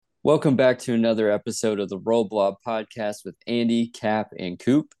Welcome back to another episode of the Roll Blob podcast with Andy, Cap, and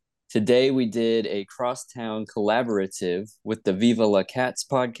Coop. Today we did a crosstown collaborative with the Viva La Cats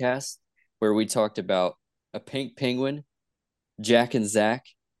podcast where we talked about a pink penguin, Jack and Zach,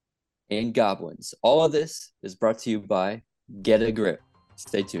 and goblins. All of this is brought to you by Get a Grip.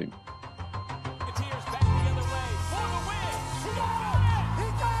 Stay tuned.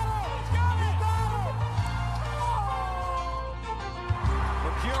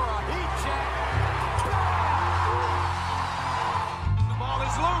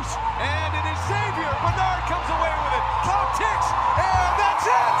 And it is Xavier. Bernard comes away with it. Clock ticks, and that's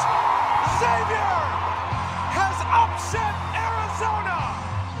it. Xavier has upset Arizona.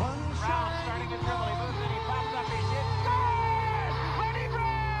 Brown starting his dribble. He moves it. He pops up. He's hit. Good! Lenny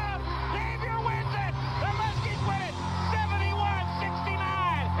Brown! Xavier wins it. The Muskies win it. 71-69.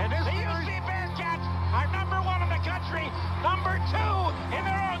 And the UC Bearcats are number one in the country, number two in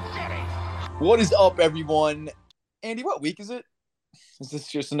their own city. What is up, everyone? Andy, what week is it? Is this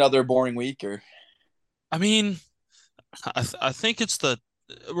just another boring week, or? I mean, I think it's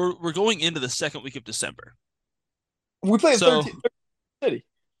we're going into the second week of December. We play the So- third city.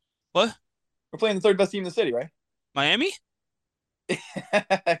 What? We're playing the third best team in the city, right? Miami?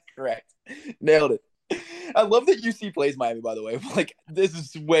 Correct. Nailed it. I love that UC plays Miami, by the way. This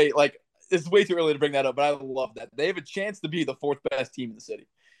is way too early to bring that up, but I love that. They have a chance to be the fourth best team in the city.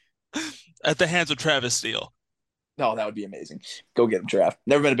 At the hands of Travis Steele. No, that would be amazing. Go get him, Trav.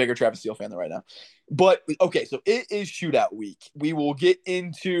 Never been a bigger Travis Steele fan than right now. But, okay, so it is shootout week. We will get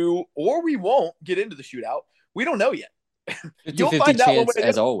into, or we won't get into the shootout. We don't know yet. 50-50 chance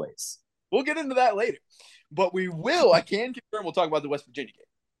as always. We'll get into that later. But we will, I can confirm, we'll talk about the West Virginia game.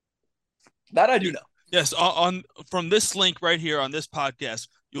 That I do know. Yes, on from this link right here on this podcast,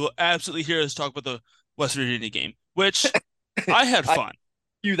 you will absolutely hear us talk about the West Virginia game, which I had fun.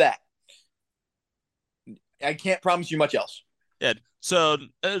 Do that. I can't promise you much else. Yeah. So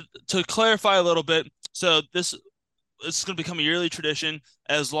to clarify a little bit, so this is going to become a yearly tradition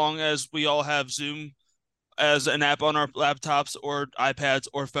as long as we all have Zoom as an app on our laptops or iPads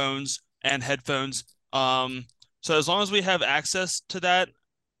or phones and headphones. So as long as we have access to that,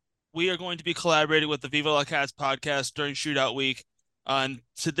 we are going to be collaborating with the Viva La Cats podcast during Shootout Week. And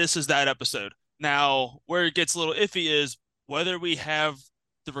so this is that episode. Now, where it gets a little iffy is whether we have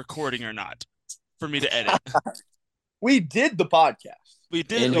the recording or not for me to edit. We did the podcast. We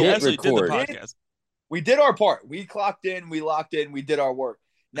did. And We hit actually did the record. podcast. We did our part. We clocked in, we locked in, we did our work.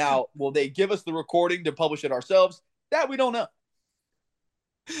 Now, will they give us the recording to publish it ourselves? That we don't know.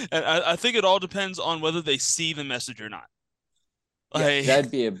 And I think it all depends on whether they see the message or not. Like,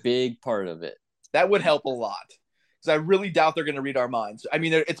 That'd be a big part of it. That would help a lot. Because I really doubt they're going to read our minds. I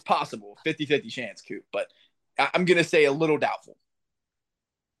mean, it's possible. 50-50 chance, Coop. But I'm going to say a little doubtful.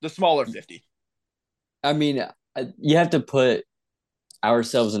 The smaller 50. I mean, you have to put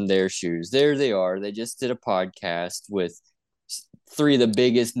ourselves in their shoes. There they are. They just did a podcast with three of the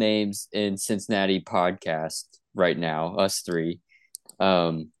biggest names in Cincinnati podcast right now, us three.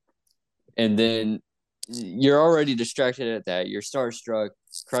 And then you're already distracted at that. You're starstruck.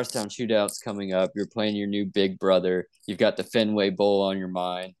 Crosstown Shootout's coming up. You're playing your new big brother. You've got the Fenway Bowl on your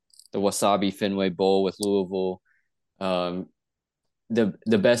mind, the Wasabi Fenway Bowl with Louisville. The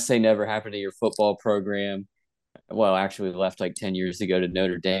best thing that ever happened to your football program. Well, actually left like 10 years ago to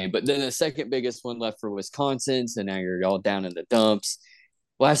Notre Dame. But then the second biggest one left for Wisconsin. So now you're all down in the dumps.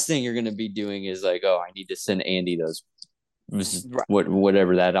 Last thing you're going to be doing is like, oh, I need to send Andy those,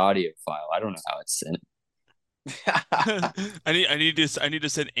 whatever that audio file. I don't know how it's sent. I need to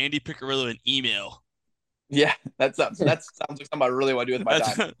send Andy Piccirillo an email. Yeah, that sounds like something I really want to do with my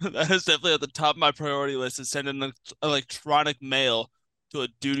time. That is definitely at the top of my priority list, is sending an electronic mail to a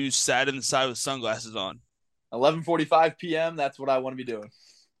dude who's sat inside with sunglasses on. 11:45 p.m. That's what I want to be doing.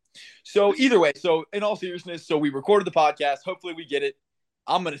 So either way, so in all seriousness, so we recorded the podcast. Hopefully we get it.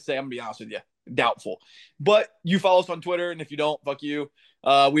 I'm going to be honest with you, doubtful. But you follow us on Twitter, and if you don't, fuck you.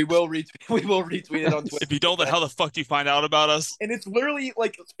 We will retweet it on Twitter. If you don't, then how the fuck do you find out about us? And it's literally.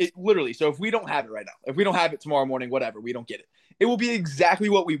 So if we don't have it right now, if we don't have it tomorrow morning, whatever, we don't get it. It will be exactly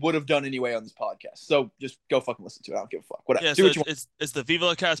what we would have done anyway on this podcast. So just go fucking listen to it. I don't give a fuck. Whatever. Yeah, Do so what you want. it's the Viva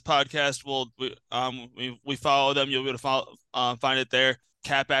La Cats podcast. We follow them. You'll be able to find it there.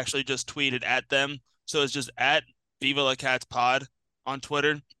 Cap actually just tweeted at them, so it's just at Viva La Cats pod on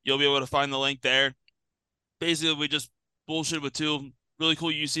Twitter. You'll be able to find the link there. Basically, we just bullshit with two really cool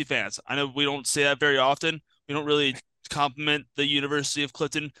UC fans. I know we don't say that very often. We don't really compliment the University of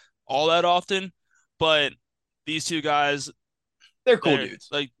Clifton all that often, but these two guys, They're cool dudes.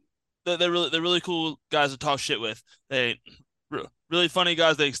 Like they're really cool guys to talk shit with. They really funny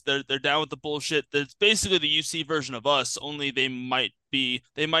guys. They're down with the bullshit. It's basically the UC version of us, only they might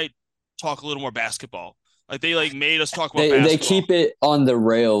talk a little more basketball. Like they made us talk about They basketball. keep it on the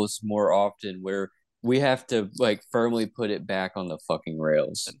rails more often, where we have to like firmly put it back on the fucking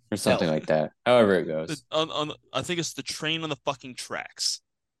rails or something Hell. like that. However it goes. I think it's the train on the fucking tracks.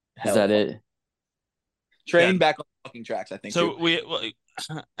 Is that it? Train Yeah. back on the fucking tracks, I think. So too.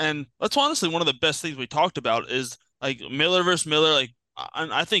 and that's honestly one of the best things we talked about is like Miller versus Miller. Like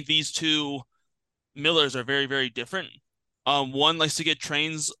I think these two Millers are very, very different. One likes to get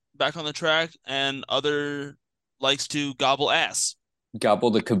trains back on the track, and other likes to gobble ass. Gobble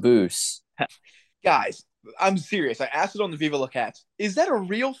the caboose. Guys, I'm serious. I asked it on the Viva La Cats. Is that a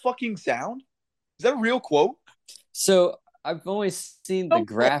real fucking sound? Is that a real quote? So I've only seen the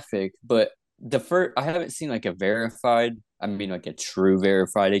graphic, but I haven't seen like a verified, I mean like a true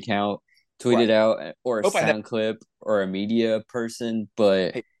verified account tweeted out or a sound clip or a media person,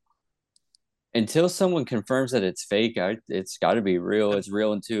 but until someone confirms that it's fake, it's got to be real. It's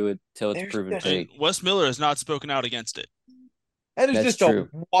real until it's proven fake. Wes Miller has not spoken out against it. That is That's just true.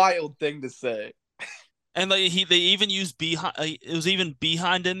 a wild thing to say. And like they even used behind. It was even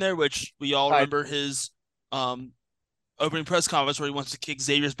behind in there, which we all remember his opening press conference where he wants to kick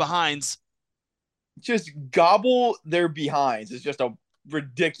Xavier's behinds. Just gobble their behinds is just a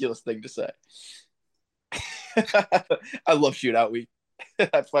ridiculous thing to say. I love shootout week.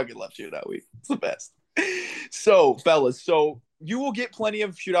 I fucking love shootout week. It's the best. So, fellas, you will get plenty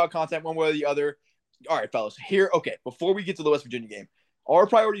of shootout content one way or the other. All right, fellas. Okay, before we get to the West Virginia game, our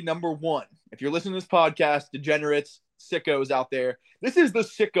priority number one, if you're listening to this podcast, degenerates, sickos out there, this is the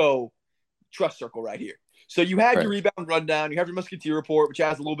sicko trust circle right here. So you have your rebound rundown, you have your Musketeer report, which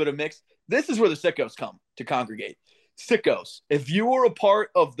has a little bit of mix. This is where the sickos come to congregate. Sickos, if you were a part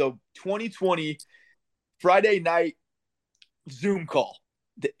of the 2020 Friday night Zoom call,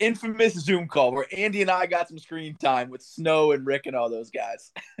 the infamous Zoom call where Andy and I got some screen time with Snow and Rick and all those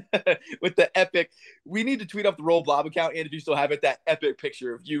guys with the epic, we need to tweet up the Roll Blob account. And if you still have it, that epic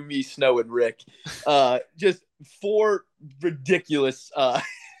picture of you, me, Snow, and Rick, just 4 ridiculous,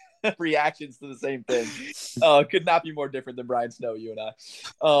 reactions to the same thing. Could not be more different than Brian Snow, you and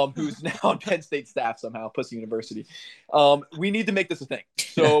I, who's now on Penn State staff somehow, Pussy University. We need to make this a thing.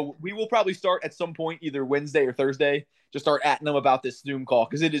 So we will probably start at some point, either Wednesday or Thursday, just start atting them about this Zoom call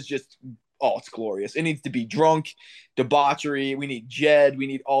because it is just, it's glorious. It needs to be drunk, debauchery. We need Jed. We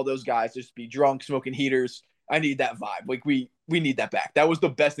need all those guys just be drunk, smoking heaters. I need that vibe. Like we need that back. That was the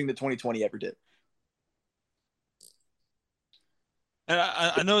best thing that 2020 ever did. And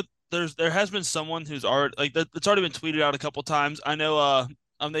I know there has been someone who's already it's already been tweeted out a couple times. I know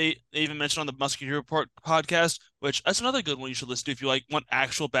they even mentioned on the Musketeer Report podcast, which that's another good one you should listen to if you want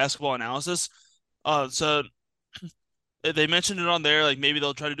actual basketball analysis. So they mentioned it on there, like maybe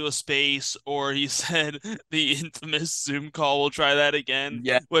they'll try to do a space, or he said the infamous Zoom call. We'll try that again.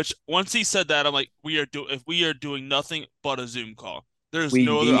 Yeah. Which once he said that, I'm like, if we are doing nothing but a Zoom call, there's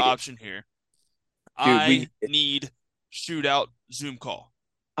no other option here. Dude, I need shootout Zoom call.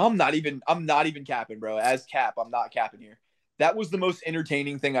 I'm not even capping, bro. As cap, I'm not capping here. That was the most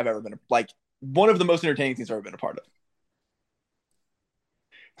entertaining thing I've ever been one of the most entertaining things I've ever been a part of.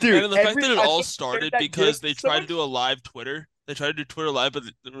 Dude, and the fact that it all started because they tried to do a live Twitter. They tried to do Twitter live, but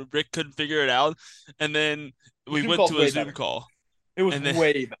Rick couldn't figure it out. And then we went to a Zoom call. It was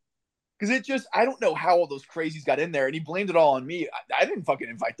way better. Because I don't know how all those crazies got in there, and he blamed it all on me. I didn't fucking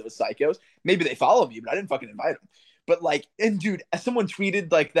invite those psychos. Maybe they follow me, but I didn't fucking invite them. But dude, as someone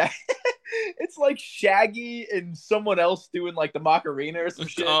tweeted like that, it's like Shaggy and someone else doing like the Macarena or some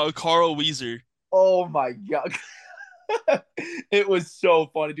shit. Carl Weezer. Oh my God. It was so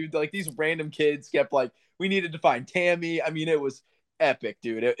funny, dude. Like these random kids kept we needed to find Tammy. I mean, it was epic,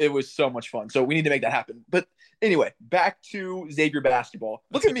 dude. It was so much fun. So we need to make that happen. But anyway, back to Xavier basketball.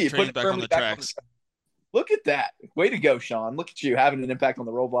 Look at me, put it firmly back on the tracks. Look at that. Way to go, Sean. Look at you having an impact on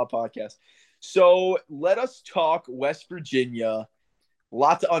the Roll Blob podcast. So let us talk West Virginia. A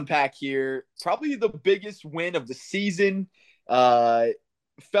lot to unpack here. Probably the biggest win of the season. Fellas,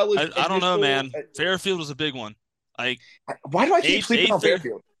 I don't know, man. Fairfield was a big one. Why do I keep sleeping on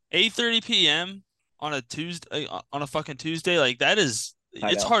Fairfield? 8:30 p.m. on a Tuesday, on a fucking Tuesday,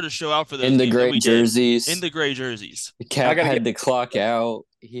 it's hard to show out for those in the gray jerseys. In the gray jerseys, Cap had to clock out.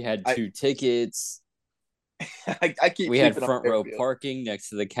 He had 2 tickets. We had front row parking next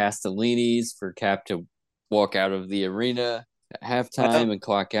to the Castellinis for Cap to walk out of the arena at halftime and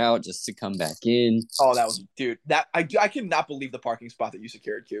clock out just to come back in. Oh, that was, dude. That I cannot believe the parking spot that you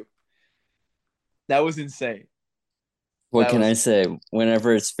secured, Q. That was insane. What can I say?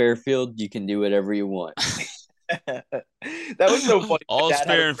 Whenever it's Fairfield, you can do whatever you want. That was so funny. All's Dad had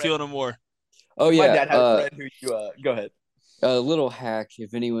fair a and friend- feel no more. Oh My yeah, dad had a friend who you go ahead. a little hack.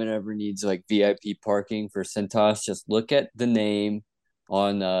 If anyone ever needs like VIP parking for Centos, just look at the name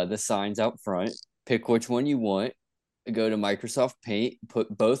on the signs out front. Pick which one you want. Go to Microsoft Paint, put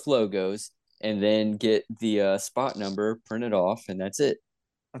both logos, and then get the spot number printed off, and that's it.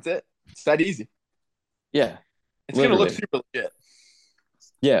 That's it. It's that easy. Yeah, It's gonna look literally. super legit.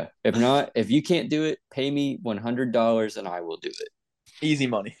 Yeah. If not, if you can't do it, pay me $100 and I will do it. Easy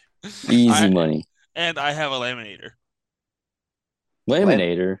money. Easy money. And I have a laminator.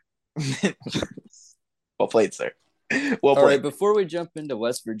 Laminator. Well played, sir. Well All right, played. before we jump into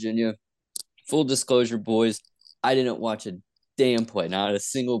West Virginia, full disclosure, boys, I didn't watch a damn play, not a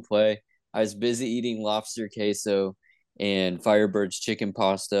single play. I was busy eating lobster queso and Firebird's chicken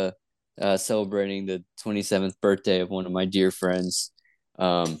pasta, celebrating the 27th birthday of one of my dear friends.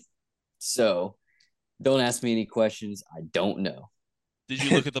 So don't ask me any questions. I don't know. Did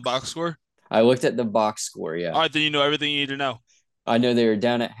you look at the box score? I looked at the box score, yeah. All right, then you know everything you need to know. I know they were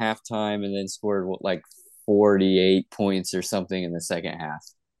down at halftime and then scored like 48 points or something in the second half.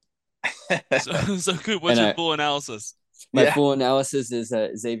 So good. What's And your full analysis? My Yeah. full analysis is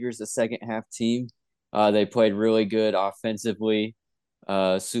that Xavier's a second half team. They played really good offensively.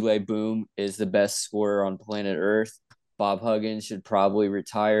 Sule Boom is the best scorer on planet Earth. Bob Huggins should probably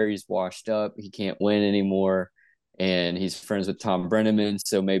retire. He's washed up. He can't win anymore. And he's friends with Tom Brenneman.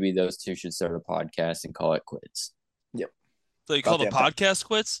 So maybe those two should start a podcast and call it quits. So you call the Goddamn. podcast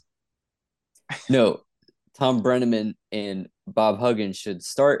quits? No, Tom Brenneman and Bob Huggins should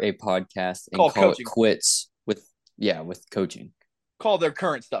start a podcast and Call call coaching. it quits with coaching. Call their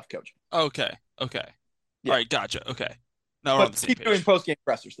current stuff coach. Okay. Yeah. All right, gotcha. Okay. Now we're on But the same keep doing page. post game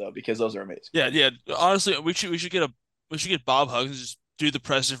pressers though, because those are amazing. Yeah. Honestly, we should get Bob Huggins to just do the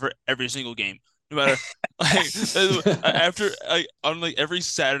presser for every single game, no matter after on like every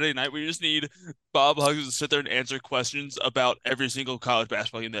Saturday night. We just need Bob Huggins to sit there and answer questions about every single college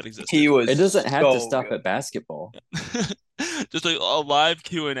basketball game that existed. He was It doesn't have to so stop good. at basketball. Just like a live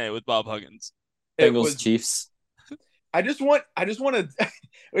Q&A with Bob Huggins. It Bengals was Chiefs. I just want to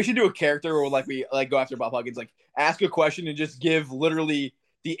we should do a character where like we like go after Bob Huggins, like ask a question and just give literally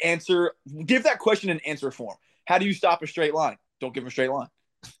the answer, give that question an answer form. How do you stop a straight line? Don't give him a straight line.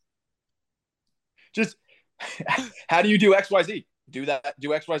 Just how do you do XYZ? Do that, do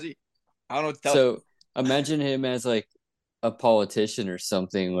XYZ. I don't know what to tell you. So imagine him as like a politician or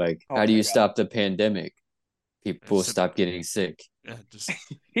something. Like, Oh how do my you God. stop the pandemic? People It's a- stop getting sick. Yeah, just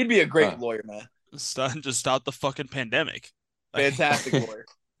He'd be a great lawyer, man. stop the fucking pandemic. Like- Fantastic lawyer.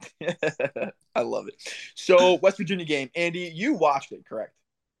 I love it. So West Virginia game, Andy, you watched it, correct?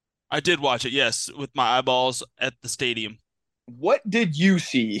 I did watch it, yes, with my eyeballs at the stadium. What did you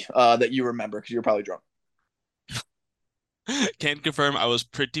see that you remember? Because you're probably drunk. Can't confirm I was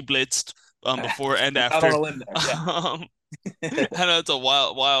pretty blitzed before and Out after. on a limb there. Yeah. I know it's a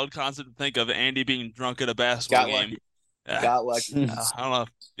wild concept to think of Andy being drunk at a basketball Got game. lucky. Yeah. Got lucky. I don't know.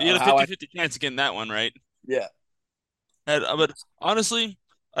 You had How a I- 50-50 chance of getting that one right. Yeah. But honestly,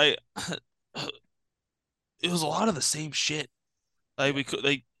 it was a lot of the same shit. Like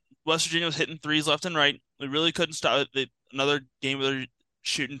West Virginia was hitting threes left and right. We really couldn't stop it. Another game where they're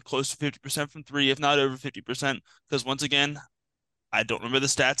shooting close to 50% from three, if not over 50%. Because once again, I don't remember the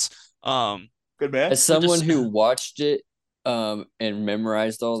stats. Good man. As someone just- who watched it and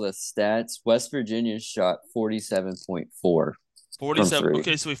memorized all the stats, West Virginia shot 47.4. 47. three.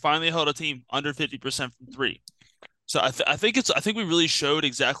 Okay, so we finally held a team under 50% from three. So I think we really showed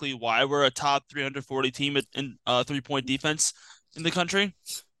exactly why we're a top 340 team in 3-point defense in the country.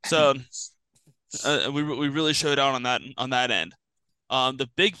 So we really showed out on that end. The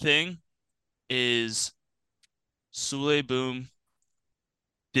big thing is Sule Boom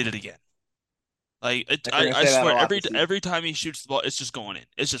did it again. Like You're gonna I say that a swear lot this season. every time he shoots the ball, it's just going in.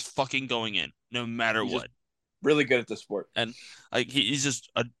 It's just fucking going in, no matter He's what. just really good at the sport. Like he's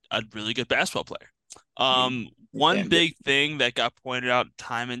just a really good basketball player. damn One good. big thing that got pointed out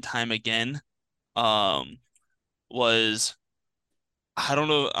time and time again, was I don't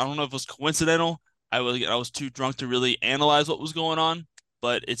know if it was coincidental. I was too drunk to really analyze what was going on,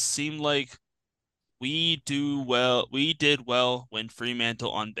 but it seemed like we did well when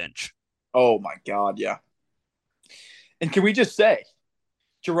Fremantle on bench. Oh my God, yeah. And can we just say,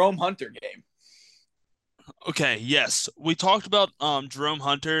 Jerome Hunter game? Okay, yes. We talked about Jerome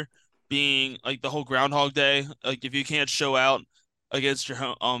Hunter being like the whole Groundhog Day. Like if you can't show out against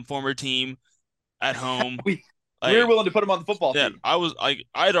your former team at home, We like, were willing to put him on the football yeah, team. I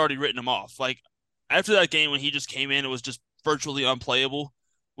had already written him off. Like after that game when he just came in, it was just virtually unplayable.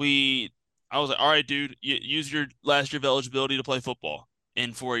 I was like, all right, dude, use your last year of eligibility to play football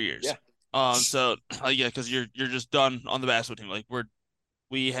in 4 years. Yeah. So yeah, because you're just done on the basketball team. Like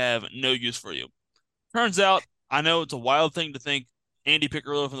we have no use for you. Turns out, I know it's a wild thing to think Andy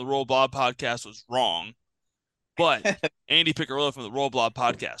Piccirillo from the Roll Blob podcast was wrong, but Andy Piccirillo from the Roll Blob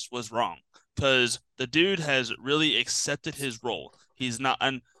podcast was wrong because the dude has really accepted his role. He's not,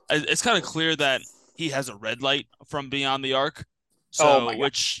 and it's kind of clear that he has a red light from beyond the arc. Oh my So, God.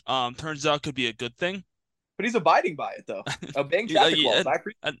 which turns out could be a good thing. But he's abiding by it though. Obeying Yeah, traffic laws. I and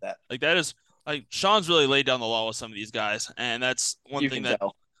appreciate that. like that is like Sean's really laid down the law with some of these guys, and that's one You thing can that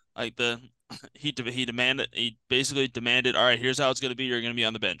tell. like he basically demanded, all right, here's how it's going to be. You're going to be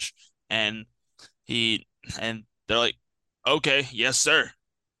on the bench, and he and they're like, okay, yes sir,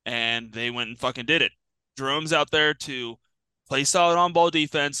 and they went and fucking did it. Jerome's out there to play solid on ball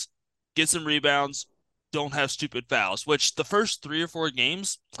defense, get some rebounds, don't have stupid fouls. Which the first 3 or 4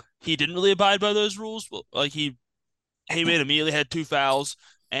 games he didn't really abide by those rules. Like he made immediately had 2 fouls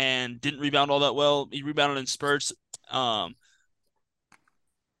and didn't rebound all that well. He rebounded in spurts. Um,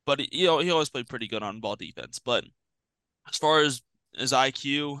 but he always played pretty good on ball defense. But as far as his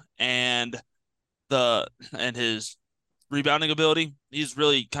IQ and his rebounding ability, he's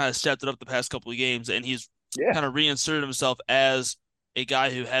really kind of stepped it up the past couple of games, and he's Yeah. kind of reinserted himself as a guy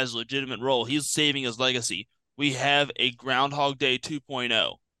who has a legitimate role. He's saving his legacy. We have a Groundhog Day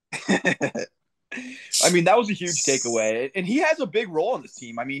 2.0. I mean, that was a huge takeaway, and he has a big role on this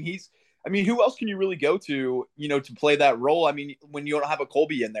team. I mean, who else can you really go to, to play that role? I mean, when you don't have a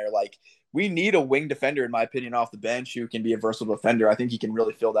Colby in there, like we need a wing defender, in my opinion, off the bench who can be a versatile defender. I think he can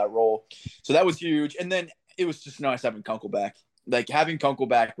really fill that role. So that was huge. And then it was just nice having Kunkel back. Like having Kunkel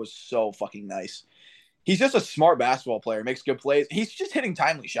back was so fucking nice. He's just a smart basketball player, makes good plays. He's just hitting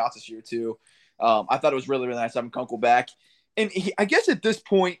timely shots this year too. I thought it was really, really nice having Kunkel back. And I guess at this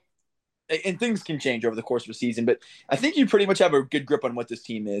point, and things can change over the course of a season, but I think you pretty much have a good grip on what this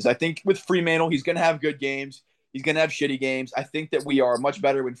team is. I think with Fremantle, he's going to have good games. He's going to have shitty games. I think that we are much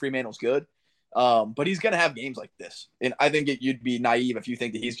better when Fremantle's good, but he's going to have games like this. And I think you'd be naive if you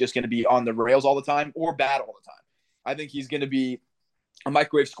think that he's just going to be on the rails all the time or bad all the time. I think he's going to be a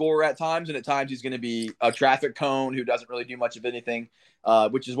microwave scorer at times, and at times he's going to be a traffic cone who doesn't really do much of anything,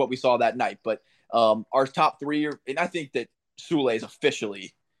 which is what we saw that night. But our top three, and I think that Sule is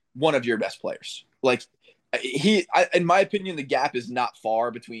officially one of your best players. Like in my opinion, the gap is not far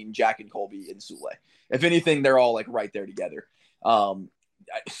between Jack and Colby and Sule. If anything, they're all like right there together.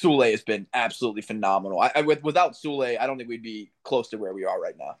 Sule has been absolutely phenomenal. Without Sule, I don't think we'd be close to where we are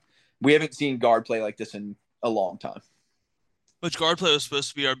right now. We haven't seen guard play like this in a long time. Which guard play was supposed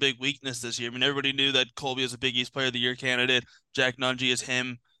to be our big weakness this year. I mean, everybody knew that Colby is a Big East Player of the Year candidate. Jack Nungy is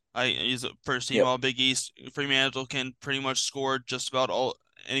him. He's a first team All Big East. Fremantle can pretty much score just about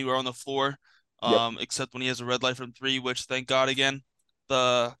anywhere on the floor, except when he has a red light from 3, which thank God again.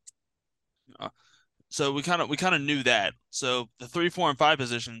 So we kind of knew that. So the 3, 4, and 5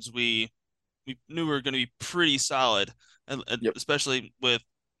 positions we knew we were going to be pretty solid, especially with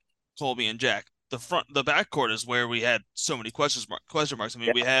Colby and Jack. The backcourt is where we had so many question marks. I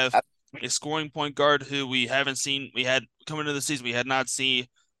mean, we have a scoring point guard who we haven't seen. We had coming into the season, we had not seen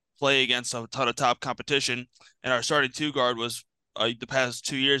play against a ton of top competition, and our starting 2 guard was the past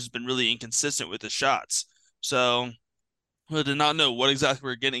 2 years has been really inconsistent with his shots. So we did not know what exactly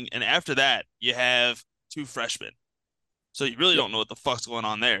we were getting. And after that, you have 2 freshmen. So you really don't know what the fuck's going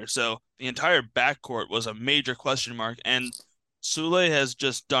on there. So the entire backcourt was a major question mark, and Sule has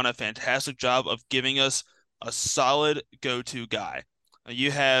just done a fantastic job of giving us a solid go-to guy.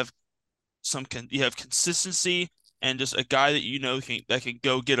 You have consistency and just a guy that that can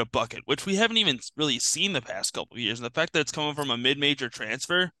go get a bucket, which we haven't even really seen the past couple of years. And the fact that it's coming from a mid-major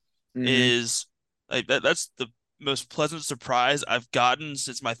transfer is like that's the most pleasant surprise I've gotten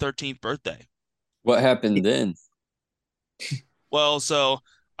since my 13th birthday. What happened then? Well, so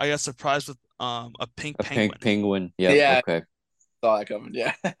I got surprised with a pink penguin. Pink penguin. Yep, Yeah. Okay. Saw that coming.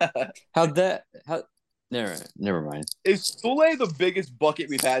 Yeah. Never mind. Is Sule the biggest bucket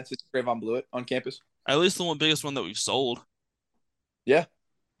we've had since Trayvon blew it on campus? At least the biggest one that we've sold. Yeah.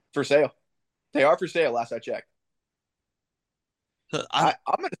 For sale. They are for sale, last I checked. I'm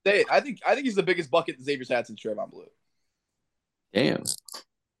going to say it. I think he's the biggest bucket that Xavier's had since Trayvon blew it. Damn.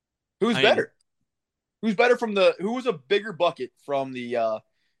 Who's better? Who's better who was a bigger bucket from the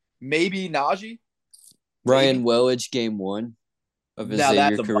maybe Najee? Ryan Welledge, game 1 of his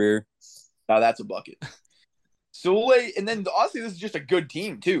Xavier career. Now that's a bucket. Sule, and then honestly, this is just a good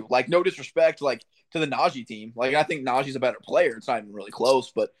team too. Like, no disrespect, like to the Najee team. Like, I think Najee's a better player. It's not even really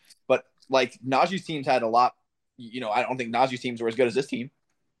close, but like Najee's teams had a lot. I don't think Najee's teams were as good as this team.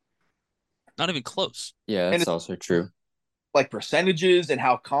 Not even close. Yeah, And that's it's also true. like percentages and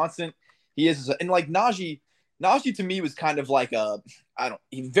how constant he is. And like Najee to me was kind of like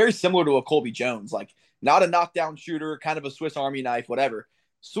he's very similar to a Colby Jones, like not a knockdown shooter, kind of a Swiss Army knife, whatever.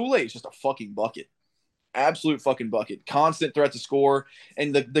 Sule is just a fucking bucket. Absolute fucking bucket. Constant threat to score.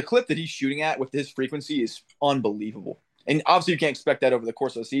 And the clip that he's shooting at with his frequency is unbelievable. And obviously you can't expect that over the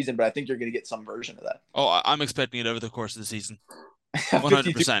course of the season, but I think you're going to get some version of that. Oh, I'm expecting it over the course of the season. 52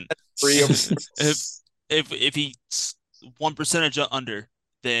 100%. free over If he's one percentage under,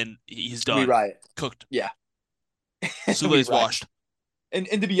 then he's we done. riot. Cooked. Yeah. Sule's washed. And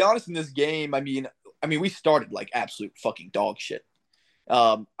to be honest, in this game, I mean, we started like absolute fucking dog shit.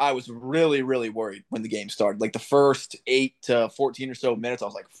 I was really, really worried when the game started. Like the first 8 to 14 or so minutes, I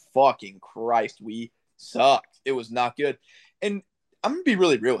was like, fucking Christ, we sucked. It was not good. And I'm going to be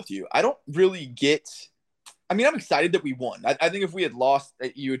really real with you. I don't really get, I'm excited that we won. I think if we had lost,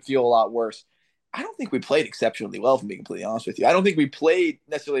 you would feel a lot worse. I don't think we played exceptionally well, if I'm being completely honest with you. I don't think we played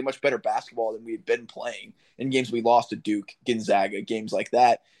necessarily much better basketball than we had been playing in games we lost to Duke, Gonzaga, games like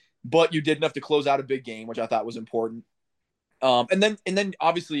that. But you did enough to close out a big game, which I thought was important. And then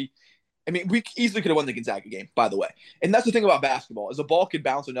obviously, we easily could have won the Gonzaga game, by the way. And that's the thing about basketball is the ball could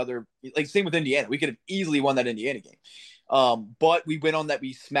bounce another, like same with Indiana. We could have easily won that Indiana game. But we went on that.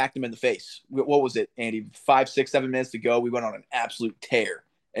 We smacked them in the face. What was it, Andy? 5, 6, 7 minutes to go. We went on an absolute tear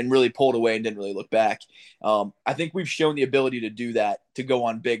and really pulled away and didn't really look back. I think we've shown the ability to do that, to go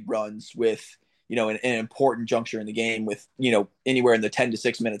on big runs with, an important juncture in the game with, anywhere in the 10 to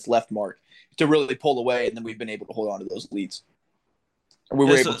 6 minutes left mark to really pull away. And then we've been able to hold on to those leads. And we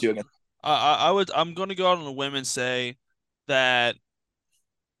were able to again. I'm going to go out on a whim and say that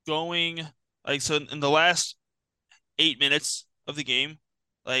in the last 8 minutes of the game,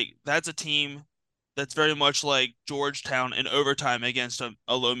 like that's a team that's very much like Georgetown in overtime against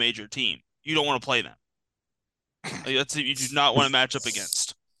a low major team. You don't want to play them. Like, that's you do not want to match up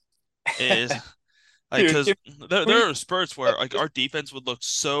against. Is like because there are spurts where like our defense would look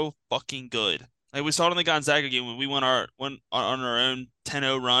so fucking good. Like we saw it in the Gonzaga game when we went on our own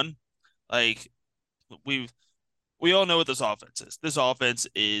 10-0 run. Like we all know what this offense is. This offense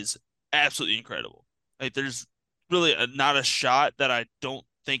is absolutely incredible. Like there's really not a shot that I don't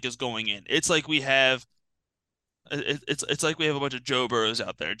think is going in. It's like we have it's like we have a bunch of Joe Burrows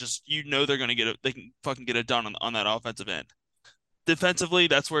out there. Just they're gonna they can fucking get it done on that offensive end. Defensively,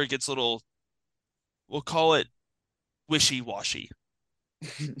 that's where it gets a little, we'll call it wishy-washy.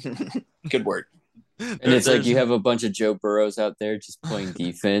 Good word. And it's like you have a bunch of Joe Burrows out there just playing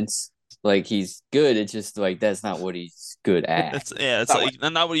defense. Like he's good. It's just like that's not what he's good at. It's like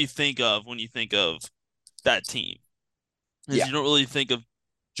not what you think of when you think of that team. Yeah. You don't really think of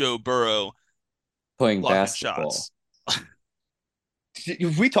Joe Burrow playing basketball. Shots.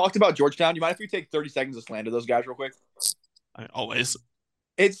 If we talked about Georgetown, you mind if we take 30 seconds to slander those guys real quick? Always.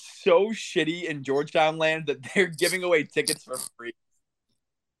 It's so shitty in Georgetown land that they're giving away tickets for free.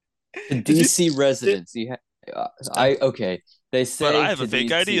 The DC residents, okay. They say but I have a fake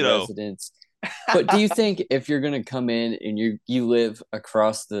DC ID residents, but do you think if you're gonna come in and you live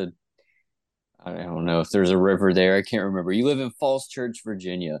across the, I don't know if there's a river there, I can't remember. You live in Falls Church,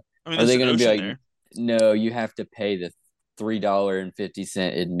 Virginia. Are they gonna be like, there? No, you have to pay the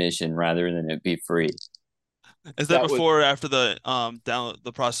 $3.50 admission rather than it be free? Is that before or after the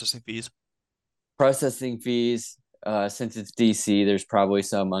the processing fees? Processing fees. Since it's DC, there's probably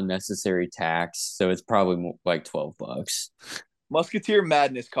some unnecessary tax, so it's probably like $12. Musketeer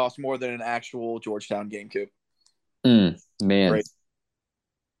Madness costs more than an actual Georgetown game, Coop. Man,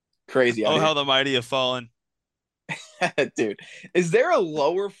 crazy. Oh, how the mighty have fallen, dude! Is there a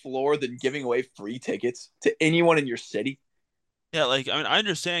lower floor than giving away free tickets to anyone in your city? Yeah, like I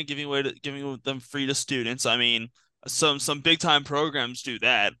understand giving them free to students. Some big time programs do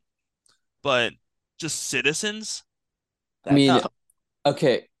that, but just citizens.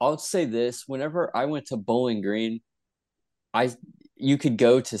 Okay, I'll say this. Whenever I went to Bowling Green, you could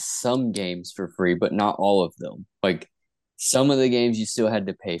go to some games for free, but not all of them. Like some of the games you still had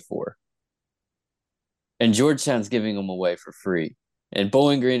to pay for. And Georgetown's giving them away for free. And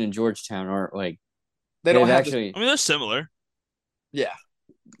Bowling Green and Georgetown aren't like they don't have actually. They're similar. Yeah.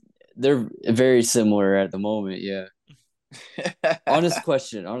 They're very similar at the moment, yeah. Honest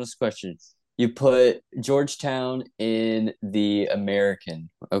question. You put Georgetown in the American,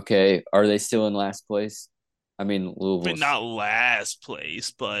 okay? Are they still in last place? Louisville. Not last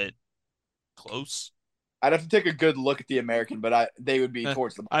place, but close. I'd have to take a good look at the American, but they would be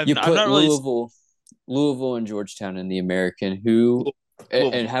towards the. You put Louisville and Georgetown in the American,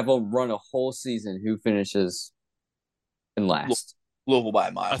 and have them run a whole season. Who finishes in last? Louisville by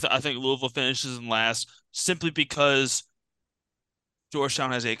a mile. I think Louisville finishes in last simply because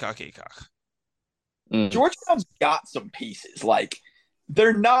Georgetown has Aycock. Mm. Georgetown's got some pieces. Like,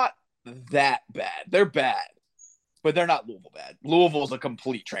 they're not that bad. They're bad, but they're not Louisville bad. Louisville's a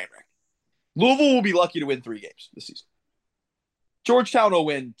complete train wreck. Louisville will be lucky to win 3 games this season. Georgetown will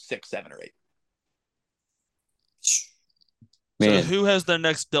win 6, 7, or 8. Man, So who has their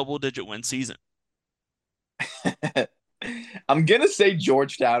next double-digit win season? I'm going to say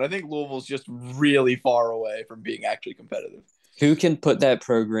Georgetown. I think Louisville's just really far away from being actually competitive. who can put that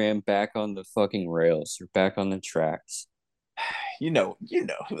program back on the fucking rails or back on the tracks? You know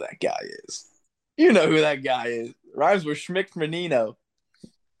who that guy is. You know who that guy is. Rhymes with Schmick Menino.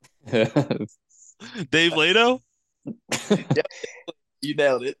 Dave Lato? Yep, you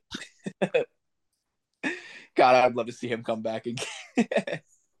nailed it. God, I'd love to see him come back again.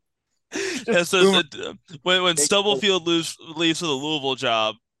 Yeah, so when Stubblefield leaves for the Louisville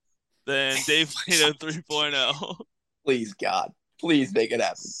job, then Dave Lato 3.0. Please, God. Please make it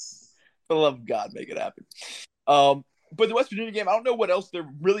happen. For the love of God, make it happen. But the West Virginia game, I don't know what else there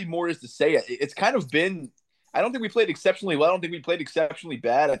really more is to say. It's kind of been – I don't think we played exceptionally well. I don't think we played exceptionally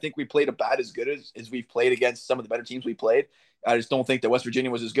bad. I think we played about as good as we've played against some of the better teams we played. I just don't think that West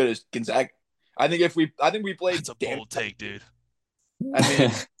Virginia was as good as Gonzaga. I think we played – That's a bold take, dude. I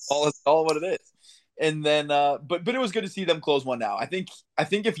mean, all what it is. And then, but it was good to see them close one now. I think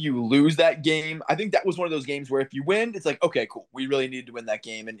if you lose that game, I think that was one of those games where if you win, it's like, okay, cool. We really needed to win that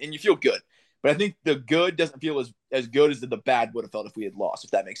game. And you feel good. But I think the good doesn't feel as good as the bad would have felt if we had lost,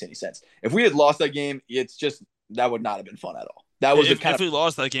 if that makes any sense. If we had lost that game, it's just, that would not have been fun at all. That was if we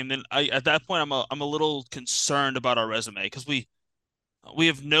lost that game, then at that point, I'm a little concerned about our resume because we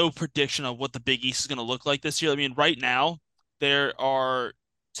have no prediction of what the Big East is going to look like this year. I mean, right now, there are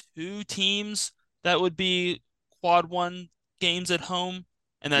 2 teams that would be quad 1 games at home,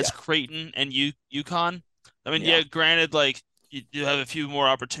 and that's Creighton and UConn. I mean, yeah, granted, like you have a few more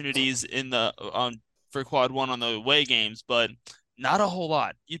opportunities in the for quad 1 on the away games, but not a whole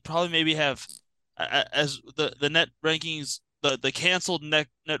lot. You'd probably maybe have as the net rankings, the canceled net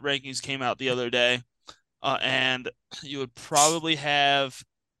rankings came out the other day, and you would probably have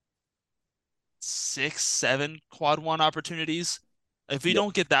 6, 7 quad 1 opportunities. If we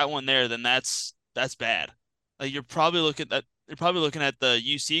don't get that one there, then that's bad. Like you're probably looking at the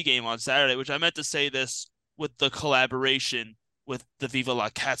UC game on Saturday, which I meant to say this with the collaboration with the Viva La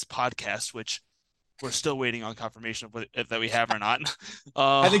Cats podcast, which we're still waiting on confirmation of if that we have or not.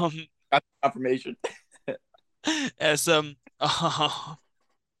 I think got confirmation. As I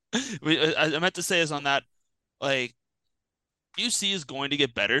meant to say is on that, like UC is going to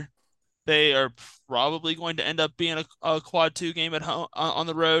get better. They are probably going to end up being a quad 2 game at home on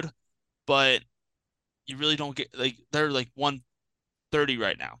the road, but you really don't get like they're like 130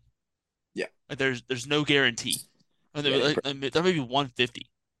 right now. Yeah, like there's no guarantee. There may be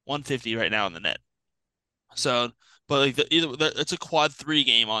 150 right now in the net. So, but like it's a quad 3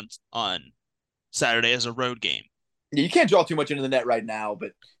 game on Saturday as a road game. Yeah, you can't draw too much into the net right now,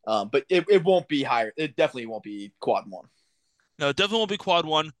 but it won't be higher. It definitely won't be quad 1. No, it definitely won't be quad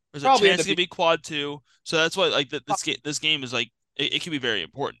 1. There's Probably a chance it could be quad 2. So that's why like this game is like it can be very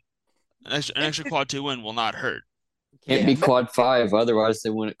important. An extra quad 2 win will not hurt. Can't be quad 5, otherwise they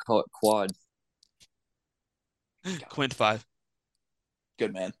wouldn't call it quad. Quint 5.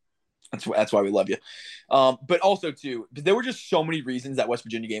 Good man. That's why we love you. But also too, there were just so many reasons that West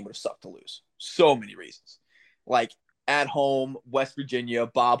Virginia game would have sucked to lose. So many reasons, like at home, West Virginia,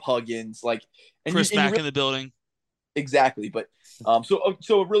 Bob Huggins, like and Chris Mack in the building. Exactly, but so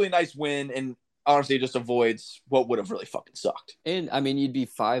a really nice win, and honestly, it just avoids what would have really fucking sucked. And I mean, you'd be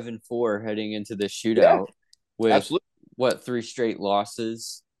 5-4 heading into the shootout with absolutely. What 3 straight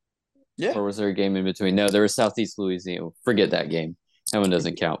losses? Yeah, or was there a game in between? No, there was Southeast Louisiana. Forget that game. That one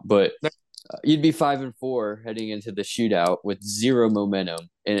doesn't count. But you'd be 5-4 heading into the shootout with 0 momentum,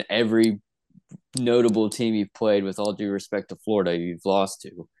 and every notable team you've played, with all due respect to Florida, you've lost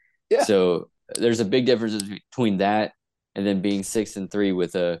to. Yeah. So there's a big difference between that and then being 6-3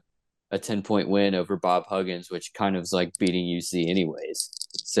 with a 10-point win over Bob Huggins, which kind of is like beating UC anyways.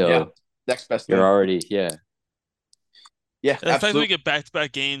 So next best. You're already Yeah. The fact that we get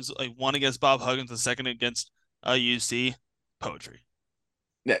back-to-back games, like one against Bob Huggins, the second against UC, poetry.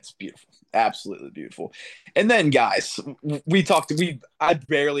 That's beautiful. Absolutely beautiful. And then, guys, I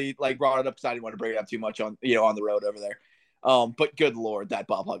barely brought it up because I didn't want to bring it up too much on the road over there. But good Lord, that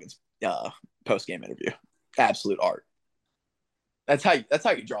Bob Huggins post-game interview, absolute art. That's how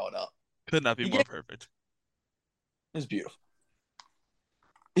you draw it up. Could not be more perfect. It was beautiful.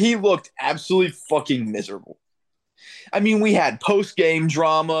 He looked absolutely fucking miserable. I mean, we had post-game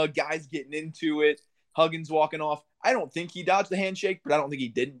drama, guys getting into it, Huggins walking off. I don't think he dodged the handshake, but I don't think he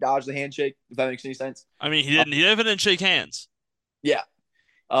didn't dodge the handshake, if that makes any sense. I mean, he didn't. He didn't shake hands. Yeah.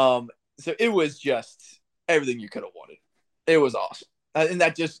 So it was just everything you could have wanted. It was awesome. And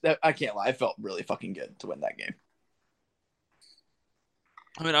I can't lie. I felt really fucking good to win that game.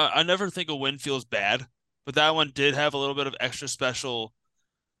 I mean, I never think a win feels bad, but that one did have a little bit of extra special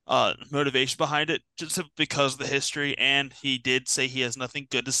motivation behind it, just because of the history. And he did say he has nothing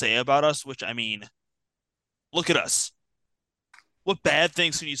good to say about us, which, I mean, look at us. What bad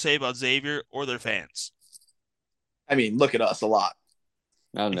things can you say about Xavier or their fans? I mean, look at us a lot.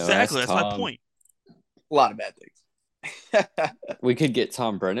 I don't know. Exactly. That's my Tom. point. A lot of bad things. We could get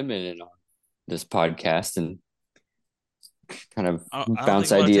Tom Brenneman in on this podcast and kind of I don't bounce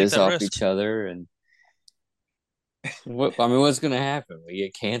think we wanna take ideas that off risk. each other. And what's going to happen? We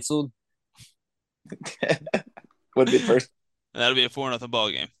get canceled? Would be the first. That'll be a 4-0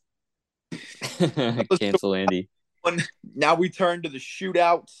 ball game. Cancel Andy. Now we turn to the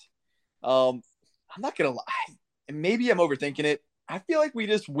shootout. I'm not gonna lie. And maybe I'm overthinking it. I feel like we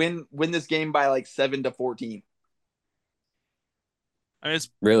just win this game by like 7-14. I mean,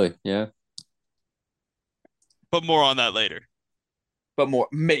 Really? Yeah. but more on that later. But more,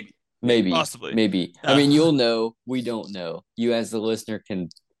 maybe. Maybe. Possibly. Maybe. Yeah. I mean, you'll know. We don't know. You as the listener can.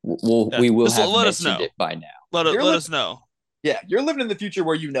 Yeah. We will Just have let us mentioned know. it by now. Let us know. Yeah, you're living in the future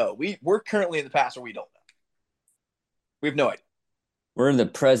where you know. We're currently in the past where we don't know. We have no idea. We're in the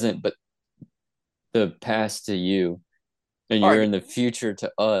present, but the past to you, and All you're right. in the future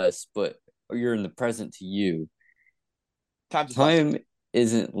to us, but you're in the present to you. Time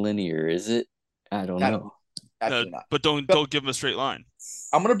Isn't linear, is it? I don't No. know. Absolutely not. But don't give him a straight line.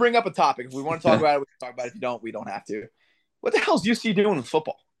 I'm gonna bring up a topic. If we want to talk about it, we can talk about it. If you don't, we don't have to. What the hell is UC doing with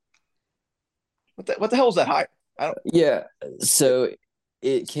football? What the hell is that hire? Yeah, so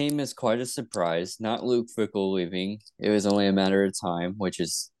it came as quite a surprise. Not Luke Fickell leaving. It was only a matter of time, which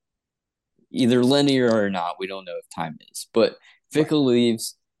is either linear or not. We don't know if time is. But Fickell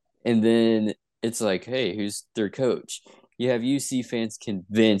leaves, and then it's like, hey, who's their coach? You have UC fans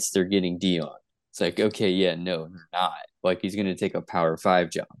convinced they're getting Dion. It's like, okay, yeah, no, they're not. Like, he's going to take a Power 5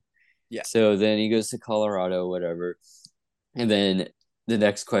 job. Yeah. So then he goes to Colorado, whatever. And then the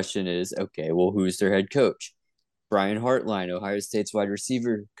next question is, okay, well, who's their head coach? Brian Hartline, Ohio State's wide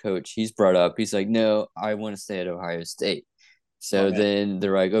receiver coach. He's brought up. He's like, no, I want to stay at Ohio State. So then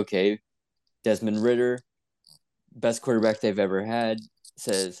they're like, okay, Desmond Ridder, best quarterback they've ever had,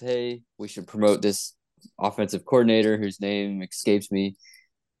 says, hey, we should promote this offensive coordinator whose name escapes me.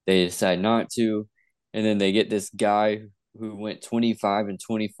 They decide not to. And then they get this guy who went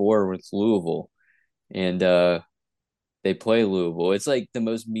 25-24 with Louisville. And they play Louisville. It's like the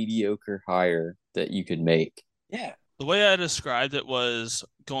most mediocre hire that you could make. Yeah. The way I described it was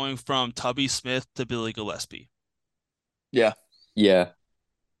going from Tubby Smith to Billy Gillispie. Yeah. Yeah.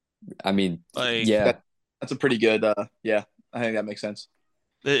 I mean, Like, yeah. That's a pretty good. Yeah, I think that makes sense.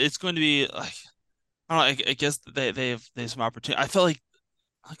 it's going to be like, I don't know. I guess they have some opportunity. I feel like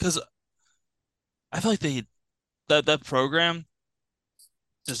that program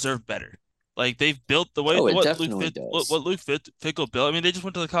deserved better. Like, they've built the way it what definitely does. what Luke Fickell built. I mean, they just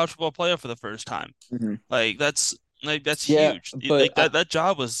went to the college football playoff for the first time. Mm-hmm. Like, that's Yeah, huge. but Like that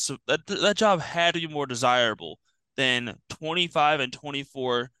job was that job had to be more desirable than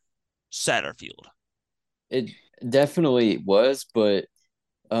 25-24 Satterfield. It definitely was, but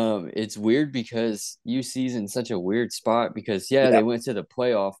it's weird because UC's in such a weird spot because they went to the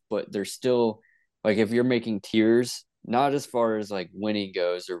playoff, but they're still like, if you're making tiers, not as far as like winning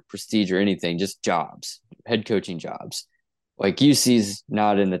goes or prestige or anything, just jobs, head coaching jobs. Like, UC's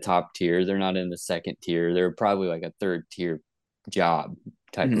not in the top tier, they're not in the second tier, they're probably like a third tier job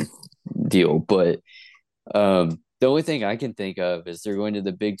type of deal. But the only thing I can think of is they're going to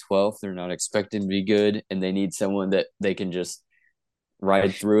the Big 12. They're not expecting to be good, and they need someone that they can just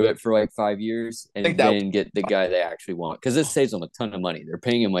ride through it for like 5 years and then get the guy they actually want. Because this saves them a ton of money. They're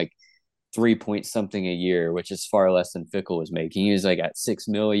paying him like 3 point something a year, which is far less than Fickell was making. He was like at $6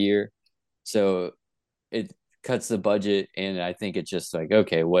 million a year. So it cuts the budget, and I think it's just like,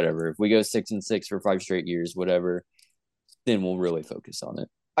 okay, whatever. If we go 6-6 for 5 straight years, whatever, then we'll really focus on it.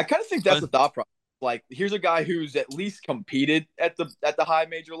 I kind of think that's the thought process. Like, here's a guy who's at least competed at the high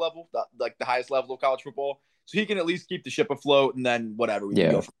major level, like the highest level of college football, so he can at least keep the ship afloat, and then whatever we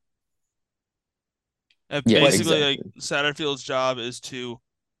can go from. Basically, exactly. like, Satterfield's job is to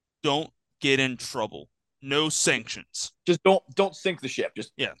don't get in trouble, no sanctions. Just don't sink the ship.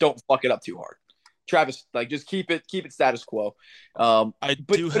 Just don't fuck it up too hard. Travis, like, just keep it status quo. I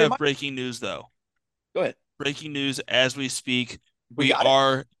do have breaking news though. Go ahead. breaking news as we speak. We We got it.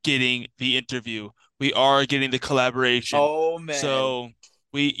 are getting the interview. We are getting the collaboration. Oh man. So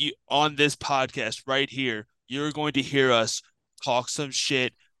on this podcast right here, you're going to hear us talk some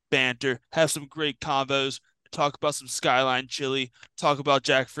shit, banter, have some great combos, talk about some Skyline chili, talk about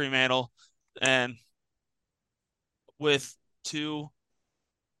Jack Fremantle, and with two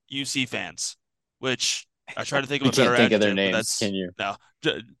UC fans, which I try to think of We a better can't think of their adjective, but names, can you? no.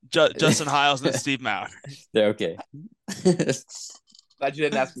 Justin Hiles and Steve Maurer. They're okay. Glad you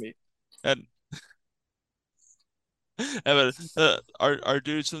didn't ask me. And our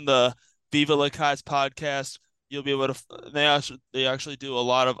dudes from the Viva La Cats podcast, you'll be able to. They actually do a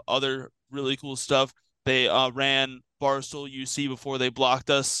lot of other really cool stuff. They ran Barstool UC before they blocked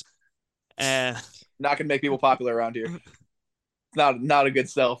us, and Not gonna make people popular around here. Not a good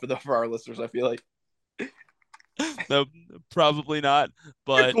sell for our listeners. I feel like no, probably not. they're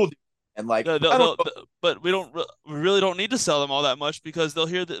But cool, and like but we really don't need to sell them all that much because they'll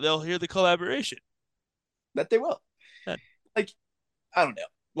hear the collaboration. that they will. Yeah. Like I don't know.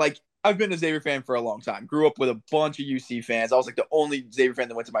 Like I've been a Xavier fan for a long time. Grew up with a bunch of UC fans. I was like the only Xavier fan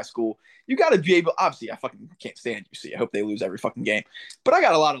that went to my school. You got to be able. Obviously, I fucking can't stand UC. I hope they lose every fucking game. But I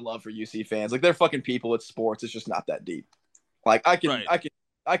got a lot of love for UC fans. Like they're fucking people. It's sports. It's just not that deep. Like I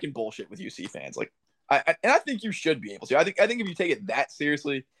can bullshit with UC fans. Like I think you should be able to. I think if you take it that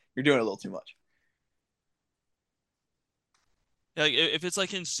seriously, you're doing it a little too much. Like if it's like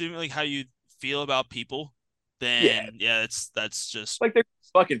consuming like how you feel about people, then that's just like they're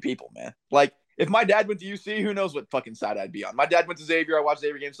fucking people, man. Like if my dad went to UC, who knows what fucking side I'd be on. My dad went to Xavier. I watched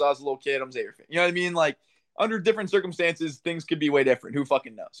Xavier games since I was a little kid. I'm a Xavier fan. You know what I mean? Like under different circumstances, things could be way different. Who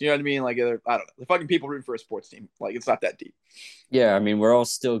fucking knows? You know what I mean? Like I don't know. The fucking people rooting for a sports team. Like it's not that deep. Yeah, I mean, we're all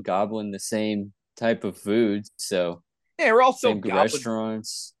still gobbling the same type of food, so Yeah, we're all still same gobbling.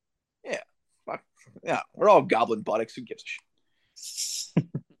 restaurants. Yeah, fuck. Yeah, we're all gobbling buttocks. Who gives a shit?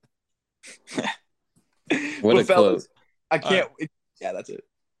 What a fellas, quote. I can't. Yeah, that's it.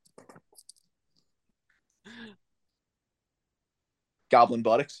 Goblin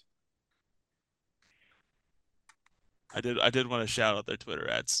buttocks. I did want to shout out their Twitter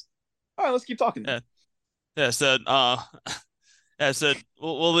ads. All right, let's keep talking. Yeah. Yeah, said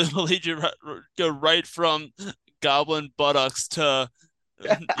we'll lead you go right from goblin buttocks to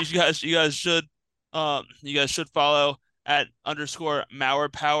you guys should follow at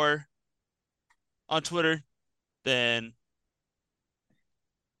 _Mauer Power on Twitter. Then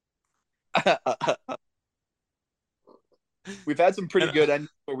we've had some pretty good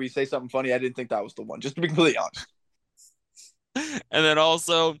endings where we say something funny. I didn't think that was the one, just to be completely honest. And then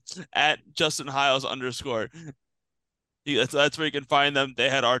also at Justin Hiles _. That's where you can find them. They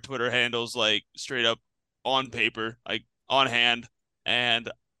had our Twitter handles like straight up on paper, like on hand, and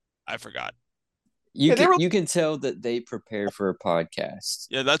I forgot. You can tell that they prepared for a podcast.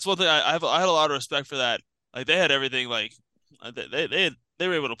 Yeah, that's one thing I had a lot of respect for that. Like they had everything. Like they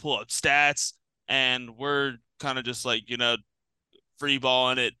were able to pull up stats, and we're kind of just like free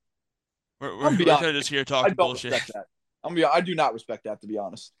balling it. We're kind of just here talking bullshit. I do not respect that, to be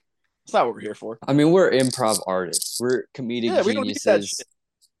honest. That's not what we're here for. I mean, we're improv artists. We're comedic we don't need geniuses. that shit.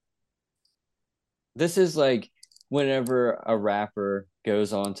 This is like whenever a rapper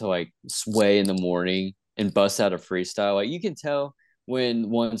goes on to like Sway in the morning and busts out a freestyle. Like you can tell when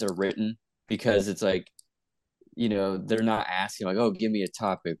ones are written because it's like, they're not asking like, oh, give me a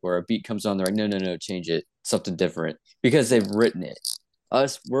topic, or a beat comes on, they're like, no, change it, something different, because they've written it.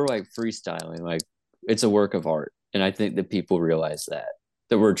 Us, we're like freestyling, like it's a work of art. And I think that people realize that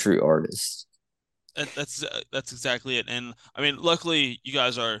we're true artists. That's exactly it. And I mean, luckily you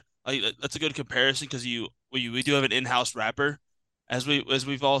guys are like, that's a good comparison because we do have an in-house rapper as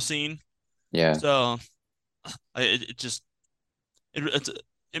we've all seen. Yeah. So it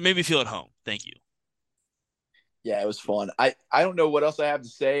made me feel at home. Thank you. Yeah, it was fun. I don't know what else I have to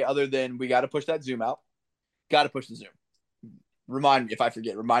say other than we got to push that Zoom out. Got to push the Zoom. Remind me if I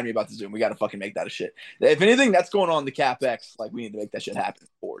forget. Remind me about the Zoom. We got to fucking make that a shit. If anything that's going on in the CapEx, like we need to make that shit happen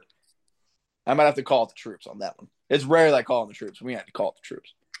forward. I might have to call it the troops on that one. It's rare that I call on the troops. We have to call it the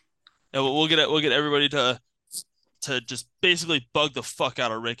troops. Yeah, we'll get everybody to just basically bug the fuck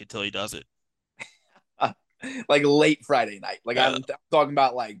out of Rick until he does it. Like late Friday night. Like I'm talking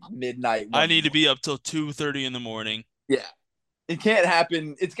about like midnight. I need to be up till 2:30 in the morning. Yeah. It can't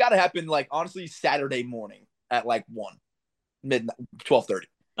happen. It's got to happen like honestly Saturday morning at like 1 midnight 12:30.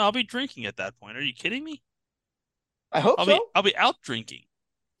 I'll be drinking at that point. Are you kidding me? I hope I'll be out drinking.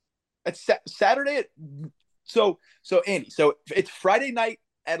 It's Saturday so Andy, so it's Friday night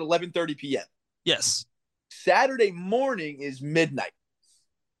at 11:30 p.m. Yes. Saturday morning is midnight.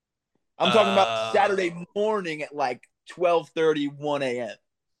 I'm talking about Saturday morning at like 12:30, 1 a.m.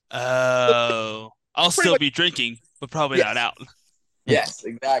 Oh, I'll still be drinking, but probably not out. Yes,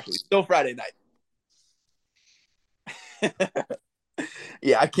 exactly. Still Friday night.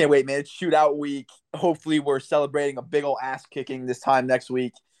 Yeah, I can't wait, man. It's shootout week. Hopefully, we're celebrating a big old ass kicking this time next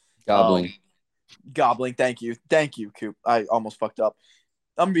week. Gobbling. Gobbling. Thank you, Coop. I almost fucked up.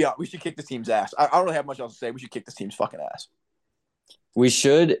 I'm gonna be honest. We should kick this team's ass. I don't really have much else to say. We should kick this team's fucking ass. We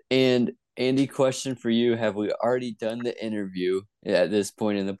should. And Andy, question for you: have we already done the interview at this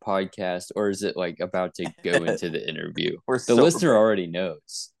point in the podcast, or is it like about to go into the interview? The listener already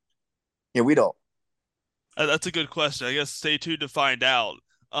knows. Yeah, we don't. That's a good question. I guess stay tuned to find out.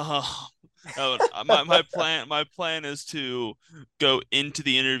 My plan is to go into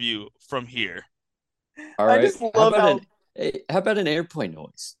the interview from here. All right. I just love how about an airplane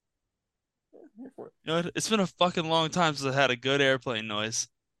noise? You know what? It's been a fucking long time since I had a good airplane noise.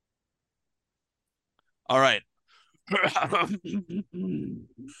 All right.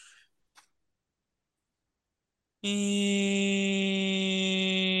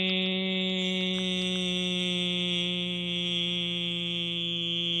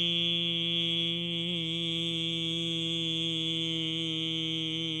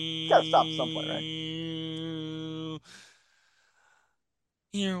 Gotta stop at some point, right?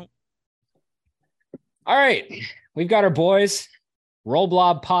 Here. All right. We've got our boys,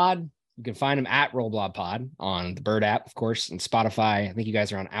 Rollblob Pod. You can find them at Rollblob Pod on the Bird app, of course, and Spotify. I think you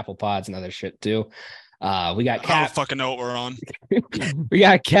guys are on Apple Pods and other shit too. We got I Cap. don't fucking know what we're on. We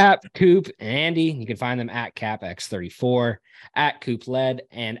got Cap, Coop, and Andy. You can find them at CapX34, at Coop Led,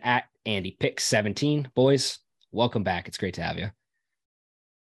 and at Andy Pick 17. Boys, welcome back. It's great to have you.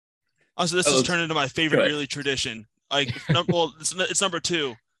 Also, this has turned into my favorite yearly tradition. Like, it's number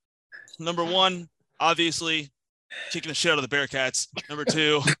 2. Number 1, obviously, kicking the shit out of the Bearcats. Number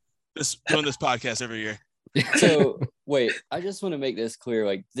 2, doing this podcast every year. So wait, I just want to make this clear.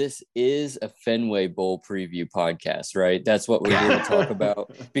 Like, this is a Fenway Bowl preview podcast, right? That's what we're here to talk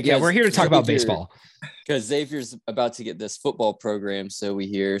about. Because we're here to talk about baseball. Because Xavier's about to get this football program, so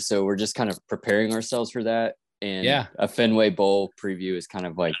we're just kind of preparing ourselves for that. And a Fenway Bowl preview is kind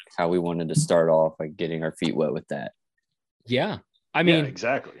of like how we wanted to start off, like getting our feet wet with that. Yeah, I mean,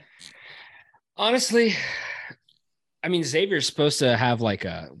 exactly. Honestly, I mean, Xavier's supposed to have like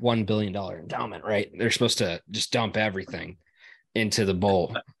a $1 billion endowment, right? They're supposed to just dump everything into the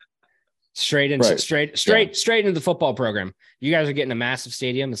bowl, straight into the football program. You guys are getting a massive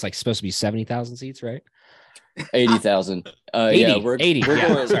stadium. It's like supposed to be 70,000 seats, right? 80,000. 80, yeah, we're 80. We're yeah,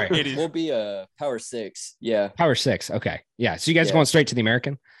 going, sorry. 80. We'll be a Power 6. Yeah. Power 6. Okay. Yeah. So you guys are going straight to the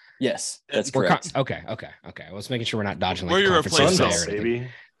American? Yes, that's We're correct. Okay. I was making sure we're not dodging like Where you're conference replacing USA or anything. baby.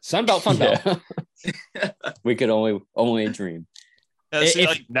 Sunbelt, Fun Belt. Yeah. We could only dream.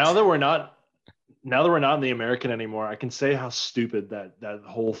 Now that we're not in the American anymore, I can say how stupid that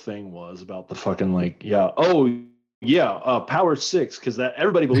whole thing was about the fucking Power 6, because that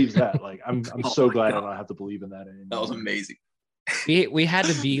everybody believes that. Like, I'm so glad I don't have to believe in that anymore. That was amazing. We had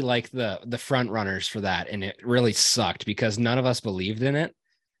to be like the front runners for that, and it really sucked because none of us believed in it,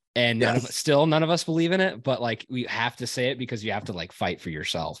 and none of us believe in it. But like, we have to say it because you have to like fight for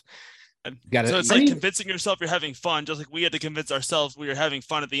yourself. So it's like convincing yourself you're having fun, just like we had to convince ourselves we were having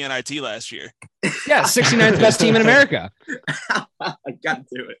fun at the NIT last year. Yeah, 69th best team in America. I got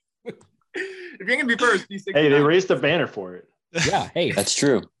to do it. If you're gonna be first, be 69. Hey, they raised a banner for it. Yeah, hey, That's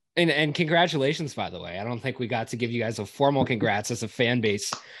true. And congratulations, by the way. I don't think we got to give you guys a formal congrats as a fan base.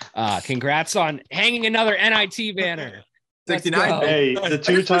 Congrats on hanging another NIT banner. 69. Hey, the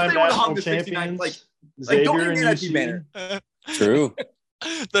two-time national champions. champions, Don't Xavier give and me an NIT banner. True.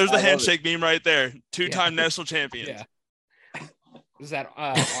 There's the I love handshake meme right there. 2-time national champions. Yeah. Is that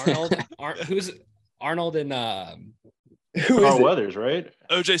Arnold? Who's Arnold and Who is Carl it? Weathers, right?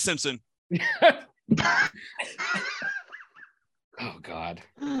 OJ Simpson. Oh God.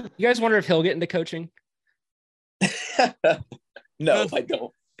 You guys wonder if he'll get into coaching? No, I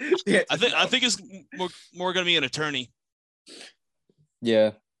don't. I think it's more going to be an attorney.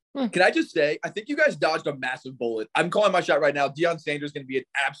 Yeah. Can I just say, I think you guys dodged a massive bullet. I'm calling my shot right now. Deion Sanders is going to be an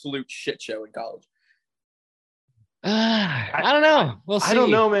absolute shit show in college. I don't know. We'll see. I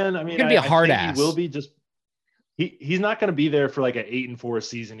don't know, man. I mean, He's gonna be a hard think ass. He will be just. He's not going to be there for like an 8-4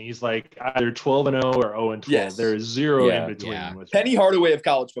 season. He's like either 12-0 or 0-12. Yes. There is zero Yeah. in between. Yeah. With Penny Hardaway of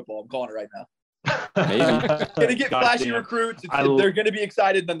college football. I'm calling it right now. Maybe. Going to get God flashy damn. recruits. If they're going to be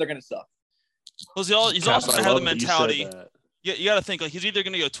excited, then they're going to suck. He's Cap, also going I to have the love that you said mentality. that. You got to think like he's either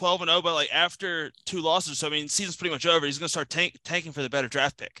going to go 12-0, but like after 2 losses, so I mean, season's pretty much over. He's going to start tanking for the better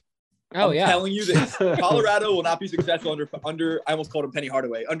draft pick. Oh I'm yeah. telling you this. Colorado will not be successful under I almost called him Penny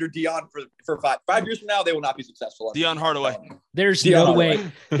Hardaway. Under Dion for 5 years from now, they will not be successful. Under Dion Hardaway. There's Dion no Hardaway.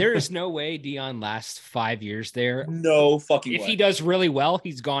 way. There is no way Dion lasts 5 years there. No fucking If way. he does really well,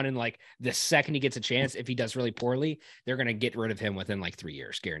 he's gone in like the second he gets a chance. If he does really poorly, they're gonna get rid of him within like 3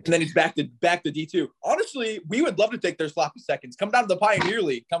 years, And guaranteed. then he's back to D2. Honestly, we would love to take their sloppy seconds. Come down to the Pioneer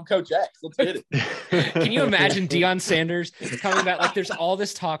League. Come coach X. Let's get it. Can you imagine Deion Sanders coming back? Like, there's all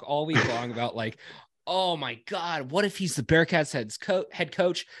this talk all week long about like, oh my God, what if he's the Bearcats head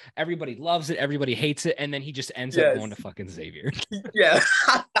coach? Everybody loves it, everybody hates it, and then he just ends up going to fucking Xavier. Yeah.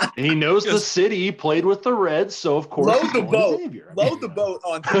 He knows the city, played with the Reds, so of course Load he's the going to boat. Xavier. Load the boat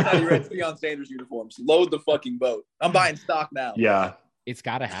on Cincinnati Reds Deion Sanders uniforms. Load the fucking boat. I'm buying stock now. Yeah, It's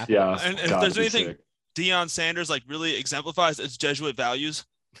got to happen. yeah. And if Gotta there's be anything sick. Deion Sanders like really exemplifies, it's Jesuit values.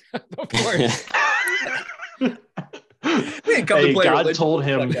 Of course. We ain't come to Hey, play God religion. told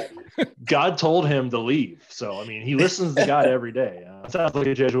him. Fuck that. God told him to leave. So I mean, he listens to God every day. Sounds like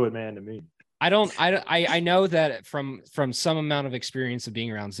a Jesuit man to me. I know that from some amount of experience of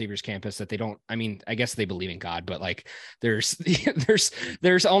being around Xavier's campus that they don't, I mean, I guess they believe in God, but like there's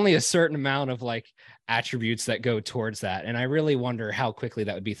only a certain amount of like attributes that go towards that. And I really wonder how quickly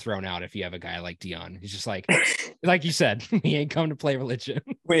that would be thrown out if you have a guy like Dion. He's just like you said, he ain't come to play religion.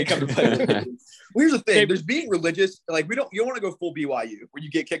 We ain't come to play religion. Well, here's the thing. There's being religious. Like you don't want to go full BYU where you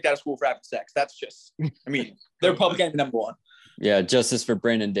get kicked out of school for having sex. That's just, I mean, they're public enemy number one. Yeah, justice for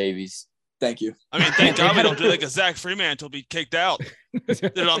Brandon Davies. Thank you. I mean, thank God we don't do like a Zach Freeman until be kicked out. Did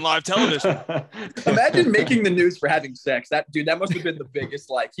it on live television. Imagine making the news for having sex. That must have been the biggest,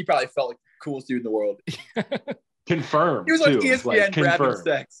 like, he probably felt like the coolest dude in the world. Confirmed. He was on too. ESPN Like, for having confirmed.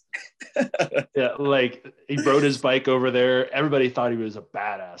 sex. Yeah, like he rode his bike over there. Everybody thought he was a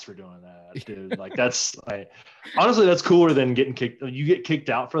badass for doing that, dude. Like that's honestly, that's cooler than getting kicked. You get kicked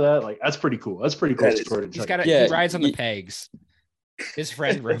out for that. Like that's pretty cool. That's pretty cool That is- story. to He's tell got you. he Yeah, rides on the ye- pegs. His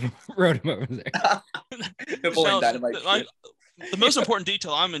friend rode him over there. Pulling dynamite Like, shit. the most important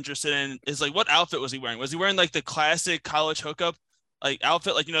detail I'm interested in is like what outfit was he wearing? Was he wearing like the classic college hookup like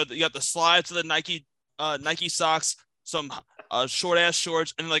outfit? Like, you know, you got the slides of the Nike socks, some short ass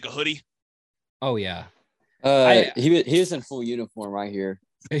shorts, and like a hoodie. Oh yeah. He was in full uniform right here.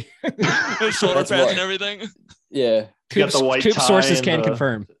 Shoulder That's pads what- and everything. Yeah. You got the white Coop tie sources and can the-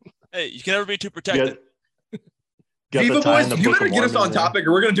 confirm. Hey, you can never be too You protected. got Viva the tie boys, and the you Book better of get us Mormon on there. topic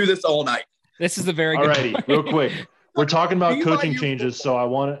or we're going to do this all night. This is a very good Alrighty, point. real quick. We're talking about BYU coaching changes, so I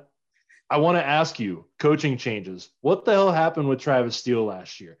want to ask you, coaching changes. What the hell happened with Travis Steele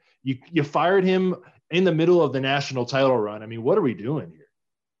last year? You fired him in the middle of the national title run. I mean, what are we doing here?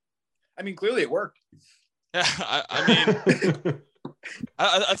 I mean, clearly it worked. Yeah, I mean,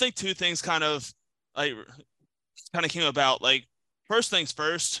 I think two things kind of came about. Like, first things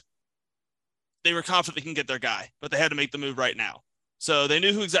first, they were confident they can get their guy, but they had to make the move right now. So they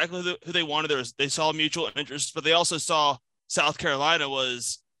knew who they wanted. They saw mutual interest, but they also saw South Carolina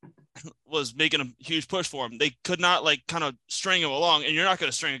was making a huge push for him. They could not like kind of string him along, and you're not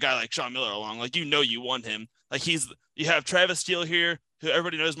going to string a guy like Sean Miller along. Like, you know, you want him. Like, you have Travis Steele here, who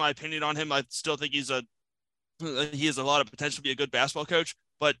everybody knows my opinion on him. I still think he has a lot of potential to be a good basketball coach,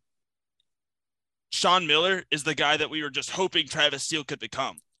 but Sean Miller is the guy that we were just hoping Travis Steele could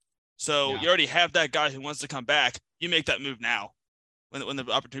become. So Yeah. you already have that guy who wants to come back. You make that move now when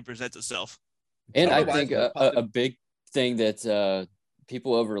the opportunity presents itself. And I Otherwise, think it's a positive. big thing that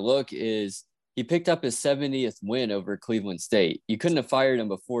people overlook is he picked up his 70th win over Cleveland State. You couldn't have fired him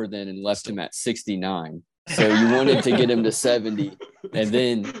before then and left him at 69. So you wanted to get him to 70, and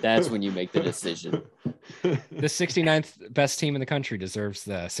then that's when you make the decision. The 69th best team in the country deserves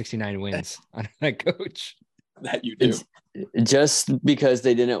the 69 wins on that coach. That you do. It's just because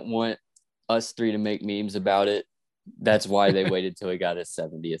they didn't want us three to make memes about it. That's why they waited till he got his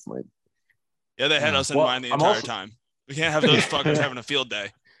 70th win. Yeah, they had us in Well, mind the I'm entire also- time. We can't have those fuckers having a field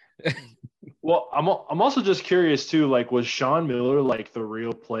day. Well, I'm also just curious too. Like, was Sean Miller like the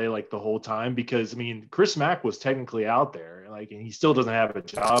real play like the whole time? Because I mean, Chris Mack was technically out there, like, and he still doesn't have a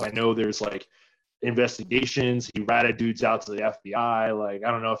job. I know there's like investigations. He ratted dudes out to the FBI. Like,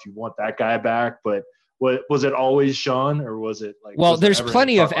 I don't know if you want that guy back, but was it always Sean, or was it like? Well, was there there's ever any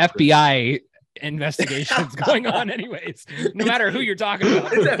plenty of talk about Chris? FBI investigations going on anyways, no matter who you're talking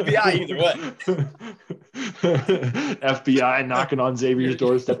about. It's FBI either way. FBI knocking on Xavier's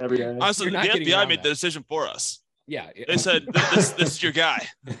doorstep every day. Honestly, You're the not getting FBI around made that. the decision for us. Yeah. They said, "This is your guy."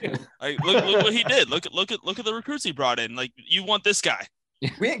 Like, look what he did. Look at the recruits he brought in. Like, you want this guy.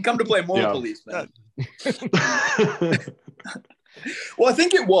 We ain't come to play moral Yeah. police, man. Well, I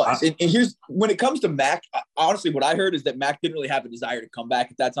think it was. And here's when it comes to Mac, honestly, what I heard is that Mac didn't really have a desire to come back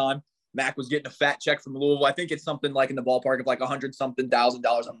at that time. Mac was getting a fat check from Louisville. I think it's something like in the ballpark of like $100-something thousand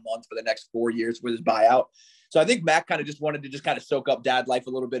a month for the next 4 years with his buyout. So I think Mac kind of just wanted to just kind of soak up dad life a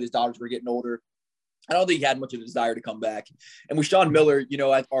little bit. His daughters were getting older. I don't think he had much of a desire to come back. And with Sean Miller, you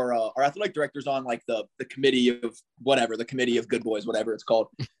know, our athletic director's on like the committee of whatever, the committee of good boys, whatever it's called.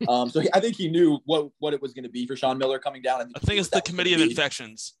 So I think he knew what it was going to be for Sean Miller coming down. I think it's the committee of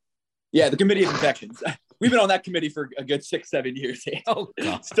infections. Yeah, the committee of infections. We've been on that committee for a good 6-7 years. Oh,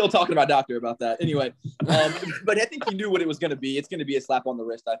 God. Still talking about doctor about that. Anyway, but I think he knew what it was going to be. It's going to be a slap on the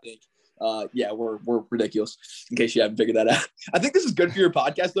wrist, I think. Yeah, we're ridiculous, in case you haven't figured that out. I think this is good for your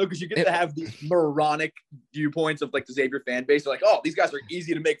podcast, though, because you get to have these moronic viewpoints of, like, the Xavier fan base. They're like, oh, these guys are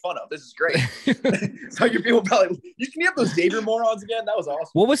easy to make fun of. This is great. So your people probably – can you have those Xavier morons again? That was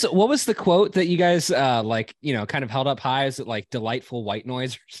awesome. What was the quote that you guys, like, you know, kind of held up high? Is it, like, delightful white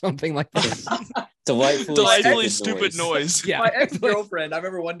noise or something like that? Delightfully stupid noise. Yeah. My ex-girlfriend, I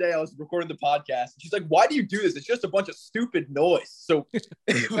remember one day I was recording the podcast. And she's like, why do you do this? It's just a bunch of stupid noise. So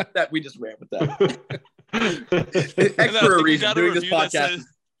that we just ran with that. X for a reason.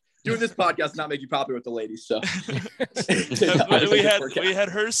 Doing this podcast not make you popular with the ladies. So we had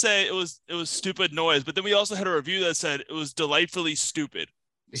her say it was stupid noise, but then we also had a review that said it was delightfully stupid.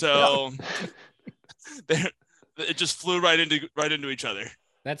 So it just flew right into each other.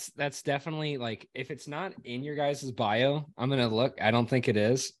 That's definitely, like, if it's not in your guys' bio, I'm gonna look. I don't think it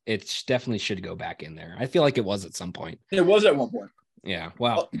is. It definitely should go back in there. I feel like it was at some point. It was at one point. Yeah.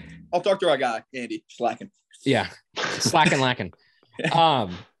 Wow. I'll talk to our guy Andy slacking. Yeah, lacking.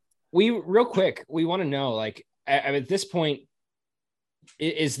 We real quick. We want to know, like, at this point,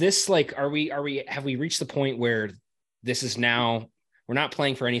 is this like, have we reached the point where this is now we're not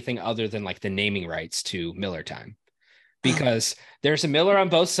playing for anything other than like the naming rights to Miller Time? Because there's a Miller on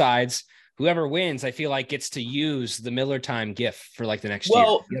both sides. Whoever wins, I feel like, gets to use the Miller Time gift for like the next year.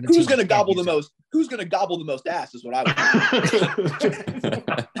 Well, who's going to gobble the most? Who's going to gobble the most ass is what I would.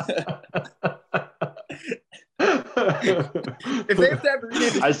 If they have to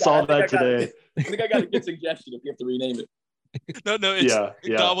rename it, I saw that today. I think I got a good suggestion if you have to rename it. No, it's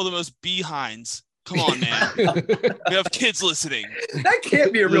gobble the most behinds. Come on, man. We have kids listening. That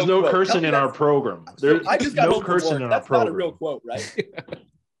can't be a real There's no quote. cursing in our program. There's no cursing in our That's program. not a real quote, right? Is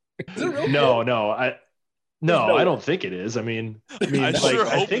it a real No, quote? I don't think it is. I think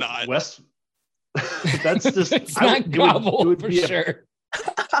not. West. That's just It's not gobble for sure.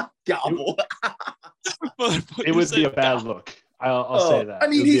 Gobble. It would be a bad look. I'll say that. I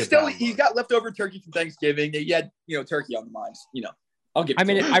mean, he's got leftover turkey from Thanksgiving. He had, turkey on the minds. I'll give.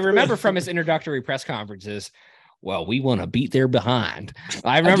 I remember from his introductory press conferences, well, we want to beat their behind.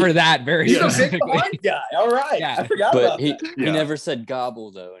 I remember that very He's a big specifically. behind guy. All right. Yeah. I forgot But about he that. never said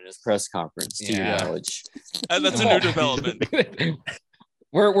gobble, though, in his press conference, to your knowledge. That's a new development.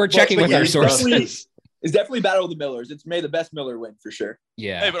 We're checking with our sources. It's definitely Battle of the Millers. It's may the best Miller win for sure.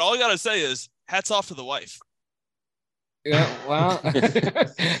 Yeah. Hey, but all I gotta say is hats off to the wife. Yeah, well,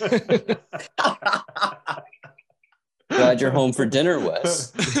 Glad you're home for dinner,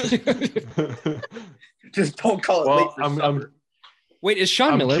 Wes. Just don't call it late for supper. wait, is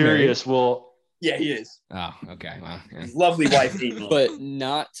Sean Miller curious. Well, Yeah, he is. married? Oh, okay. Well, yeah. His lovely wife, Amy. But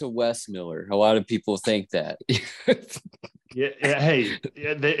not to Wes Miller. A lot of people think that.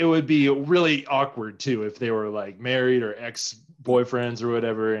 it would be really awkward too if they were like married or ex-boyfriends or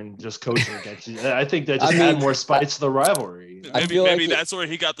whatever and just coaching against you. I think that just add more spice to the rivalry. Maybe that's where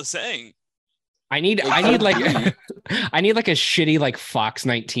he got the saying. I need like a shitty like Fox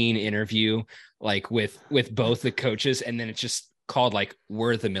 19 interview like with both the coaches, and then it's just called like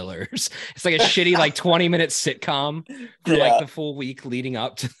We're the Millers. It's like a shitty like 20-minute sitcom for like the full week leading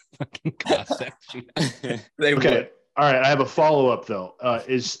up to the fucking contest. Okay. All right. I have a follow-up though.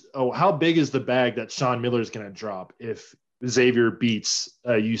 How big is the bag that Sean Miller is going to drop if Xavier beats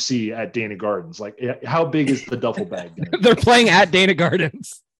UC at Dana Gardens? Like, how big is the duffel bag? They're playing at Dana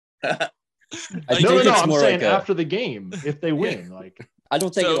Gardens. No. I'm saying after the game, if they win, like, I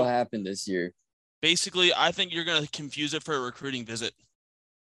don't think it'll happen this year. Basically, I think you're going to confuse it for a recruiting visit.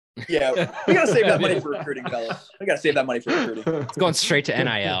 Yeah, we got to save that money for recruiting, fellas. We got to save that money for recruiting. It's going straight to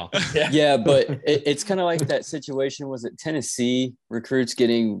NIL. Yeah, but it's kind of like that situation. Was it Tennessee recruits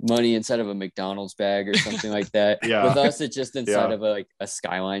getting money inside of a McDonald's bag or something like that? Yeah. With us, it's just inside of a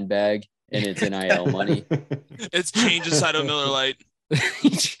Skyline bag, and it's NIL money. It's change inside of Miller Lite.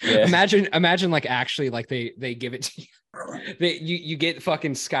 Yeah. Imagine like actually like they give it to you. You get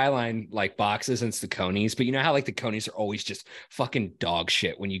fucking Skyline like boxes and it's the Conies, but you know how like the Conies are always just fucking dog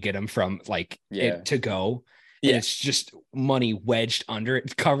shit when you get them from like it to go. And it's just money wedged under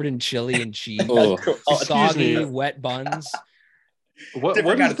it, covered in chili and cheese, soggy wet buns. What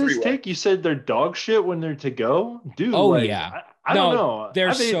Different is kind of this three-way. take? You said they're dog shit when they're to go, dude. Oh, like, yeah. I don't know.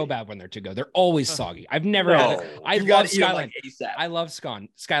 They're so bad when they're to go. They're always soggy. I've never had it. I You love gotta eat 'em Skyline. like ASAP. I love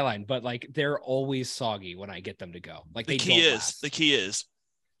Skyline, but like they're always soggy when I get them to go. Like The key is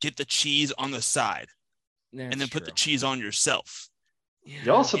get the cheese on the side and then put the cheese on yourself.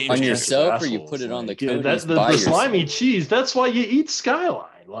 Y'all some On pretentious yourself, or you assholes. put it on the Like, yeah, conies the by slimy yourself? cheese. That's why you eat Skyline.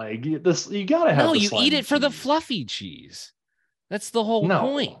 Like you gotta have. No, the you slimy eat it for the cheese. fluffy cheese. That's the whole No.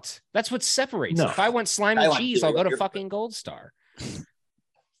 point. That's what separates No. it. If I want slimy Skyline cheese, too, I'll go to you're- fucking Gold Star.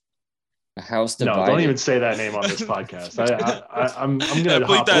 A house No, divided. don't even say that name on this podcast. I'm gonna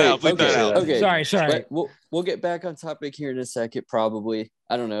bleep hop that away out, bleep if you that say out. Okay. Sorry. But we'll get back on topic here in a second, probably.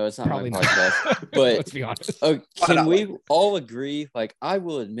 I don't know. It's not Probably my not. podcast. But Let's be honest. can not we all agree? Like, I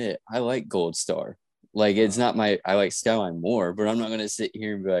will admit, I like Gold Star. Like, it's not I like Skyline more, but I'm not going to sit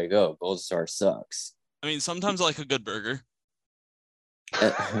here and be like, oh, Gold Star sucks. I mean, sometimes I like a good burger.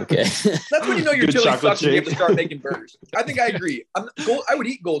 Okay. That's when you know your Good chili chocolate sucks and you have to shake. start making burgers. I think I agree. I would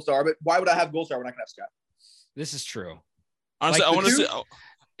eat Gold Star, but why would I have Gold Star when I can have Sky? This is true. Honestly, Like I want to the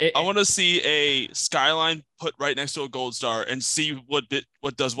see. I want to see a Skyline put right next to a Gold Star and see what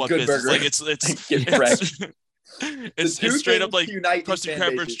does what Good business. burger. Like it's Get fresh. it's The two straight up things like to unite these Krusty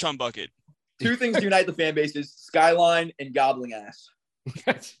fan Krabber's bases. chum bucket. Two things to unite the fan bases: Skyline and gobbling ass.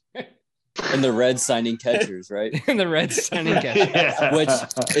 And the Reds signing catchers, right? And the Reds signing catch. Yeah. Which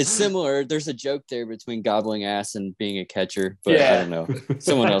is similar. There's a joke there between gobbling ass and being a catcher, but I Yeah. don't know.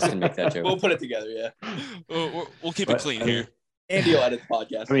 Someone else can make that joke. We'll put it together. Yeah, We'll keep it But, clean I mean, here. Andy will edit the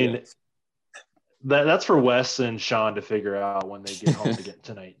podcast. I mean, that's for Wes and Sean to figure out when they get home to get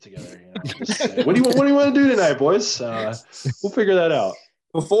tonight together. You know, just say, what do you want to do tonight, boys? We'll figure that out.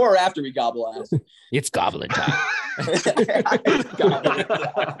 before or after we gobble ass. It's goblin time.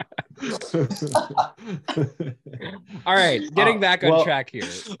 All right, getting back on well- track here.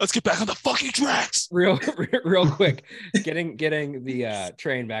 Let's get back on the fucking tracks. Real quick. Getting the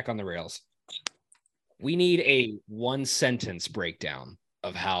train back on the rails. We need a one sentence breakdown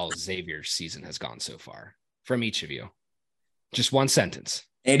of how Xavier's season has gone so far from each of you. Just one sentence.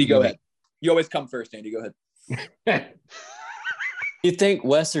 Andy, go ahead. You always come first, Andy. Go ahead. You think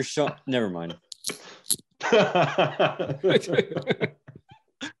Wes or Sean? Never mind.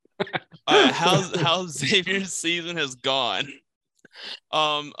 How Xavier's season has gone.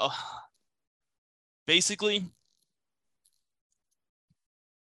 Basically,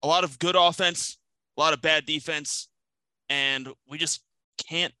 a lot of good offense, a lot of bad defense, and we just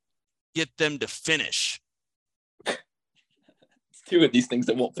can't get them to finish. It's two of these things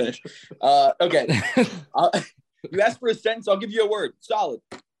that won't finish. Okay. You asked for a sentence. I'll give you a word. Solid.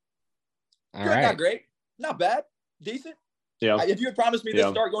 All Good, right. Not great. Not bad. Decent. Yeah. If you had promised me this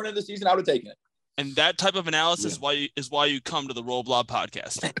Yeah. start going into the season, I would have taken it. And that type of analysis is why you come to the Roll Blob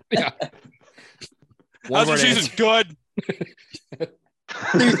podcast. One How's your word season? Good.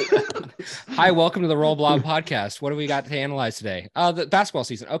 Hi, welcome to the Roll Blob podcast. What do we got to analyze today? The basketball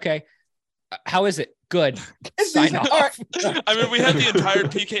season. Okay. How is it? Good. Sign off. All right. I mean, we had the entire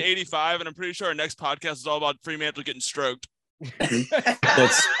PK 85, and I'm pretty sure our next podcast is all about Fremantle getting stroked.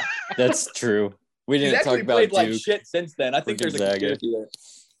 That's true. We He's didn't talk actually about played like Duke. shit since then. I think or there's a Gonzaga. conspiracy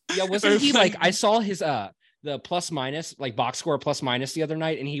there. Yeah, wasn't he like I saw his the plus minus, like box score plus minus the other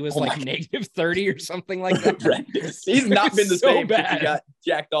night, and he was Oh like my- negative 30 or something like that. Horrendous. He's not been the So same since bad. he got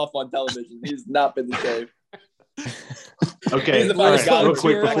jacked off on television. He's not been the same. Okay, He's the all first right, guy real to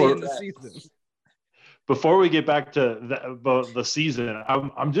quick early before in the season. before we get back to the season,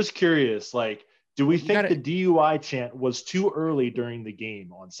 I'm just curious. Like, do we think gotta- the DUI chant was too early during the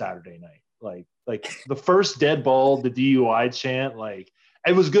game on Saturday night? Like the first dead ball, the DUI chant, like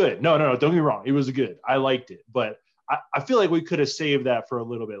it was good. No, don't get me wrong, it was good. I liked it, but I feel like we could have saved that for a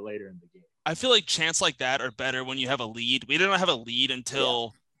little bit later in the game. I feel like chants like that are better when you have a lead. We didn't have a lead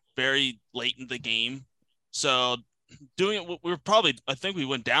until very late in the game. So doing it, we were probably, I think we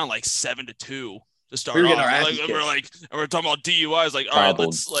went down like 7-2 to start We were off. getting our asses And we're talking about DUIs. Like, all right, Gobbled.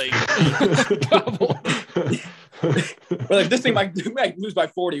 let's like, We're like, this thing might lose by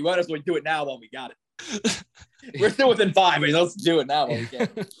 40. Why don't we do it now while we got it? We're still within 5. I mean, let's do it now while we can.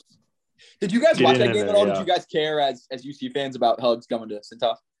 Did you guys Get watch in that there, game at all? yeah. Did you guys care as UC fans about Hugs coming to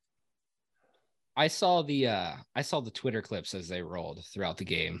Cintas? I saw the Twitter clips as they rolled throughout the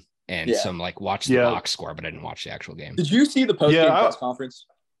game and Yeah. some like watch the Yeah. box score, but I didn't watch the actual game. Did you see the post-game Yeah, press conference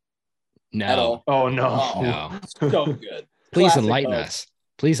at No, all? Oh no. Oh. no. So good. Please Classic enlighten Hugs. us.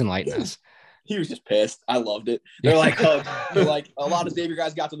 Please enlighten us. He was just pissed. I loved it. They're like, Hugs. They're like, a lot of Xavier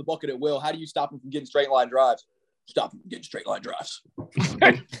guys got to the bucket at will. How do you stop him from getting straight line drives? stop him from getting straight line drives.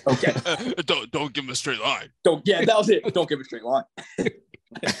 Okay. Don't give him a straight line. That was it. Don't give him a straight line.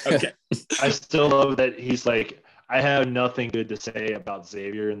 Okay. I still love that he's like, I have nothing good to say about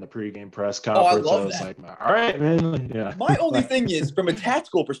Xavier in the pregame press conference. love I was that. like, all right, man. Yeah. My only thing is, from a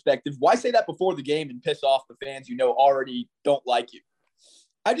tactical perspective, why say that before the game and piss off the fans already don't like you?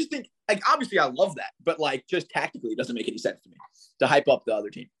 I just think, obviously I love that, but just tactically, it doesn't make any sense to me to hype up the other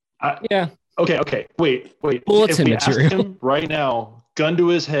team. Yeah. Okay. Wait. Bulletin if we ask material. him right now, gun to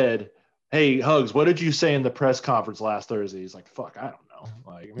his head, hey, Hugs, what did you say in the press conference last Thursday? He's like, fuck, I don't know.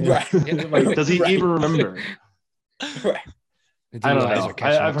 Right. Does he even remember? Right. I don't know.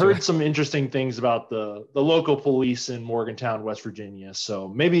 I've heard some interesting things about the local police in Morgantown, West Virginia. So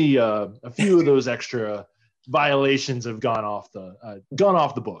maybe a few of those extra violations have gone off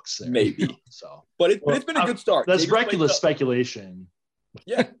the books there. Maybe. So, but it's been a good start. That's Xavier's reckless speculation.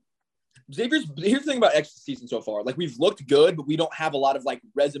 Yeah. Here's the thing about extra season so far. We've looked good, but we don't have a lot of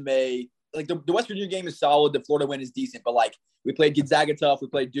resume. The West Virginia game is solid. The Florida win is decent, but we played Gonzaga tough, we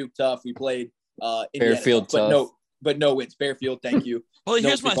played Duke tough, we played Indiana Fairfield tough, but no wins. Fairfield, thank you. Well,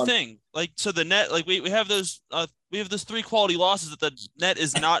 here's my thing. So the net, we have those 3 quality losses that the net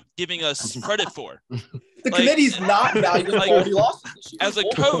is not giving us credit for. The committee's not valuing quality losses this year. As a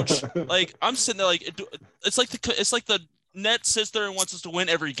coach, I'm sitting there it's like the net sits there and wants us to win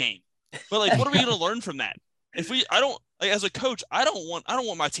every game. But what are we going to learn from that? As a coach, I don't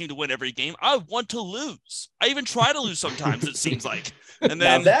want my team to win every game. I want to lose. I even try to lose sometimes, it seems like. And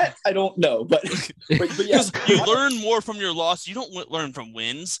then now that I don't know, but yeah. You learn more from your loss. You don't learn from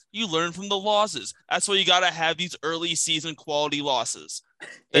wins. You learn from the losses. That's why you got to have these early season quality losses.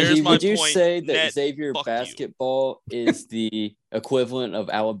 Would you say that Xavier fuck basketball is the equivalent of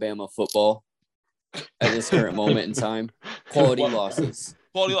Alabama football at this current moment in time? Quality losses.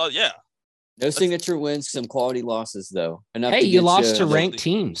 Quality loss, yeah. No signature wins, some quality losses though. Hey, you lost to ranked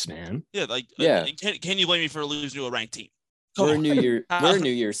teams, man. Yeah, can you blame me for losing to a ranked team? We're a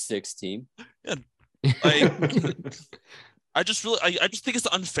New Year's 6 team. Yeah. I just think it's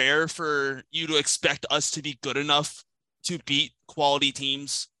unfair for you to expect us to be good enough to beat quality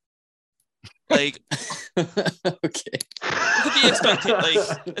teams. Okay. What could be expected?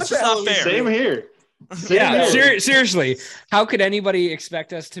 It's just not fair. Same here. Seriously. How could anybody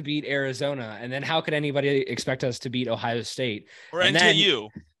expect us to beat Arizona? And then how could anybody expect us to beat Ohio State? Or NKU?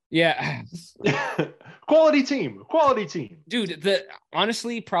 Yeah. Quality team. Dude,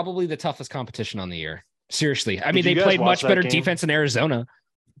 honestly, probably the toughest competition on the year. Seriously. I mean, they played much better defense in Arizona.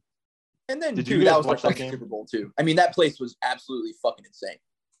 And then, that was our second Super Bowl, too. I mean, that place was absolutely fucking insane.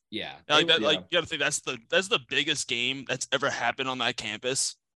 Yeah. You got to think that's the biggest game that's ever happened on that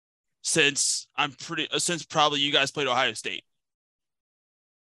campus since probably you guys played Ohio State.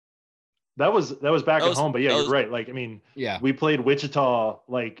 That was back at home, but you're right. We played Wichita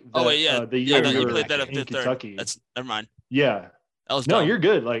the year you we played that were up in to Kentucky. That's never mind. Yeah, that was you're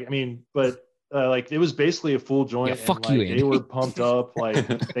good. But it was basically a full joint. Yeah, fuck you, Andy. They were pumped up.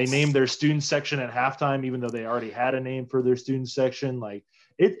 They named their student section at halftime, even though they already had a name for their student section.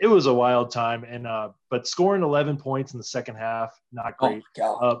 It was a wild time, and but scoring 11 points in the second half, not great.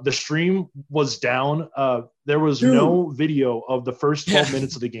 The stream was down. There was no video of the first 12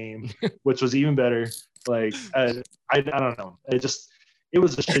 minutes of the game, which was even better. I don't know. It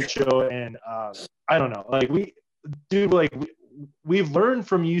was a shit show, and I don't know. We've learned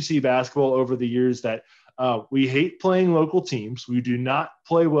from UC basketball over the years that we hate playing local teams. We do not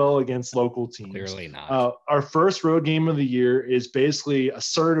play well against local teams. Clearly not. Our first road game of the year is basically a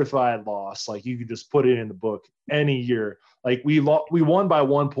certified loss. You could just put it in the book any year. We won by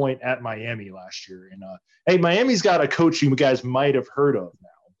 1 point at Miami last year. And hey, Miami's got a coach you guys might have heard of now.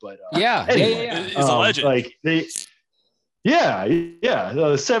 But anyway, he's a legend.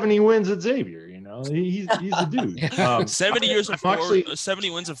 70 wins at Xavier. He's a dude. 70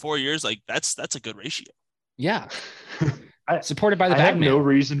 wins in 4 years. That's a good ratio. Yeah. Supported by the I bag have man. no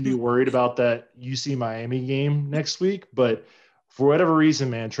reason to be worried about that UC Miami game next week, but for whatever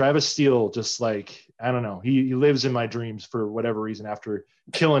reason, man, Travis Steele just I don't know. He lives in my dreams for whatever reason after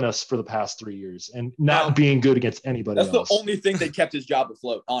killing us for the past 3 years and not being good against anybody else. That's the only thing that kept his job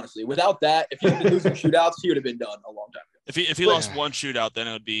afloat, honestly. Without that, if he had been losing shootouts, he would have been done a long time ago. If he lost one shootout, then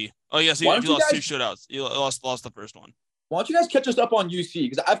it would be – if he lost 2 shootouts. He lost the first one. Why don't you guys catch us up on UC?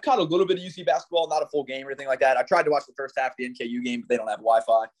 Because I've caught a little bit of UC basketball, not a full game or anything like that. I tried to watch the first half of the NKU game, but they don't have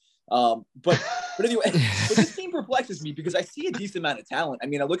Wi-Fi. But anyway, but this team perplexes me because I see a decent amount of talent. I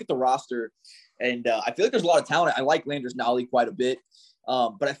mean, I look at the roster, and I feel like there's a lot of talent. I like Landers Nolly quite a bit,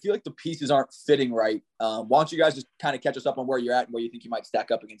 but I feel like the pieces aren't fitting right. Why don't you guys just kind of catch us up on where you're at and where you think you might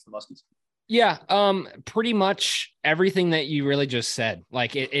stack up against the Muskies? Yeah, pretty much everything that you really just said.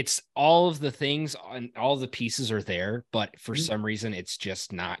 Like it's all of the things and all the pieces are there, but for some reason it's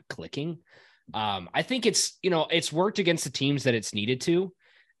just not clicking. I think it's, it's worked against the teams that it's needed to.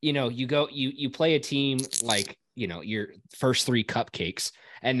 You play a team like, your first 3 cupcakes,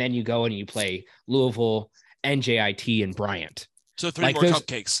 and then you go and you play Louisville, NJIT, and Bryant. So 3 more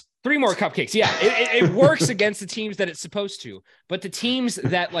cupcakes. 3 more cupcakes. Yeah. It works against the teams that it's supposed to, but the teams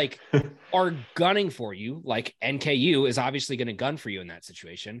that like are gunning for you, like NKU is obviously going to gun for you in that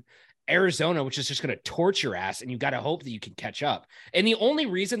situation. Arizona, which is just going to torch your ass, and you got to hope that you can catch up. And the only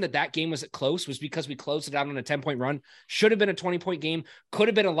reason that game was close was because we closed it out on a 10-point run. Should have been a 20-point game. Could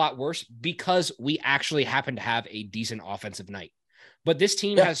have been a lot worse because we actually happened to have a decent offensive night. But this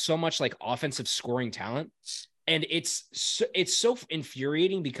team has so much like offensive scoring talent. And it's so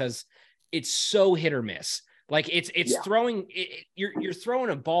infuriating because it's so hit or miss. Like it's throwing, you're throwing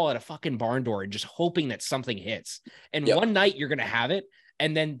a ball at a fucking barn door and just hoping that something hits. And one night you're going to have it.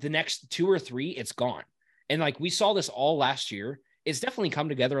 And then the next 2 or 3, it's gone. And like we saw this all last year. It's definitely come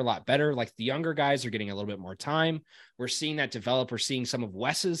together a lot better. Like the younger guys are getting a little bit more time. We're seeing that develop. We're seeing some of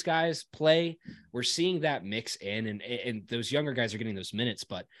Wes's guys play. We're seeing that mix in, and those younger guys are getting those minutes.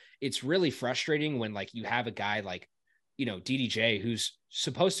 But it's really frustrating when like you have a guy like, DDJ, who's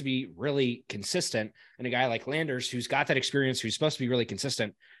supposed to be really consistent, and a guy like Landers, who's got that experience, who's supposed to be really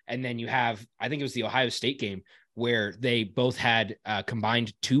consistent. And then you have, I think it was the Ohio State game where they both had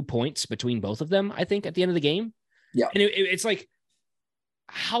combined 2 points between both of them, I think, at the end of the game. Yeah. And it's like,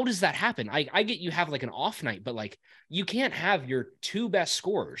 how does that happen? I get you have like an off night, but like you can't have your 2 best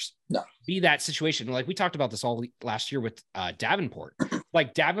scorers be that situation. Like we talked about this all last year with Davenport.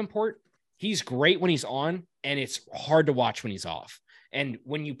 Like Davenport, he's great when he's on, and it's hard to watch when he's off. And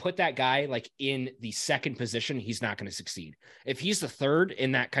when you put that guy like in the second position, he's not going to succeed. If he's the third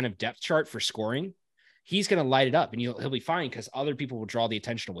in that kind of depth chart for scoring, he's going to light it up, and he'll be fine because other people will draw the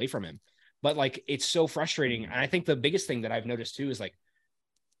attention away from him. But like, it's so frustrating. And I think the biggest thing that I've noticed too is like,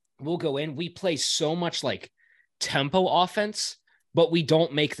 we'll go in, we play so much like tempo offense, but we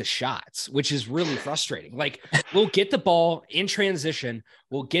don't make the shots, which is really frustrating. Like we'll get the ball in transition,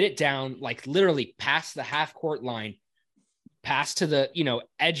 we'll get it down, like literally past the half court line, pass to the,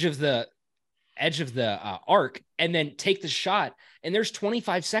 edge of the arc, and then take the shot. And there's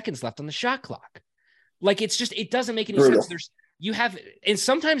 25 seconds left on the shot clock. Like, it's just, it doesn't make any sense. And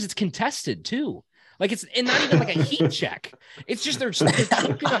sometimes it's contested too. Like it's not even like a heat check. It's just, they're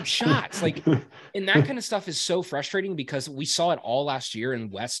picking up shots. Like, and that kind of stuff is so frustrating because we saw it all last year,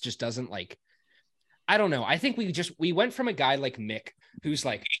 and Wes just doesn't like, I don't know. I think we went from a guy like Mick, who's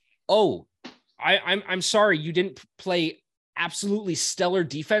like, oh, I'm sorry, you didn't play absolutely stellar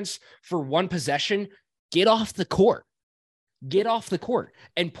defense for 1 possession. Get off the court,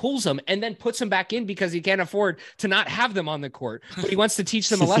 and pulls them and then puts them back in because he can't afford to not have them on the court, but he wants to teach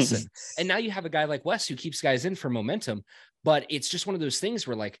them a lesson. And now you have a guy like Wes who keeps guys in for momentum, but it's just one of those things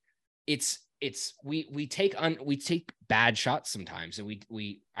where like, we take bad shots sometimes, and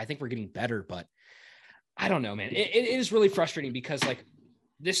I think we're getting better, but I don't know, man. It is really frustrating because like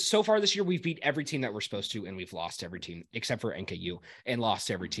so far this year, we've beat every team that we're supposed to, and we've lost every team except for NKU, and lost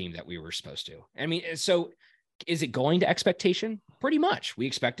every team that we were supposed to. I mean, so is it going to expectation? Pretty much. We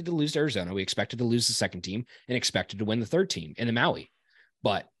expected to lose to Arizona. We expected to lose the second team, and expected to win the third team in the Maui.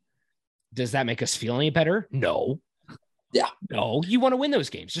 But does that make us feel any better? No. Yeah. No, you want to win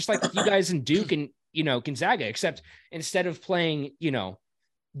those games, just like you guys in Duke and, Gonzaga, except instead of playing,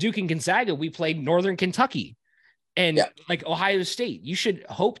 Duke and Gonzaga, we played Northern Kentucky and like Ohio State. You should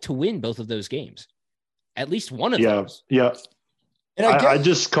hope to win both of those games, at least one of those. Yeah. And I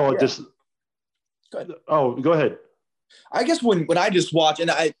just call it just. Go ahead. Oh, go ahead. I guess when I just watch,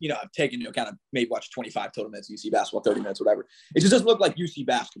 and I've taken, kind of maybe watch 25 total minutes of UC basketball, 30 minutes, whatever. It just doesn't look like UC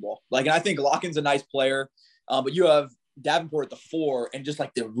basketball. Like, and I think Locken's a nice player, but you have Davenport at the 4, and just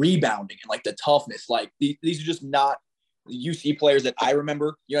like the rebounding and like the toughness. Like these are just not the UC players that I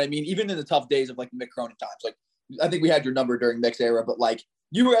remember. You know what I mean? Even in the tough days of like Mick Cronin times. Like, I think we had your number during Mick's era, but like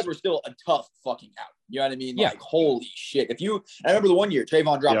you guys were still a tough fucking out. You know what I mean? Yeah. Like, holy shit. I remember the one year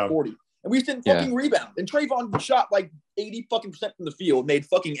Trayvon dropped 40. And we didn't fucking rebound. And Trayvon shot like 80 fucking % from the field, made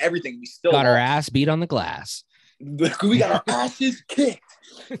fucking everything. We still got our ass beat on the glass. We got our asses kicked.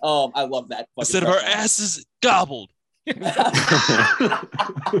 I love that. Instead of our asses gobbled. We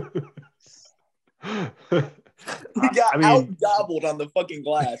got out gobbled on the fucking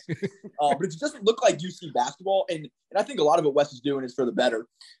glass. But it doesn't look like UC basketball. And I think a lot of what Wes is doing is for the better.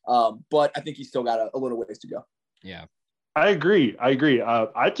 But I think he's still got a little ways to go. Yeah. I agree.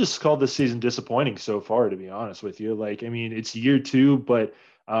 I just called this season disappointing so far, to be honest with you. Like, I mean, it's year 2, but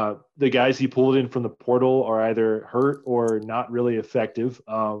The guys he pulled in from the portal are either hurt or not really effective.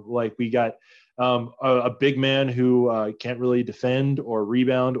 Like we got a big man who can't really defend or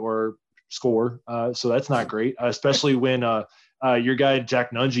rebound or score. So that's not great, especially when your guy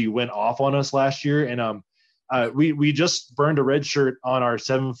Jack Nungy went off on us last year. And we just burned a red shirt on our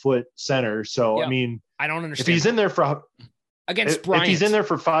 7-foot center. So, Yeah. I mean, I don't understand. if he's in there for against Bryant, if he's in there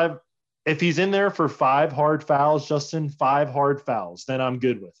for 5, if he's in there for 5 hard fouls, Justin, 5 hard fouls, then I'm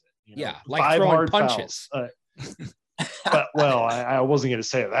good with it. You know? yeah, like 5 throwing hard punches. fouls. But, well, I wasn't going to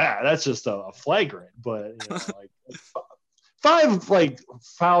say that. That's just a flagrant. But you know, like 5 like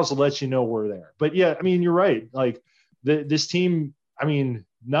fouls will let you know we're there. But yeah, I mean, you're right. Like this team. I mean,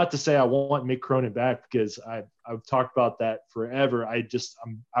 not to say I want Mick Cronin back because I've talked about that forever. I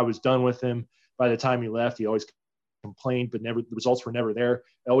was done with him by the time he left. He always complained, but the results were never there.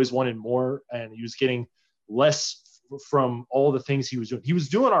 I always wanted more, and he was getting less from all the things he was doing. He was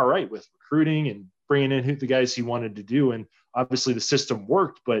doing all right with recruiting and bringing in the guys he wanted to do, and obviously the system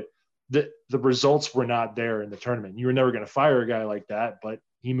worked, but the results were not there in the tournament. You were never going to fire a guy like that, but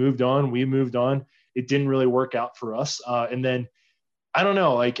he moved on. We moved on. It didn't really work out for us, and then I don't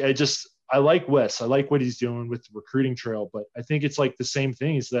know. Like I like Wes. I like what he's doing with the recruiting trail, but I think it's like the same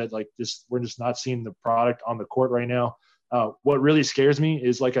thing is that like we're just not seeing the product on the court right now. What really scares me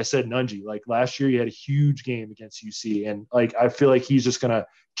is, like I said, Nungy. Like last year, he had a huge game against UC, and like I feel like he's just gonna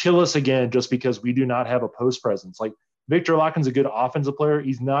kill us again just because we do not have a post presence. Like Victor Larkin's a good offensive player.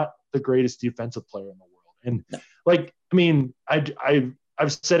 He's not the greatest defensive player in the world. And like, I mean,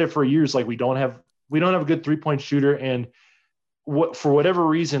 I've said it for years. Like we don't have a good 3-point shooter, and for whatever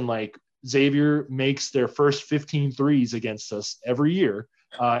reason, like Xavier makes their first 15 threes against us every year.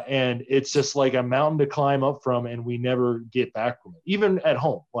 And it's just like a mountain to climb up from, and we never get back from it. Even at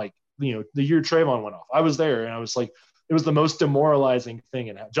home, like, you know, the year Trayvon went off, I was there and I was like, it was the most demoralizing thing.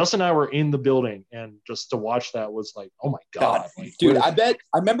 And Justin and I were in the building, and just to watch that was like, oh my God. Like, dude, I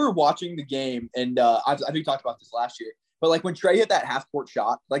remember watching the game, and I think we talked about this last year. But like when Trey hit that half-court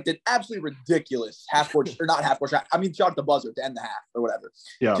shot, like the absolutely ridiculous half-court or not half-court shot. I mean, shot at the buzzer to end the half or whatever.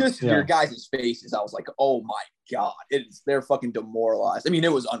 Yeah. Just your guys' faces, I was like, oh my God, they're fucking demoralized. I mean,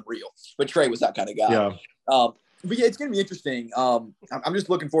 it was unreal. But Trey was that kind of guy. Yeah. But yeah, it's gonna be interesting. I'm just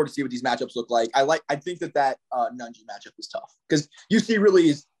looking forward to see what these matchups look like. I think that Nungy matchup is tough because UC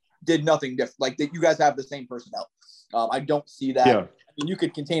really did nothing different. Like you guys have the same personnel. I don't see that. Yeah. I mean, you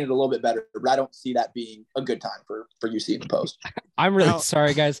could contain it a little bit better, but I don't see that being a good time for UC in the post. I'm really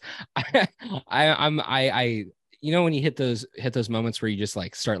sorry, guys. I you know when you hit those moments where you just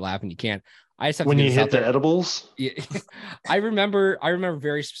like start laughing, you can't. I just have when to you hit the edibles. Yeah. I remember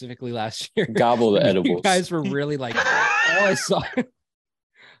very specifically last year. Gobble the edibles. You guys were really like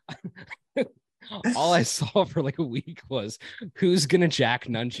all I saw for like a week was who's gonna jack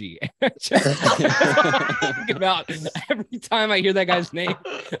Nungy. About every time I hear that guy's name,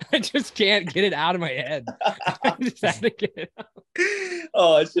 I just can't get it out of my head. I just had to get it out.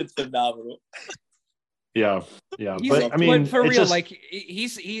 Oh, it's just phenomenal. Yeah. But I mean, for real, like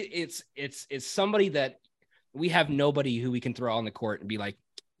it's somebody that we have nobody who we can throw on the court and be like,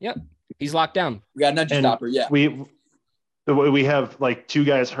 yep, he's locked down. We got a Nungy stopper. Yeah. We have like 2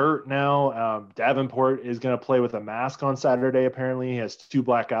 guys hurt now. Davenport is going to play with a mask on Saturday. Apparently, he has 2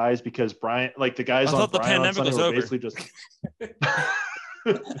 black eyes because Bryant, like the guys on Bryant on Sunday were basically just.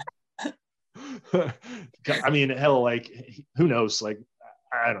 I mean, hell, like who knows? Like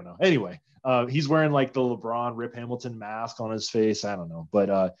I don't know. Anyway, he's wearing like the LeBron Rip Hamilton mask on his face. I don't know,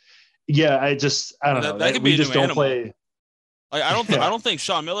 but yeah, I don't know. That could be we just don't animal. play. Like, I don't think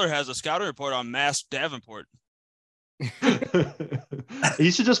Sean Miller has a scouting report on masked Davenport. He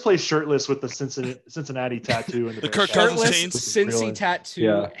should just play shirtless with the Cincinnati tattoo and the Kirk Cousins chains. Cincy tattoo,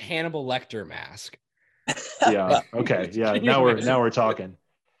 yeah. Hannibal Lecter mask. Yeah. Okay. Yeah. Now we're talking.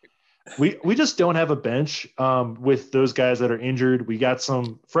 We just don't have a bench with those guys that are injured. We got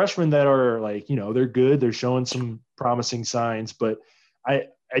some freshmen that are like, you know, they're good. They're showing some promising signs, but I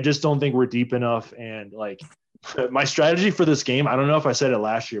just don't think we're deep enough. And like, my strategy for this game, I don't know if I said it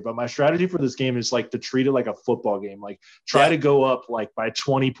last year, but my strategy for this game is like to treat it like a football game. Like try to go up like by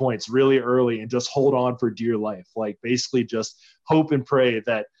 20 points really early and just hold on for dear life. Like basically just hope and pray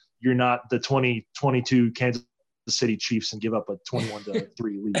that you're not the 2022 Kansas City Chiefs and give up a 21-3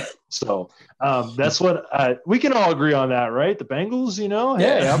 lead. So that's what we can all agree on that, right? The Bengals, you know,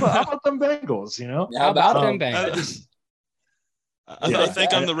 hey, how about them Bengals, you know? How about them Bengals? I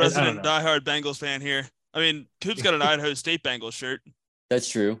think I'm the resident diehard Bengals fan here. I mean, Coop's got an Idaho State Bengals shirt. That's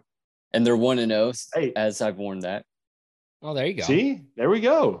true. And they're 1-0, as I've worn that. Oh, there you go. See? There we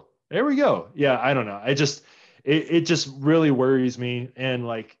go. Yeah, I don't know. it just really worries me. And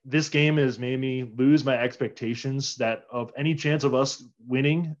like this game has made me lose my expectations that of any chance of us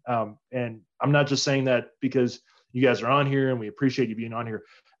winning. And I'm not just saying that because you guys are on here and we appreciate you being on here.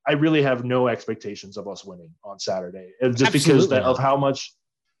 I really have no expectations of us winning on Saturday, just because of how much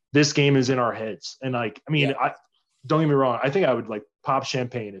this game is in our heads. And like, I mean, don't get me wrong. I think I would like pop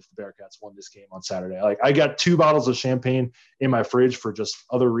champagne if the Bearcats won this game on Saturday. Like I got 2 bottles of champagne in my fridge for just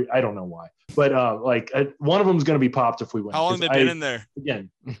I don't know why, but one of them is going to be popped if we win. How long have they been in there? Again,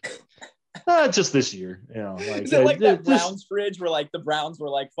 just this year, you know. Like, is it like that Browns fridge where like the Browns were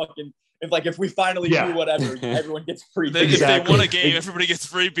like fucking if we finally do whatever, everyone gets free beer. If they won a game, everybody gets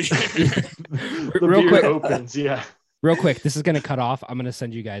free beer. The Real beer quick opens, Real quick, this is going to cut off. I'm going to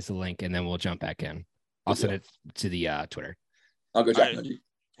send you guys the link and then we'll jump back in. I'll send it to the Twitter. I'll go check.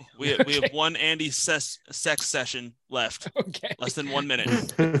 We have one Andy sex session left. Okay. Less than 1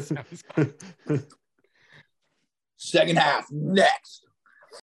 minute. Second half next.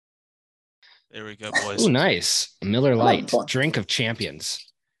 There we go, boys. Oh, nice. Miller Lite, drink of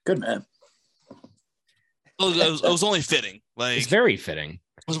champions. Good man. It was only fitting. Like it's very fitting.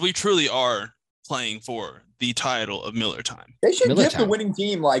 Because we truly are playing for the title of Miller Time. They should give the winning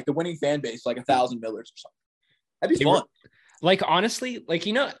team, like the winning fan base, like 1,000 Millers or something. That'd be fun. Like honestly, like do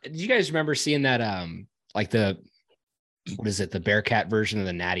you guys remember seeing that like the Bearcat version of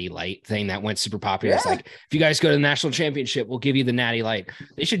the Natty Light thing that went super popular? It's like, if you guys go to the national championship, we'll give you the Natty Light.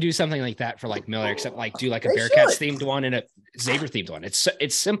 They should do something like that for like Miller, except like do like a Bearcats themed one and a Xavier themed one. It's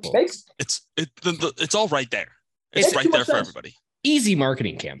simple. It's all right there. It's right there for everybody. Easy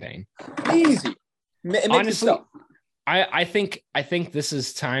marketing campaign. Easy. Honestly, I think this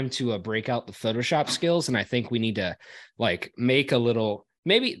is time to break out the Photoshop skills, and I think we need to like make a little.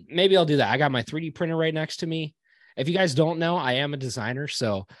 Maybe I'll do that. I got my 3D printer right next to me. If you guys don't know, I am a designer,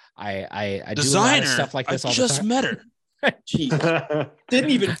 so I do a lot of stuff like this all the time. I just met her. Jeez.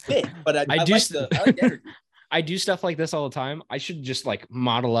 Didn't even fit, but I like the energy. I do stuff like this all the time. I should just like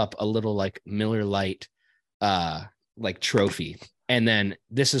model up a little like Miller Lite like trophy. And then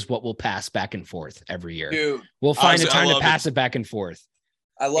this is what we'll pass back and forth every year. Dude, we'll find a time to pass it back and forth.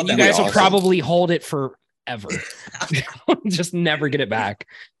 I love that. You guys will probably hold it forever. Just never get it back.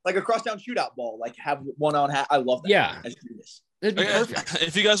 Like a crosstown shootout ball. Like have one on half. I love that. Yeah. Let's do this. It'd be perfect.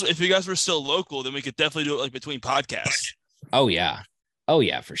 If you guys were still local, then we could definitely do it like between podcasts. Oh yeah,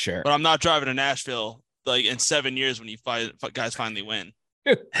 for sure. But I'm not driving to Nashville like in 7 years when you guys finally win.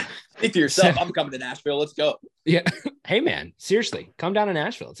 Think to yourself, I'm coming to Nashville. Let's go. Yeah. Hey man, seriously, come down to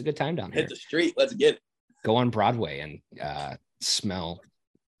Nashville. It's a good time down here. Hit the street. Let's get it. Go on Broadway and smell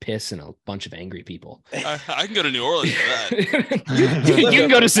piss and a bunch of angry people. I can go to New Orleans for that. you can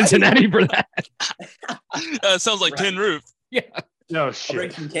go to Cincinnati for that. Sounds like Tin Roof. Yeah. No shit. I'll bring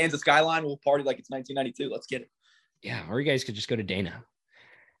some Kansas Skyline. We'll party like it's 1992. Let's get it. Yeah. Or you guys could just go to Dana.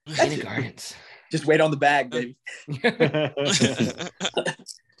 Dana Gardens. Just wait on the bag, baby. I'm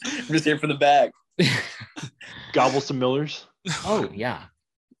just here for the bag. Gobble some Millers. Oh yeah.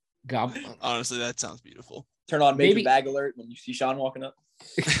 Honestly, that sounds beautiful. Turn on major bag alert when you see Sean walking up.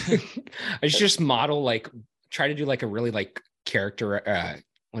 I should just model try to do like a really like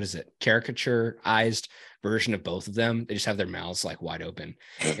caricaturized version of both of them. They just have their mouths like wide open,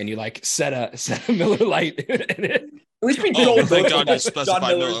 and you like set a Miller Light in it. At least we told thank God you like, specified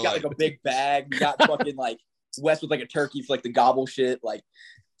John Miller's Miller got Lite. like a big bag. We got fucking like Wes with like a turkey for like the gobble shit. Like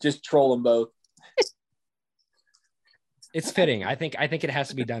just troll them both. It's fitting. I think it has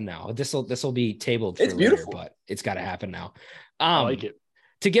to be done now. This will be tabled for It's later, beautiful. but it's got to happen now. I like it.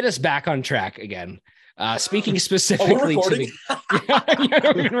 To get us back on track again. Speaking specifically to the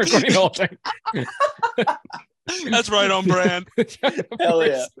yeah, we've been recording the whole time. That's right on brand. Hell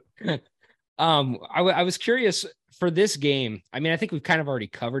yeah. I was curious for this game. I mean, I think we've kind of already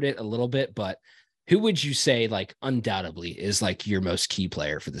covered it a little bit, but who would you say like undoubtedly is like your most key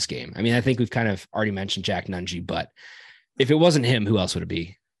player for this game? I mean, I think we've kind of already mentioned Jack Nungy, but if it wasn't him, who else would it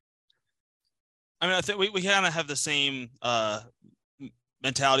be? I mean, I think we kind of have the same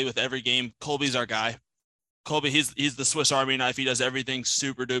mentality with every game. Colby's our guy. Colby, he's the Swiss Army knife. He does everything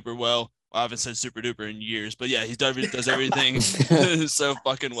super duper well. I haven't said super duper in years, but yeah, he does everything so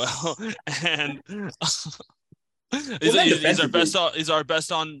fucking well. And he's our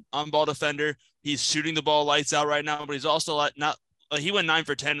best on ball defender. He's shooting the ball lights out right now, but he's also he went 9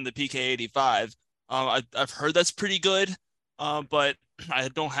 for 10 in the PK 85. I've heard that's pretty good, but I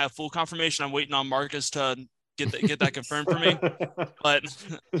don't have full confirmation. I'm waiting on Marcus to get that confirmed for me. But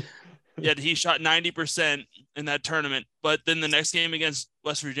yeah, he shot 90% in that tournament. But then the next game against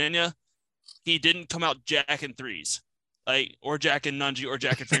West Virginia, he didn't come out jacking threes. like or Jack and Nunji or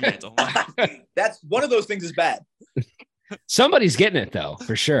Jack and Fremantle. That's one of those things is bad. Somebody's getting it though,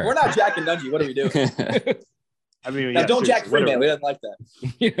 for sure. We're not Jack and Nunji. What are we doing? I mean, Now, yeah, don't Jack seriously, Fremantle. He doesn't like that.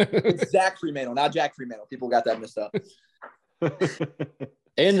 It's Zach Fremantle, not Jack Fremantle. People got that messed up. whatever.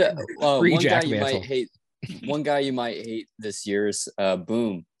 And Free one Jack guy you Mantle. might hate. One guy you might hate this year is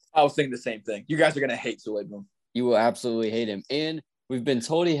Boom. I was thinking the same thing. You guys are gonna hate Souley Boom. You will absolutely hate him. And we've been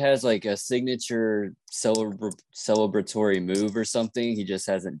told he has like a signature celebratory move or something. He just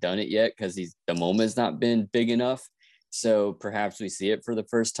hasn't done it yet because the moment's not been big enough. So perhaps we see it for the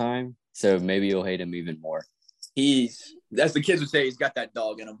first time. So maybe you'll hate him even more. He's, as the kids would say, he's got that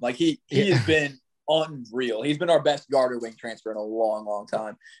dog in him. Like he has been unreal. He's been our best guard or wing transfer in a long, long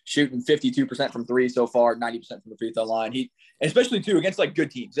time. Shooting 52% from three so far, 90% from the free throw line. He, especially too against like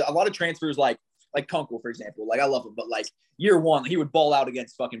good teams. A lot of transfers like Kunkel, for example. Like I love him, but like year one, he would ball out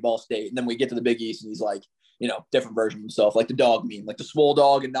against fucking Ball State, and then we get to the Big East, and he's like, you know, different version of himself, like the dog meme, like the swole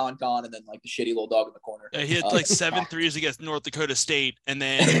dog and non-con, and then like the shitty little dog in the corner. Yeah, he had like 7 threes against North Dakota State, and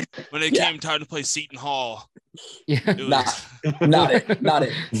then when it came time to play Seton Hall, Yeah. it was, not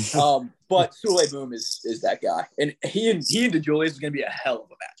it. But Souley Boom is that guy, and he and DeJulius is going to be a hell of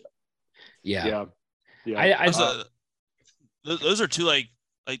a matchup. Yeah. Yeah. those are two like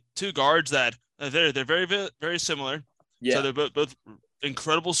two guards that they're very very similar. Yeah, So they're both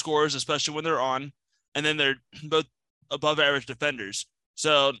incredible scorers, especially when they're on, and then they're both above average defenders.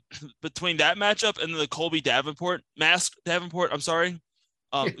 So between that matchup and the Colby Mask Davenport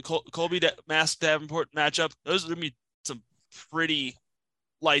matchup, those are gonna be some pretty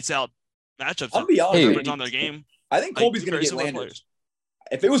lights out matchups. I'll be honest. Leverage on their game. I think Like, Colby's going to very get similar Landers. players.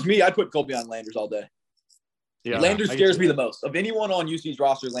 If it was me, I'd put Colby on Landers all day. Yeah, Landers I can scares see me that. the most. Of anyone on UC's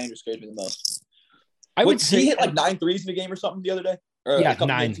roster, Landers scares me the most. I would He say hit like 9 threes in a game or something the other day. Or Yeah, a couple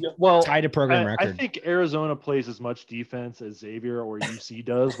 9. games ago. Well, tied a program I record. think Arizona plays as much defense as Xavier or UC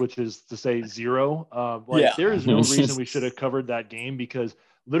does, which is to say 0. Yeah. There is no reason we should have covered that game because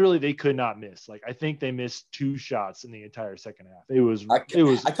literally they could not miss. Like I think they missed 2 shots in the entire second half. It was I caught a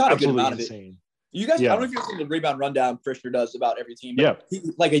good absolutely amount of it. insane. You guys, Yeah. I don't know if you've seen the rebound rundown Frischner does about every team. But Yeah.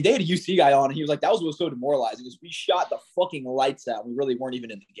 They had a UC guy on, and he was like, that was what was so demoralizing is we shot the fucking lights out. We really weren't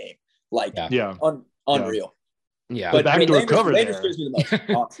even in the game. Like, Yeah. Yeah. unreal. Yeah. But backdoor Landers, cover Landers there. scares me the most,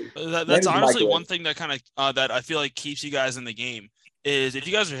 honestly. That's Landers is honestly microwave. one thing that kind of that I feel like keeps you guys in the game is if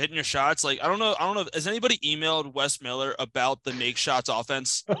you guys are hitting your shots. Like I don't know. Has anybody emailed Wes Miller about the make shots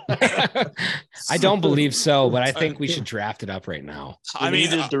offense? I don't believe so, but I think we should draft it up right now. I We mean,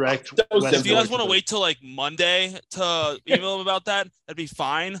 need to direct. so Wes if you guys Miller want to wait till like Monday to email him about that, that'd be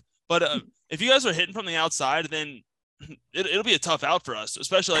fine. But if you guys are hitting from the outside, then it'll be a tough out for us.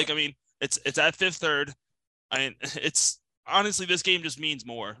 Especially like it's at Fifth Third. It's honestly this game just means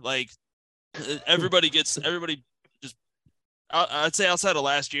more. Like everybody just. I'd say outside of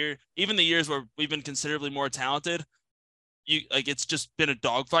last year, even the years where we've been considerably more talented, it's just been a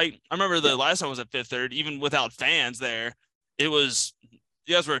dogfight. I remember the last time I was at Fifth Third, even without fans there, you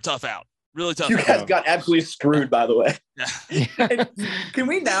guys were a tough out, really tough. You out. guys got absolutely screwed, by the way. Yeah. Can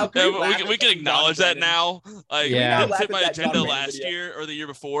we now? Yeah, we can acknowledge that now. Like, Yeah. it didn't fit my Laugh at that agenda John Brandon last video. year or the year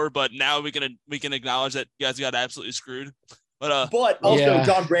before, but now we can acknowledge that you guys got absolutely screwed. But But also, Yeah.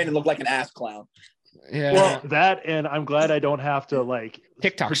 John Brandon looked like an ass clown. Yeah. Well, that and I'm glad I don't have to like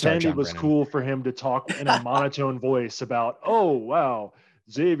TikTok star pretend John it was Brennan. cool for him to talk in a monotone voice about, oh wow,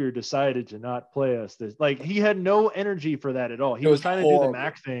 Xavier decided to not play us. This like he had no energy for that at all. He It was was trying to do the horrible.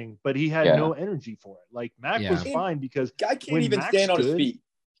 Mac thing, but he had Yeah. no energy for it. Like Mac was Yeah. fine because Guy can't When even Mac's stand on his good- feet.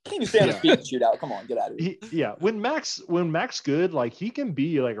 Can't even stand on his feet and shoot out. Come on, get out of here. when Mac's good, like he can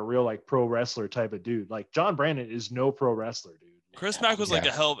be like a real like pro wrestler type of dude. Like John Brandon is no pro wrestler, dude. Chris Mack was like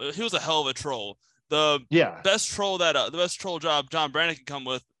Yeah. he was a hell of a troll. The Yeah. best troll job John Brandon could come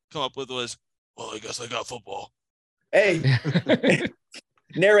up with was, well, I guess I got football. Hey,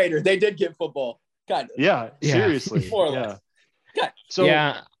 narrator, they did get football. Kind of. Yeah, Yeah. seriously. More or yeah. less. Okay. So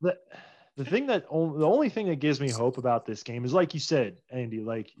yeah. the thing the only thing that gives me hope about this game is like you said, Andy,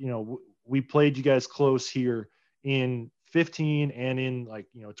 like, you know, we played you guys close here in 15 and in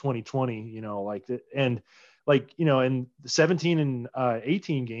 2020, you know, like the, and like, you know, in 17 and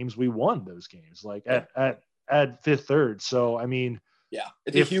 18 games, we won those games like at Fifth Third. So, I mean, Yeah,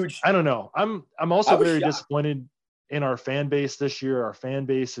 it's a huge. I don't know. I'm I also was very shocked. disappointed in our fan base this year. Our fan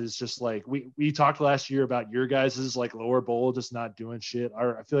base is just like we talked last year about your guys's like lower bowl just not doing shit.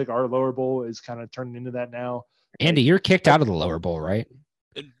 I feel like our lower bowl is kind of turning into that now. Andy, you're kicked out of the lower bowl, right?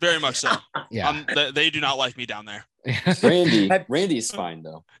 Very much so. Yeah. They do not like me down there. Randy's fine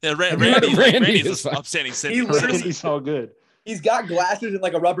though. Yeah, Randy Randy's is an fine. upstanding He citizen. literally- He's all good. He's got glasses and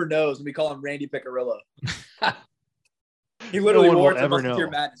like a rubber nose, and we call him Randy Picarillo. He literally No one will wore it to ever Musketeer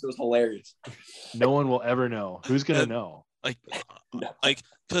know. Madness. It was hilarious. No one will ever know. Who's gonna know? Like,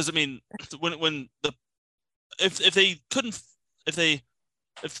 because I mean, when the if they couldn't if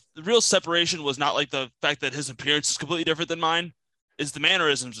the real separation was not like the fact that his appearance is completely different than mine, is the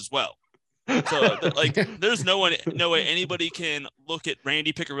mannerisms as well. So like, there's no way anybody can look at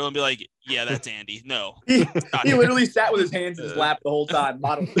Randy Piccirillo and be like, yeah, that's Andy. No, He literally sat with his hands in his lap the whole time.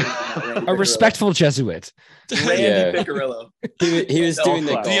 A respectful Jesuit. Randy Yeah. Piccirillo. He was doing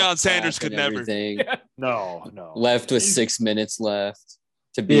the Deion golf Sanders clap could and never. everything. No. Left with 6 minutes left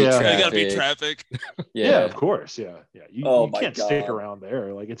to beat Yeah. traffic. you gotta beat traffic. Yeah, of course. Yeah. You, Oh you my can't stick God. around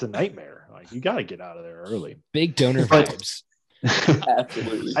there. Like, it's a nightmare. Like, you got to get out of there early. Big donor But- vibes.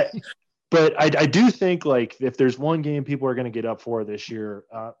 Absolutely. But I do think, like, if there's one game people are going to get up for this year,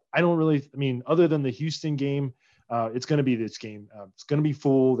 other than the Houston game, it's going to be this game. It's going to be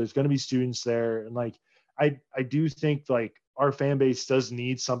full. There's going to be students there. And, like, I do think, like, our fan base does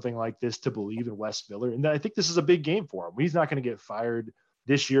need something like this to believe in Wes Miller. And I think this is a big game for him. He's not going to get fired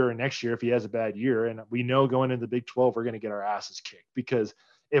this year or next year if he has a bad year. And we know going into the Big 12, we're going to get our asses kicked, because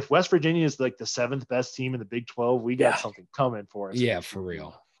if West Virginia is like the 7th best team in the Big 12, we got something coming for us. Yeah, for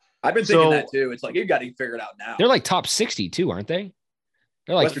real. I've been thinking So- that too. It's like, you got to figure it out now. They're like top 60 too, aren't they?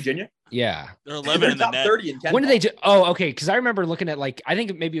 They're like West Virginia? Yeah. They're They're 11 in the top net. 30 in Ken When did they Palm. do? Oh, okay. Because I remember looking at, like, I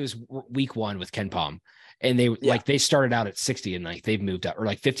think maybe it was week 1 with Ken Palm, and they started out at 60 and like they've moved up, or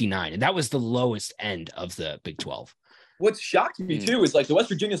like 59, and that was the lowest end of the Big 12. What's shocked me too is like the West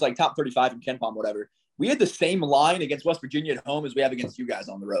Virginia's like top 35 in Ken Palm, whatever. We had the same line against West Virginia at home as we have against you guys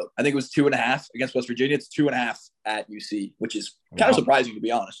on the road. I think it was 2.5 against West Virginia. It's 2.5 at UC, which is kind of surprising, to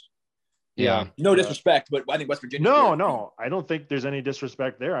be honest. Yeah. No disrespect, but I think West Virginia. No, I don't think there's any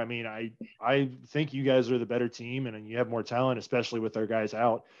disrespect there. I mean, I think you guys are the better team and you have more talent, especially with our guys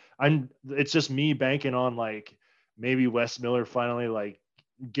out. It's just me banking on, like, maybe Wes Miller finally, like,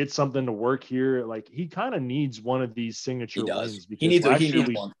 get something to work here. Like, he kind of needs one of these signature He does. wins, because He needs last year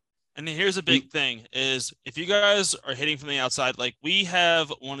one. And here's a big thing is, if you guys are hitting from the outside, like, we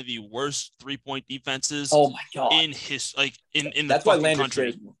have one of the worst 3-point defenses Oh my God. in the That's why fucking Landon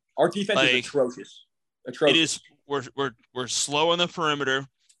country. scares me. Our defense is Like, atrocious. It is. We're slow on the perimeter.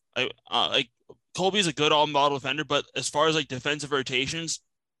 Like, Colby's a good all model defender, but as far as like defensive rotations,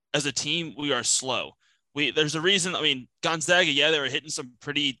 as a team, we are slow. There's a reason. I mean, Gonzaga, yeah, they were hitting some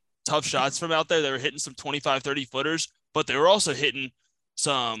pretty tough shots from out there. They were hitting some 25, 30 footers, but they were also hitting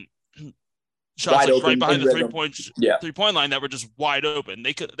some shots Wide like open right behind in the rhythm. 3-point line that were just wide open.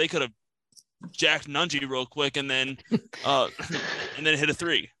 They could have jacked Nungy real quick and then hit a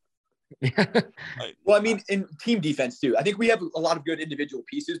three. Well, I mean, in team defense too, I think we have a lot of good individual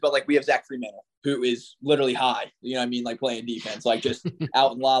pieces, but like we have Zach Fremantle, who is literally high, you know what I mean? Like playing defense, like just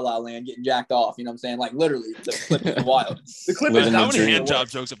out in La La Land, getting jacked off, you know what I'm saying? Like literally the clip is wild. The clip Living is the How not many dream. hand job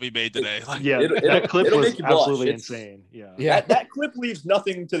jokes have we made today? Like, Yeah, It'll- that clip it'll was make you blush. absolutely It's- insane. Yeah. Yeah. That clip leaves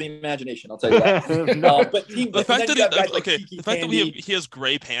nothing to the imagination, I'll tell you that. No. But team, the and fact then that you have guys like okay, Kiki the fact that Candy. he has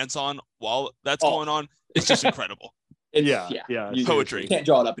gray pants on while that's Oh. going on is just incredible. It's- Yeah. you Poetry. can't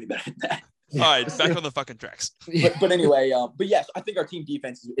draw it up any better than that. All right, back on the fucking tracks. But anyway, but yes, I think our team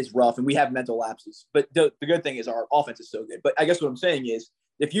defense is rough and we have mental lapses. But the good thing is our offense is so good. But I guess what I'm saying is,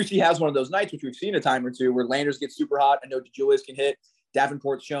 if UC has one of those nights, which we've seen a time or two, where Landers gets super hot, I know DeJulius can hit,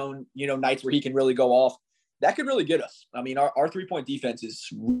 Davenport's shown, nights where he can really go off. That could really get us. I mean, our 3-point defense is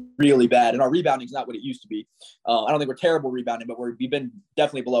really bad, and our rebounding is not what it used to be. I don't think we're terrible rebounding, but we've been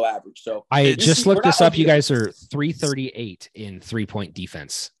definitely below average. So I It's- just we're looked not this up. You ugly. guys are 338 in 3-point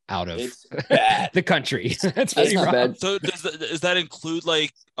defense out of it's bad. the country. That's That's pretty not rough. bad. So does that include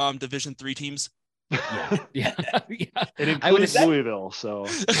like Division III teams? Yeah. Yeah. It I would includes assume- Louisville, so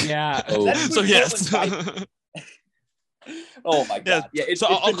Yeah. Oh. That So includes yes. Portland, Oh my God! Yeah, So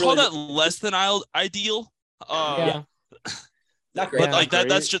I'll call that less than ideal. Yeah. not great. But like great.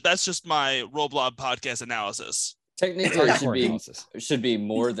 that's just my Roblox podcast analysis. Technically, it Hardcore analysis. should be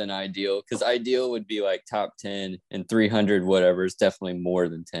more than ideal, because ideal would be like top 10, and 300 whatever is definitely more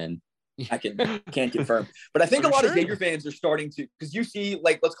than 10. I can't confirm, but I think a For lot of sure. Xavier fans are starting to, because you see,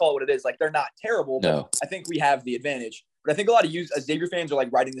 like, let's call it what it is. Like, they're not terrible, but No. I think we have the advantage. But I think a lot of Xavier fans are like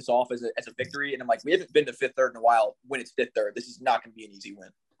writing this off as a victory, and I'm like, we haven't been to fifth third in a while. When it's fifth third, this is not going to be an easy win.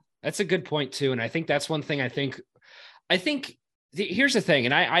 That's a good point too, and I think that's one thing. I think here's the thing,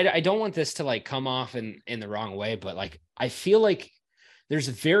 and I don't want this to like come off in the wrong way, but like I feel like there's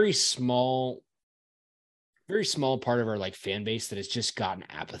a very small part of our like fan base that has just gotten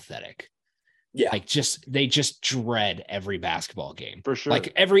apathetic. Yeah. Like they just dread every basketball game. for sure.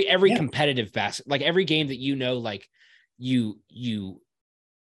 Like every Yeah. competitive like every game that like you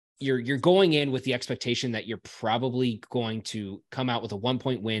you're going in with the expectation that you're probably going to come out with a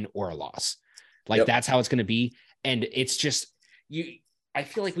 1-point win or a loss. Like that's how it's going to be. And it's just I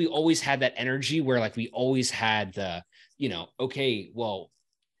feel like we always had that energy where like we always had the, okay, well,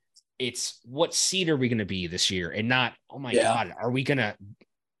 it's what seed are we going to be this year? And not, oh my God,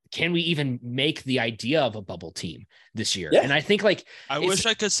 can we even make the idea of a bubble team this year? Yeah. And I think like, I wish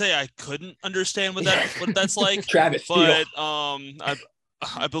I could say I couldn't understand what that's like, Travis, but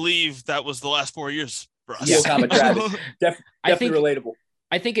I believe that was the last 4 years for us. Full comment, Travis. Definitely relatable.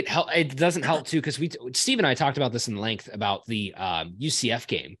 I think it doesn't help too, because Steve and I talked about this in length about the UCF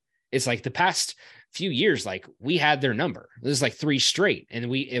game. It's like the past few years, like we had their number. This is like 3 straight,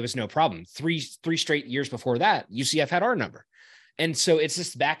 and it was no problem. Three straight years before that, UCF had our number, and so it's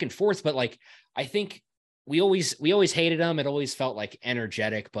just back and forth. But like I think we always hated them. It always felt like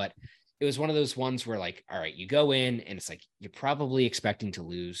energetic, but it was one of those ones where like, all right, you go in and it's like, you're probably expecting to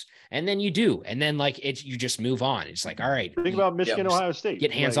lose. And then you do. And then like you just move on. It's like, all right. Think about Michigan, Ohio State.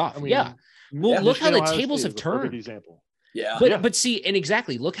 Get hands off. Well, look how the tables have turned. Example. Yeah. But see, and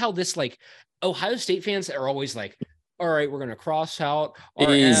exactly, look how this like Ohio State fans are always like, all right, we're going to cross out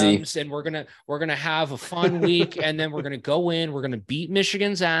our M's and we're going to have a fun week. And then we're going to go in, we're going to beat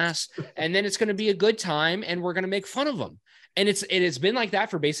Michigan's ass. And then it's going to be a good time and we're going to make fun of them. And it has been like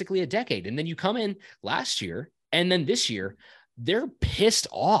that for basically a decade. And then you come in last year and then this year, they're pissed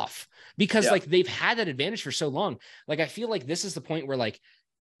off because like they've had that advantage for so long. Like, I feel like this is the point where like,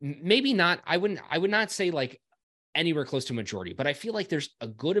 maybe not, I would not say like anywhere close to majority, but I feel like there's a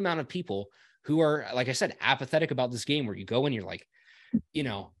good amount of people who are, like I said, apathetic about this game, where you go and you're like,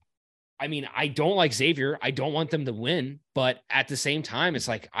 I mean, I don't like Xavier. I don't want them to win, but at the same time, it's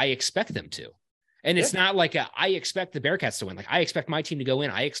like, I expect them to. And it's not like I expect the Bearcats to win. Like I expect my team to go in.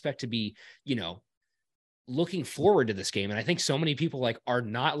 I expect to be, looking forward to this game. And I think so many people like are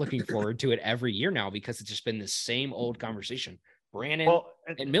not looking forward to it every year now, because it's just been the same old conversation. Brandon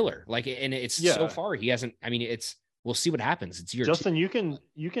and Miller, like, and it's so far he hasn't. I mean, we'll see what happens. It's your Justin. You can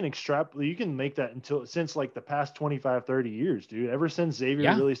extrapolate. You can make that since like the past 25, 30 years, dude. Ever since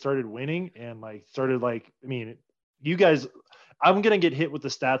Xavier really started winning and like started like, I mean, you guys. I'm gonna get hit with the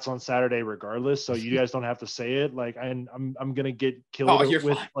stats on Saturday regardless, so you guys don't have to say it. Like I'm gonna get killed with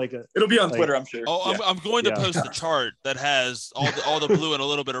fine. like it'll be on Twitter, I'm sure. Oh, I'm going to post the chart that has all the blue and a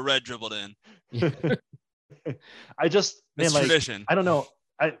little bit of red dribbled in. I just it's tradition. I don't know.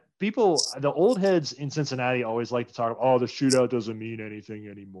 The old heads in Cincinnati always like to talk about, the shootout doesn't mean anything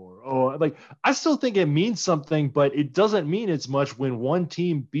anymore. Like I still think it means something, but it doesn't mean as much when one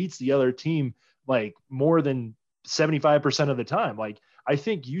team beats the other team like more than 75% of the time. Like I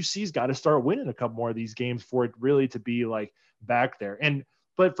think UC's got to start winning a couple more of these games for it really to be like back there.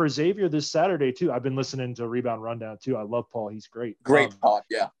 But for Xavier this Saturday too, I've been listening to Rebound Rundown too. I love Paul. He's great. Great pod.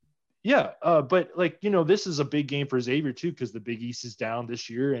 Yeah. Yeah. But like, this is a big game for Xavier too, because the Big East is down this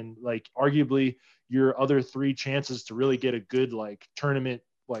year. And like, arguably your other 3 chances to really get a good like tournament,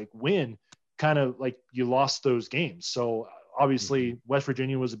 like win, kind of like you lost those games. So obviously West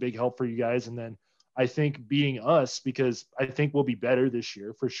Virginia was a big help for you guys. And then I think beating us, because I think we'll be better this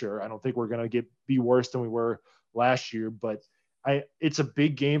year for sure. I don't think we're going to be worse than we were last year, but it's a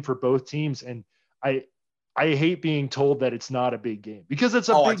big game for both teams. And I hate being told that it's not a big game, because it's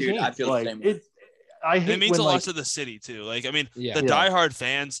a big game. I feel like, the same way. It means a lot to the city too. Like, I mean, the diehard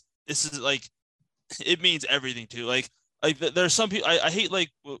fans, this is like, it means everything too. Like there's some people I hate,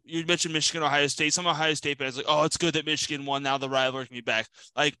 like you mentioned Michigan, Ohio State. Some Ohio State fans like, it's good that Michigan won. Now the rivalry can be back.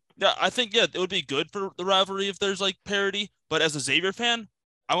 Like, yeah, I think it would be good for the rivalry if there's like parity. But as a Xavier fan,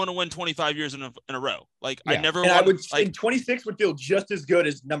 I want to win 25 years in a row. Like I never. And I would like 26 would feel just as good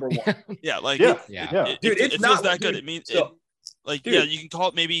as number 1. Yeah, like dude, it feels that good. It means dude. You can call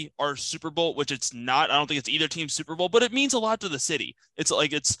it maybe our Super Bowl, which it's not. I don't think it's either team's Super Bowl, but it means a lot to the city. It's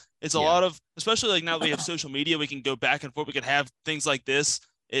like it's a lot of, especially like now that we have social media, we can go back and forth. We can have things like this.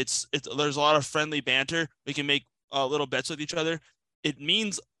 It's there's a lot of friendly banter. We can make little bets with each other. It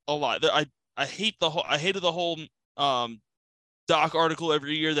means a lot. I hated the whole Doc article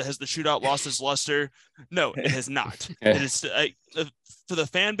every year that has the shootout lost its luster. No, it has not. It is for the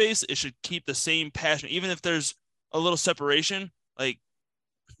fan base. It should keep the same passion, even if there's a little separation. Like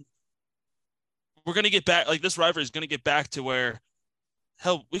we're gonna get back. Like this rivalry is gonna get back to where,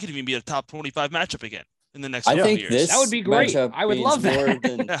 hell, we could even be a top 25 matchup again in the next couple of years. That would be great. I would love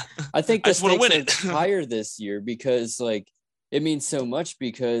that. I think the stakes are higher this year, because like it means so much,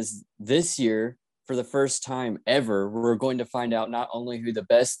 because this year, for the first time ever, we're going to find out not only who the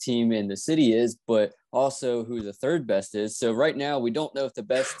best team in the city is, but also who the third best is. So right now, we don't know if the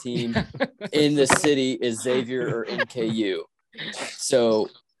best team in the city is Xavier or NKU. So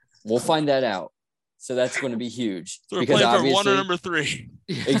We'll find that out. So that's going to be huge. So we're because playing for 1 or obviously, number 3.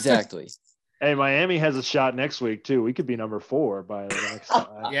 exactly. Hey, Miami has a shot next week too. We could be number 4 by the next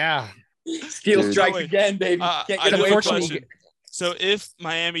time. Yeah. Steel Dude. strikes Wait. again, baby. I Can't do get have away a from question. it. So if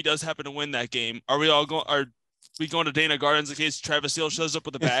Miami does happen to win that game, are we all going? Are we going to Dana Gardens in case Travis Steele shows up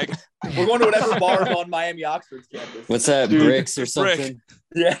with a bag? We're going to whatever bar is on Miami Oxford's campus. What's that? Dude. Bricks or Brick. something?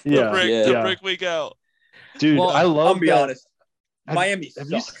 Yeah. Yeah, The brick, yeah. the Yeah. brick week out. dude, Well, I I'll love be that. honest. Have- Miami have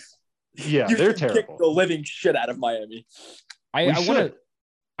you sucks. Yeah, You they're should kick terrible. the living shit out of Miami. I We want should. to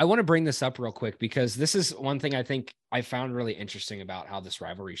I want to bring this up real quick because this is one thing I think I found really interesting about how this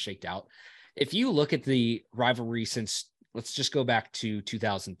rivalry shaked out. If you look at the rivalry since, let's just go back to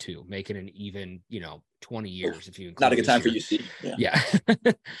 2002, making an even, 20 years if you include Not a good this time for year. UC. Yeah. Yeah.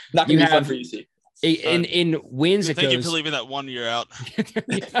 Not You gonna be fun have- for UC. In wins, it Thank you goes. for leaving that 1 year out.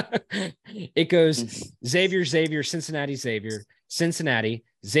 It goes Xavier, Cincinnati, Xavier, Cincinnati,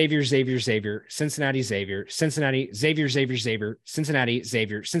 Xavier, Cincinnati, Xavier, Cincinnati, Xavier,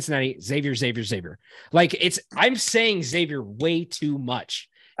 Cincinnati, Xavier. Like I'm saying Xavier way too much.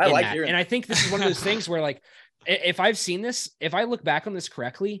 I in like that. hearing And I think this is one of those things where, like, if I've seen this, if I look back on this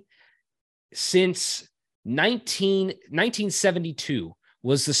correctly, since 1972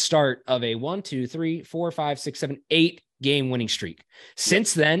 was the start of a 1, 2, 3, 4, 5, 6, 7, 8 game winning streak.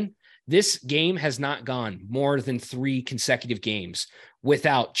 Since then, this game has not gone more than 3 consecutive games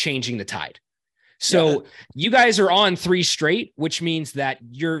without changing the tide. So you guys are on 3 straight, which means that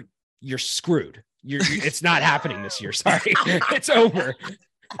you're screwed. It's not happening this year. Sorry. It's over.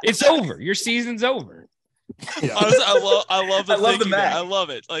 It's over. Your season's over. Yeah. Honestly, I love the I love the thinking there. math. I love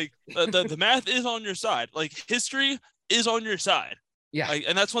it. Like the math is on your side. Like history is on your side. Yeah. Like,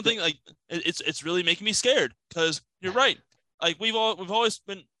 and that's one thing. Like it's really making me scared because you're right. Like we've always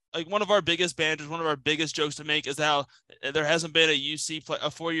been like one of our biggest banters, one of our biggest jokes to make is how there hasn't been a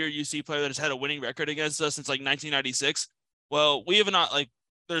 4-year UC player that has had a winning record against us since like 1996. Well, we have not like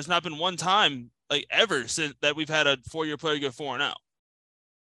there's not been one time like ever since that we've had a 4-year player go 4-0.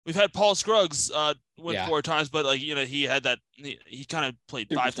 We've had Paul Scruggs win 4 times, but like he had that he kind of played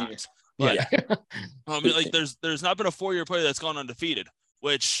 5 times. But I mean, like there's not been a 4-year player that's gone undefeated,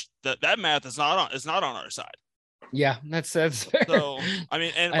 which that math is not on our side. Yeah, that's fair. So I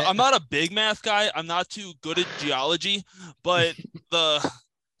mean, and I'm not a big math guy. I'm not too good at geology, but the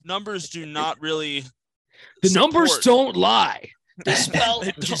numbers do not really. The numbers support- don't lie. They spell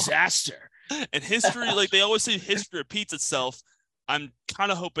They don't. disaster. And history, like they always say, history repeats itself. I'm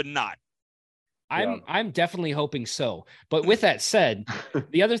kind of hoping not. I'm definitely hoping so. But with that said,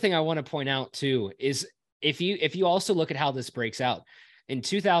 the other thing I want to point out too is if you also look at how this breaks out in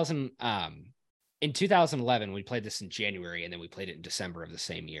 2011, we played this in January and then we played it in December of the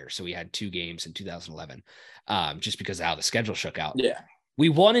same year. So we had 2 games in 2011, just because of how the schedule shook out. Yeah. We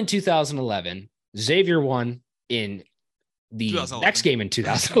won in 2011. Xavier won in the 2011. next game in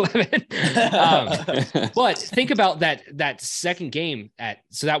 2011. But think about that second game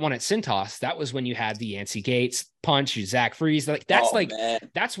so that one at Cintas, that was when you had the Yancey Gates punch, Zach Freeze. Like that's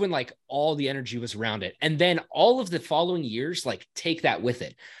that's when like all the energy was around it. And then all of the following years, like take that with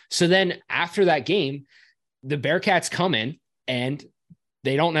it. So then after that game, the Bearcats come in and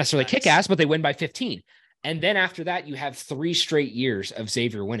they don't necessarily kick ass, but they win by 15. And then after that, you have 3 straight years of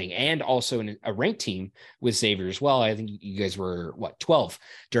Xavier winning and also a ranked team with Xavier as well. I think you guys were 12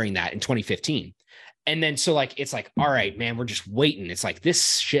 during that in 2015. And then, so like, it's like, all right, man, we're just waiting. It's like,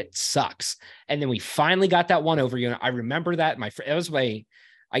 this shit sucks. And then we finally got that one over. I remember that it was my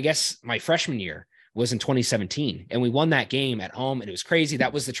freshman year was in 2017 and we won that game at home and it was crazy.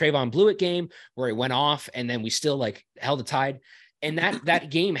 That was the Trayvon Blewett game where it went off and then we still like held the tide. And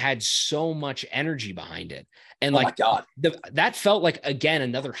that game had so much energy behind it. And like, my God. that felt like, again,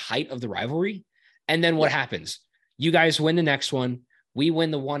 another height of the rivalry. And then what happens? You guys win the next one. We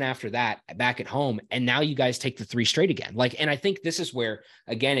win the one after that back at home. And now you guys take the 3 straight again. Like, and I think this is where,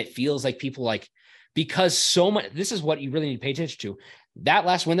 again, it feels like people like, because so much, this is what you really need to pay attention to. That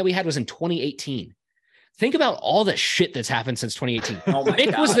last win that we had was in 2018. Think about all the shit that's happened since 2018. Oh my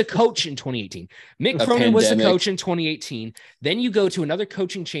Mick God. was the coach in 2018. Mick A Cronin was the pandemic. coach in 2018. Then you go to another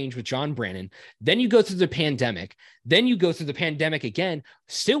coaching change with John Brannon. Then you go through the pandemic. Then you go through the pandemic again,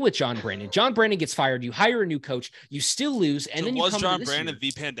 still with John Brannon. John Brannon gets fired. You hire a new coach. You still lose. And So then you was come John into this Brandon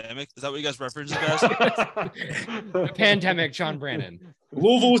year. the pandemic? Is that what you guys referenced, guys? The pandemic, John Brannon.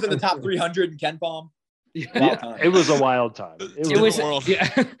 Louisville was in the top 300 in Ken Palm. Wild time. It was a wild time. It was, world.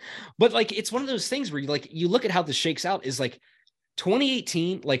 yeah. But like, it's one of those things where you look at how this shakes out is like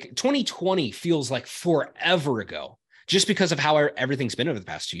 2018, like 2020 feels like forever ago just because of how everything's been over the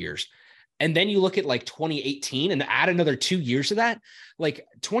past 2 years. And then you look at like 2018 and add another 2 years to that. Like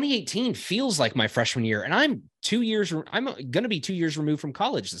 2018 feels like my freshman year, and I'm going to be 2 years removed from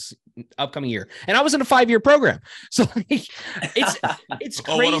college this upcoming year. And I was in a 5-year program. So like, it's crazy.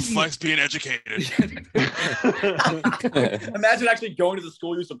 Oh, what a flex being educated. Imagine actually going to the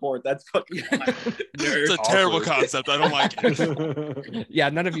school you support. That's fucking It's a terrible concept. I don't like it. Yeah,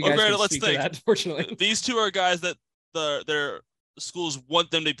 none of you guys can let's speak think. to that, fortunately. These two are guys that their schools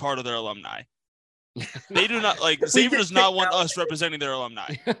want them to be part of their alumni. They do not like Xavier does not want us representing their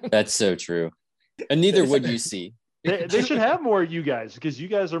alumni. That's so true. And neither would you see. They should have more of you guys because you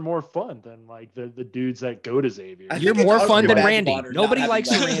guys are more fun than like the dudes that go to Xavier. You're more fun than Randy. Nobody likes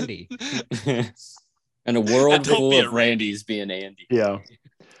Randy. And a world Don't full be a of Randys being Andy. Yeah.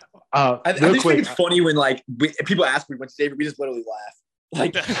 I Real just quick, think it's funny when like people ask me what's Xavier, we just literally laugh.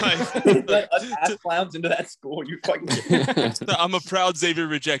 Like, let us ass clowns into that school. You fucking. I'm a proud Xavier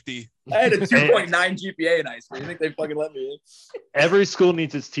rejectee. I had a 2.9 GPA in high school. You think they fucking let me in? every school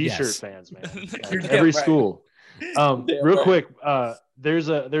needs its t-shirt Yes. fans, man. You're damn Every right. school. Damn Real right. quick, there's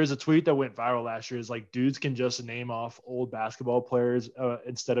a tweet that went viral last year. Is like dudes can just name off old basketball players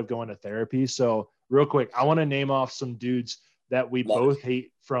instead of going to therapy. So real quick, I want to name off some dudes that we Love both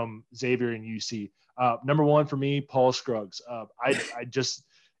hate from Xavier and UC. Number one for me, Paul Scruggs.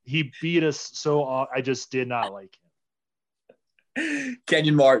 He beat us so I just did not like him.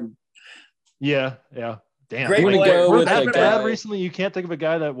 Kenyon Martin. Yeah. Damn. Great Like, player. we're With that the bad guy- recently. You can't think of a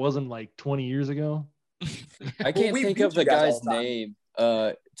guy that wasn't like 20 years ago. I can't we think beat of the you guys all guy's the time.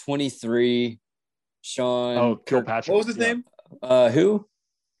 name. 23, Sean. Oh, Kilpatrick. What was his Yeah. name? Who?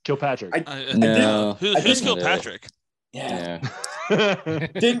 Kilpatrick. No. Who's I didn't- Kilpatrick? Yeah.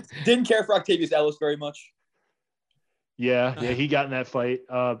 Didn't care for Octavius Ellis very much. yeah, he got in that fight.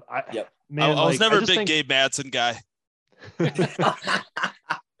 Yep. Man, I was never a just big think, Gabe Madsen guy.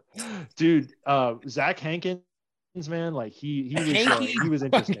 dude. Zach Hankins, man, like he was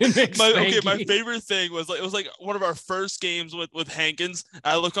interesting. My favorite thing was like it was like one of our first games with Hankins.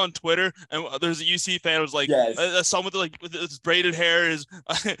 I look on Twitter and there's a UC fan who was like, Yes. I saw him with his braided hair, his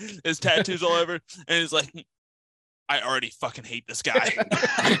his tattoos all over, and he's like, I already fucking hate this guy.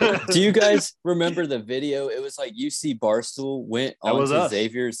 Do you guys remember the video? It was like UC Barstool went That was onto us.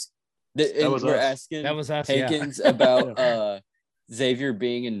 Xavier's. That was we're us. asking That was us, yeah. Hankins about Xavier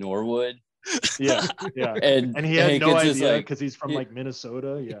being in Norwood. Yeah. And he had no Hankins is idea like, because he's from he- like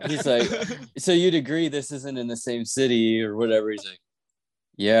Minnesota. Yeah. he's like, so you'd agree this isn't in the same city or whatever? He's like,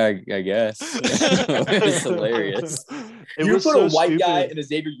 yeah, I guess. It's hilarious. It You was put so a white stupid. guy in a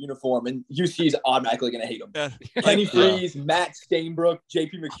Xavier uniform, and UC's automatically gonna hate him. Yeah. Kenny Yeah. Freeze, Matt Stainbrook,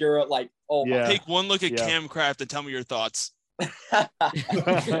 JP McCura, like, oh Yeah. Take one look at Yeah. Cam Kraft and tell me your thoughts. my,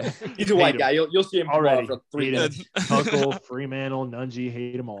 he's a white him. guy. You'll see him Already. tomorrow for 3 Hate minutes. him. Uncle, Fremantle, Nungy,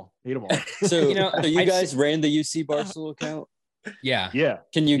 hate them all. So, You know, so you I'd guys ran the UC Barstool account? Yeah. Yeah.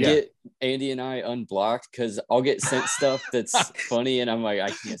 Can you Yeah. get Andy and I unblocked? Because I'll get sent stuff that's funny, and I'm like, I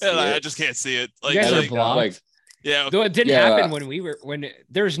can't see Yeah, like, I it. just can't see it. Like, guys And are I'm blocked? like, yeah. Though it didn't Yeah. happen when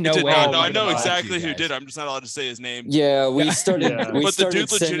there's no Did way. not- we no, I would've know blocked exactly you who guys. did. I'm just not allowed to say his name. yeah, we started. Yeah. We But the started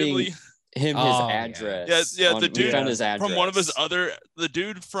dude legitimately, sending him his Oh, yeah. address. Yeah, on- the we dude found his address from one of his other, the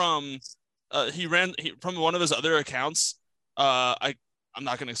dude from, from one of his other accounts. I'm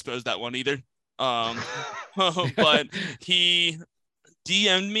not gonna expose that one either. But he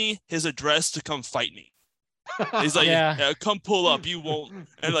DM'd me his address to come fight me. He's like, Yeah. yeah, come pull up. You won't.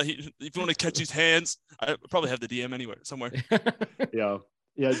 And like, if you want to catch his hands, I probably have the DM anywhere somewhere.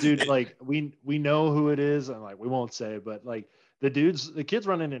 Yeah, dude. Like we know who it is, and like we won't say, but like the kids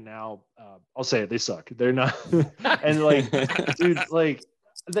running it now. I'll say it. They suck. They're not. And like, dude, like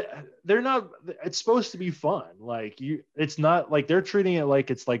they're not. It's supposed to be fun. Like it's not like they're treating it like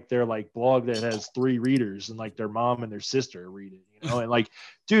it's like their like blog that has 3 readers and like their mom and their sister read it. You know, and like,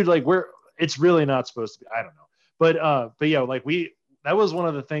 dude, like it's really not supposed to be. I don't know, but yeah, like that was one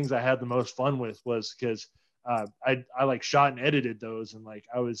of the things I had the most fun with was because. I like shot and edited those, and like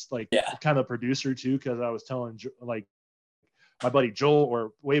I was like kind of producer too, because I was telling like my buddy Joel,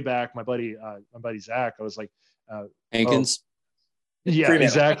 or way back my buddy Zach, I was like Hankins. yeah, Fremantle.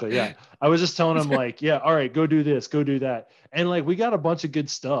 exactly, yeah. I was just telling him like, yeah, all right, go do this, go do that, and like we got a bunch of good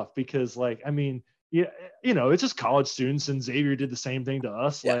stuff because like I mean, yeah, you know, it's just college students, and Xavier did the same thing to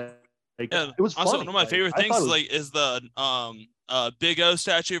us. Yeah. Like Yeah, it was also funny. one of my Like, favorite I things thought it was- is the Big O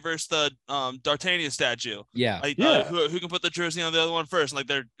statue versus the D'Artagnan statue. Yeah. Like Yeah. who can put the jersey on the other one first? And, like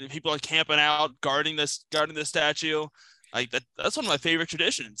they're people are camping out guarding this statue. Like that's one of my favorite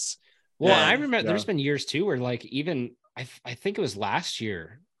traditions. Well, Yeah. I remember Yeah. there's been years too where like even I think it was last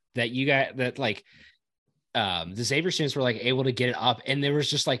year that you got that like the Xavier students were like able to get it up, and there was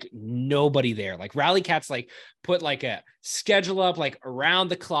just like nobody there. Like Rally Cats like put like a schedule up like around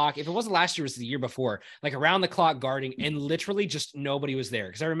the clock. If it wasn't last year, it was the year before, like around the clock guarding, and literally just nobody was there.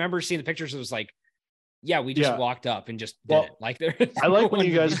 Because I remember seeing the pictures. It was like, yeah, we just walked up and just did it. Like there. I like when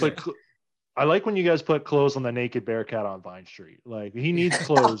you guys put. I like when you guys put clothes on the naked Bearcat on Vine Street. Like he needs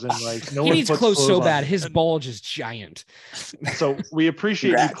clothes, and like no he one needs puts clothes so on bad. him. His bulge is giant. So we appreciate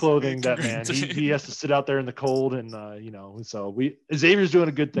you Congrats. clothing that man. He has to sit out there in the cold, and so Xavier's doing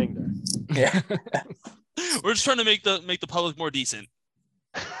a good thing there. Yeah. We're just trying to make the public more decent.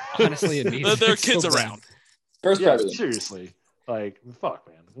 Honestly, it needs. There are it's kids so bad. around. First Yeah, president. seriously. Like fuck,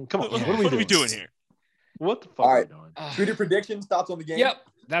 man. Come on. What What are we doing here? What the fuck All are we right. doing? Shooter predictions, thoughts on the game? Yep,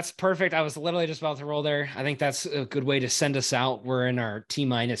 that's perfect. I was literally just about to roll there. I think that's a good way to send us out. We're in our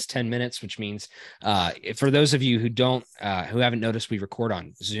T-minus 10 minutes, which means for those of you who haven't noticed, we record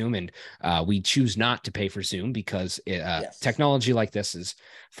on Zoom, and we choose not to pay for Zoom because technology like this is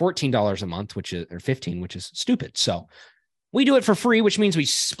 $14 a month, or $15, which is stupid. So we do it for free, which means we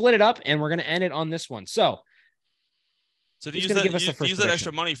split it up, and we're going to end it on this one. So to who's use gonna give us the that, first use that prediction?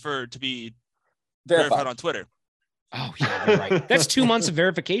 extra money to be Verified. verified on Twitter. Oh yeah, you're right. That's 2 months of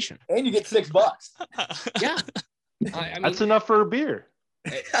verification. And you get $6. Yeah, I mean, That's enough for a beer.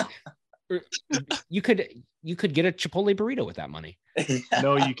 you could get a Chipotle burrito with that money.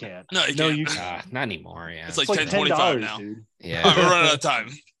 No, you can't. No, you No, can't. you can't. Not anymore. Yeah, It's like It's like $10.25 $10 now. dude. yeah. All right, we're running out of time.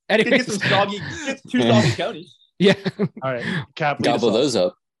 Get Anyways, some soggy, get 2 soggy counties. yeah. All right, Cap. lead us Gobble off. those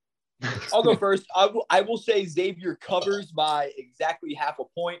up. I'll go first. I will say Xavier covers by exactly half a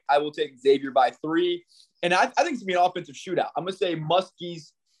point. I will take Xavier by 3. And I think it's going to be an offensive shootout. I'm going to say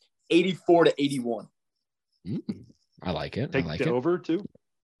Muskies 84-81. I like it. Take I like the it. over too.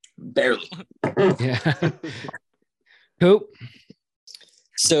 Barely. Yeah. Cool.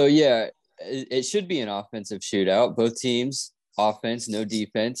 So yeah, it should be an offensive shootout. Both teams, offense, no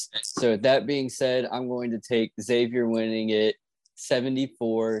defense. So with that being said, I'm going to take Xavier winning it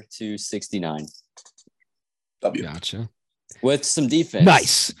 74-69 W. Gotcha. with some defense.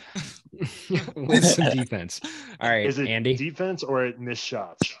 Nice. With some defense. All right, Is it Andy. defense or it missed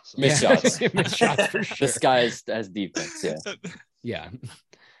shots? So- Missed shots. Missed shots for sure. Disguised as defense. Yeah. Yeah.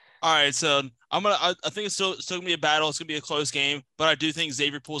 All right, so I think it's still gonna be a battle. It's gonna be a close game, but I do think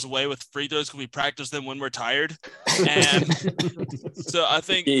Xavier pulls away with free throws because we practice them when we're tired, and so I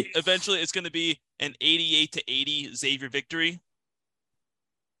think eventually it's gonna be an 88-80 Xavier victory.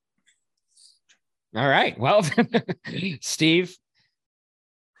 All right. Well, Steve.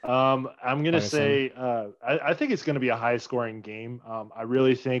 I'm gonna Minus say I think it's gonna be a high scoring game. I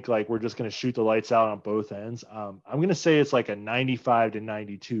really think like we're just gonna shoot the lights out on both ends. I'm gonna say it's like a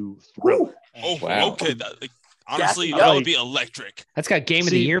 95-92 thriller. Oh, Wow. okay. Honestly, Yeah. that would be electric. That's got game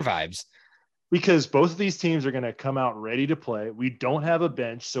of the year vibes. Because both of these teams are gonna come out ready to play. We don't have a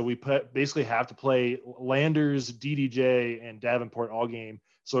bench, so we basically have to play Landers, DDJ, and Davenport all game.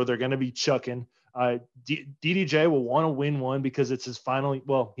 So they're gonna be chucking. DDJ will want to win one because it's his final.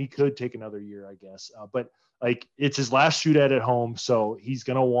 Well, he could take another year, I guess, but like it's his last shootout at home, so he's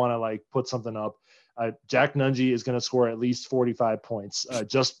gonna want to like put something up. Jack Nungy is gonna score at least 45 points,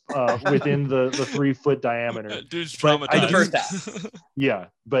 just within the 3-foot diameter. Dude's But I traumatized. Yeah,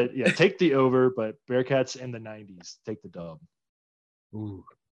 but yeah, take the over. But Bearcats in the 90s, take the dub. Ooh.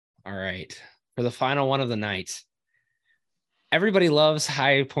 All right. For the final one of the night, everybody loves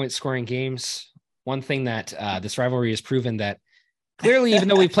high point scoring games. One thing that this rivalry has proven that clearly, even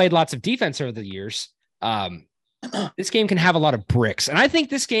though we've played lots of defense over the years, this game can have a lot of bricks. And I think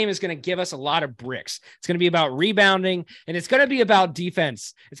this game is going to give us a lot of bricks. It's going to be about rebounding, and it's going to be about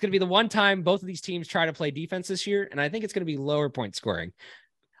defense. It's going to be the one time both of these teams try to play defense this year, and I think it's going to be lower point scoring.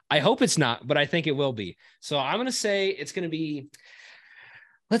 I hope it's not, but I think it will be. So I'm going to say it's going to be,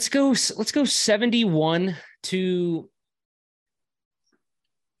 let's go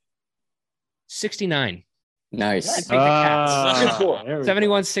 71-69. Nice. Take the Cats. Good score. There we go.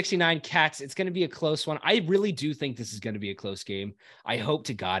 71-69 Cats. It's going to be a close one. I really do think this is going to be a close game. I hope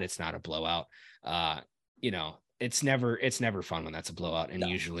to God it's not a blowout. It's never fun when that's a blowout, and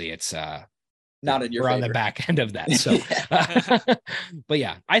usually it's Not in your we're favor. on the back end of that. So, but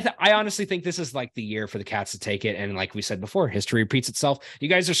yeah, I honestly think this is like the year for the Cats to take it. And like we said before, history repeats itself. You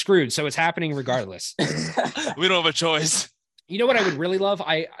guys are screwed, so it's happening regardless. We don't have a choice. You know what I would really love?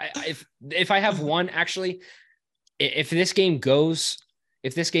 If I have one, actually, if this game goes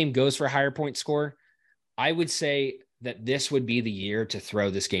for a higher point score, I would say that this would be the year to throw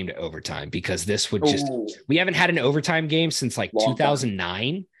this game to overtime, because this would we haven't had an overtime game since like Long time.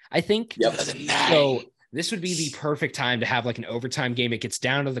 2009, I think. Yep. So this would be the perfect time to have like an overtime game. It gets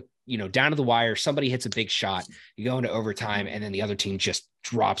down to the wire. Somebody hits a big shot. You go into overtime, and then the other team just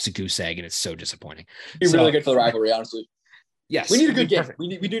drops a goose egg, and it's so disappointing. Be really good for the rivalry, honestly. Yes, we need a good game.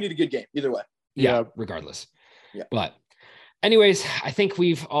 We do need a good game either way. Yeah, regardless. Yeah. But anyways, I think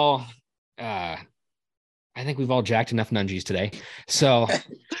we've all jacked enough nungies today. So I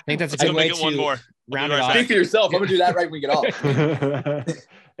think that's a good way to one more. round it off. Speak for yourself. I'm gonna do that right when we get off.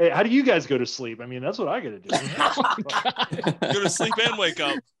 Hey, how do you guys go to sleep? I mean, that's what I gotta do. Go to sleep and wake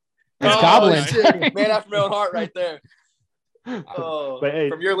up. It's Goblin. Shit. Man after my own heart right there. Oh, But hey,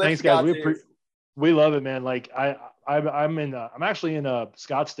 from your lips, thanks guys. God, We love it, man. Like I'm actually in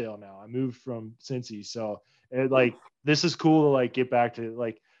Scottsdale now. I moved from Cincy, so this is cool to like get back to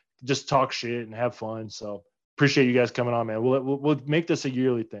like just talk shit and have fun. So appreciate you guys coming on, man. We'll make this a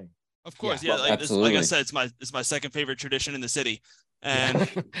yearly thing. Of course, Yeah, like I said, it's my second favorite tradition in the city, and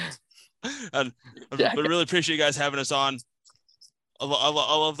but really appreciate you guys having us on. I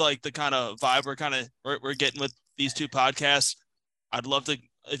love like the kind of vibe we're getting with these two podcasts. I'd love to,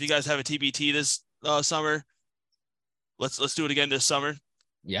 if you guys have a TBT this summer, let's do it again this summer.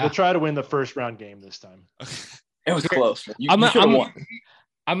 Yeah, We'll try to win the first round game this time. It was close. You I'm won.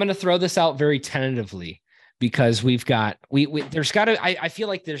 going to throw this out very tentatively because I feel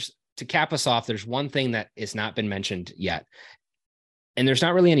like to cap us off, there's one thing that has not been mentioned yet. And there's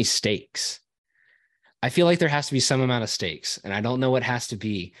not really any stakes. I feel like there has to be some amount of stakes, and I don't know what has to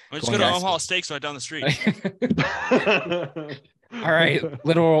be. Let's go to Omaha Steaks right down the street. All right,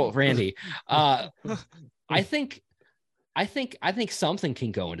 little Randy. I think something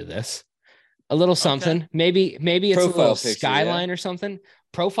can go into this. A little something. Okay. Maybe it's Profile a little picture, skyline or something.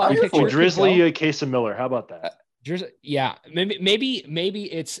 Profile Or picture. Drizzly, a case of Miller. How about that? Yeah, maybe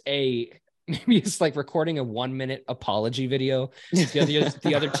it's like recording a 1-minute apology video to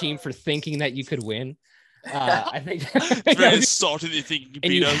the other team for thinking that you could win. I think it's very insulting. You think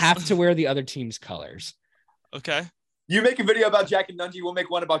you have to wear the other team's colors. Okay. You make a video about Jack and Nungy. We'll make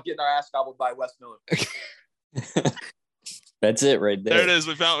one about getting our ass gobbled by Wes Miller. That's it right there. There it is.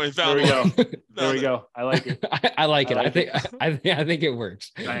 We found There we go. There we go. I like it. I like it. I think it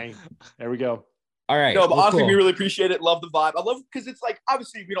works. Bang. There we go. All right. No, but honestly, cool. we really appreciate it. Love the vibe. I love because it's like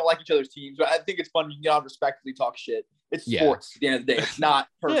obviously we don't like each other's teams, but I think it's fun. You can get on respectfully talk shit. It's sports at the end of the day. It's not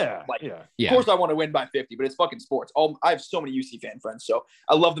personal. Of course, I want to win by 50, but it's fucking sports. I have so many UC fan friends, so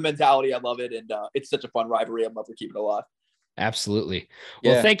I love the mentality. I love it, and it's such a fun rivalry. I'd love to keep it alive. Absolutely.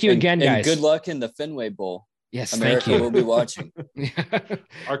 Well, thank you again, guys. And good luck in the Fenway Bowl. Yes, America thank you. will be watching.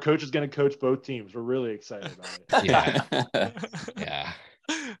 Our coach is going to coach both teams. We're really excited about it. Yeah.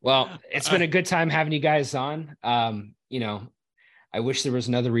 Well, it's been a good time having you guys on. I wish there was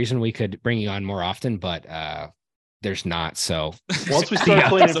another reason we could bring you on more often, but there's not. So once we start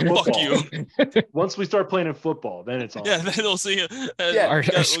playing in football, then it's on. Yeah, then they'll see our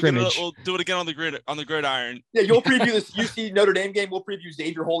scrimmage. We'll do it again on the gridiron. Yeah, you'll preview this UC Notre Dame game. We'll preview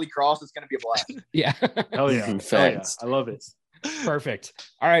Xavier Holy Cross. It's going to be a blast. Yeah. Hell yeah. I love it. Perfect.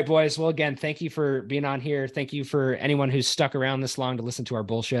 All right, boys. Well, again, thank you for being on here. Thank you for anyone who's stuck around this long to listen to our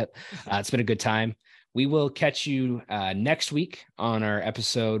bullshit. It's been a good time. We will catch you next week on our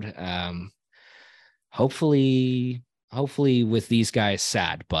episode. Hopefully with these guys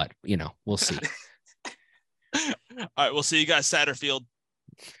sad, but we'll see. All right, we'll see you guys Satterfield.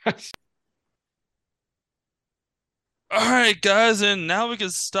 All right, guys, and now we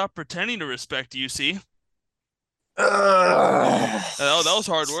can stop pretending to respect UC. That was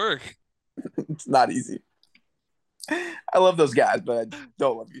hard work. It's not easy. I love those guys, but I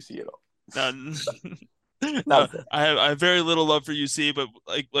don't love UC at all. I have very little love for UC, but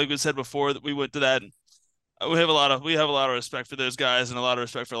like we said before, that we went to that. We have a lot of respect for those guys and a lot of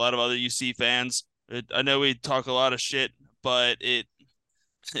respect for a lot of other UC fans. I know we talk a lot of shit, but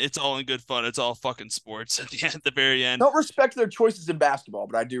it's all in good fun. It's all fucking sports at the very end. Don't respect their choices in basketball,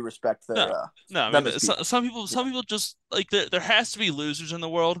 but I do respect their. I mean, some people just like there has to be losers in the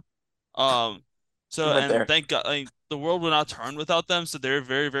world. Thank God, the world will not turn without them. So they're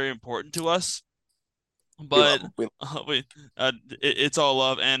very, very important to us. But it's all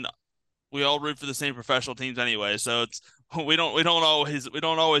love, and we all root for the same professional teams anyway. So we don't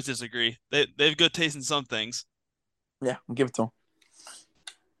always disagree. They have good taste in some things. Yeah, we'll give it to them.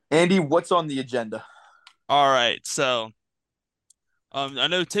 Andy, what's on the agenda? All right, so I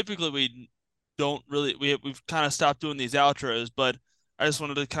know typically we've kind of stopped doing these outros, but I just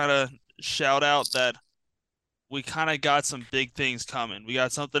wanted to kind of shout out that we kind of got some big things coming. We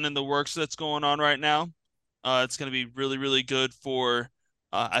got something in the works that's going on right now. It's going to be really, really good for.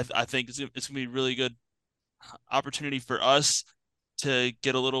 I think it's going to be a really good opportunity for us to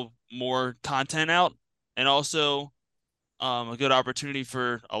get a little more content out. and also a good opportunity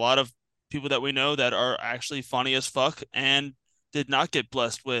for a lot of people that we know that are actually funny as fuck and did not get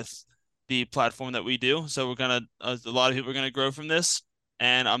blessed with the platform that we do. So a lot of people are gonna grow from this,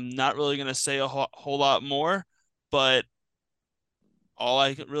 and I'm not really gonna say a whole lot more, but all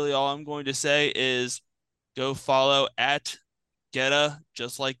I'm going to say is go follow at Geta,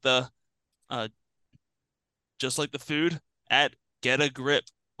 uh just like the food, at Get a Grip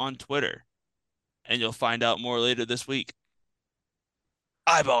on Twitter, and you'll find out more later this week.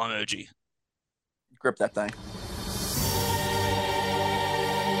 Eyeball emoji. Grip that thing.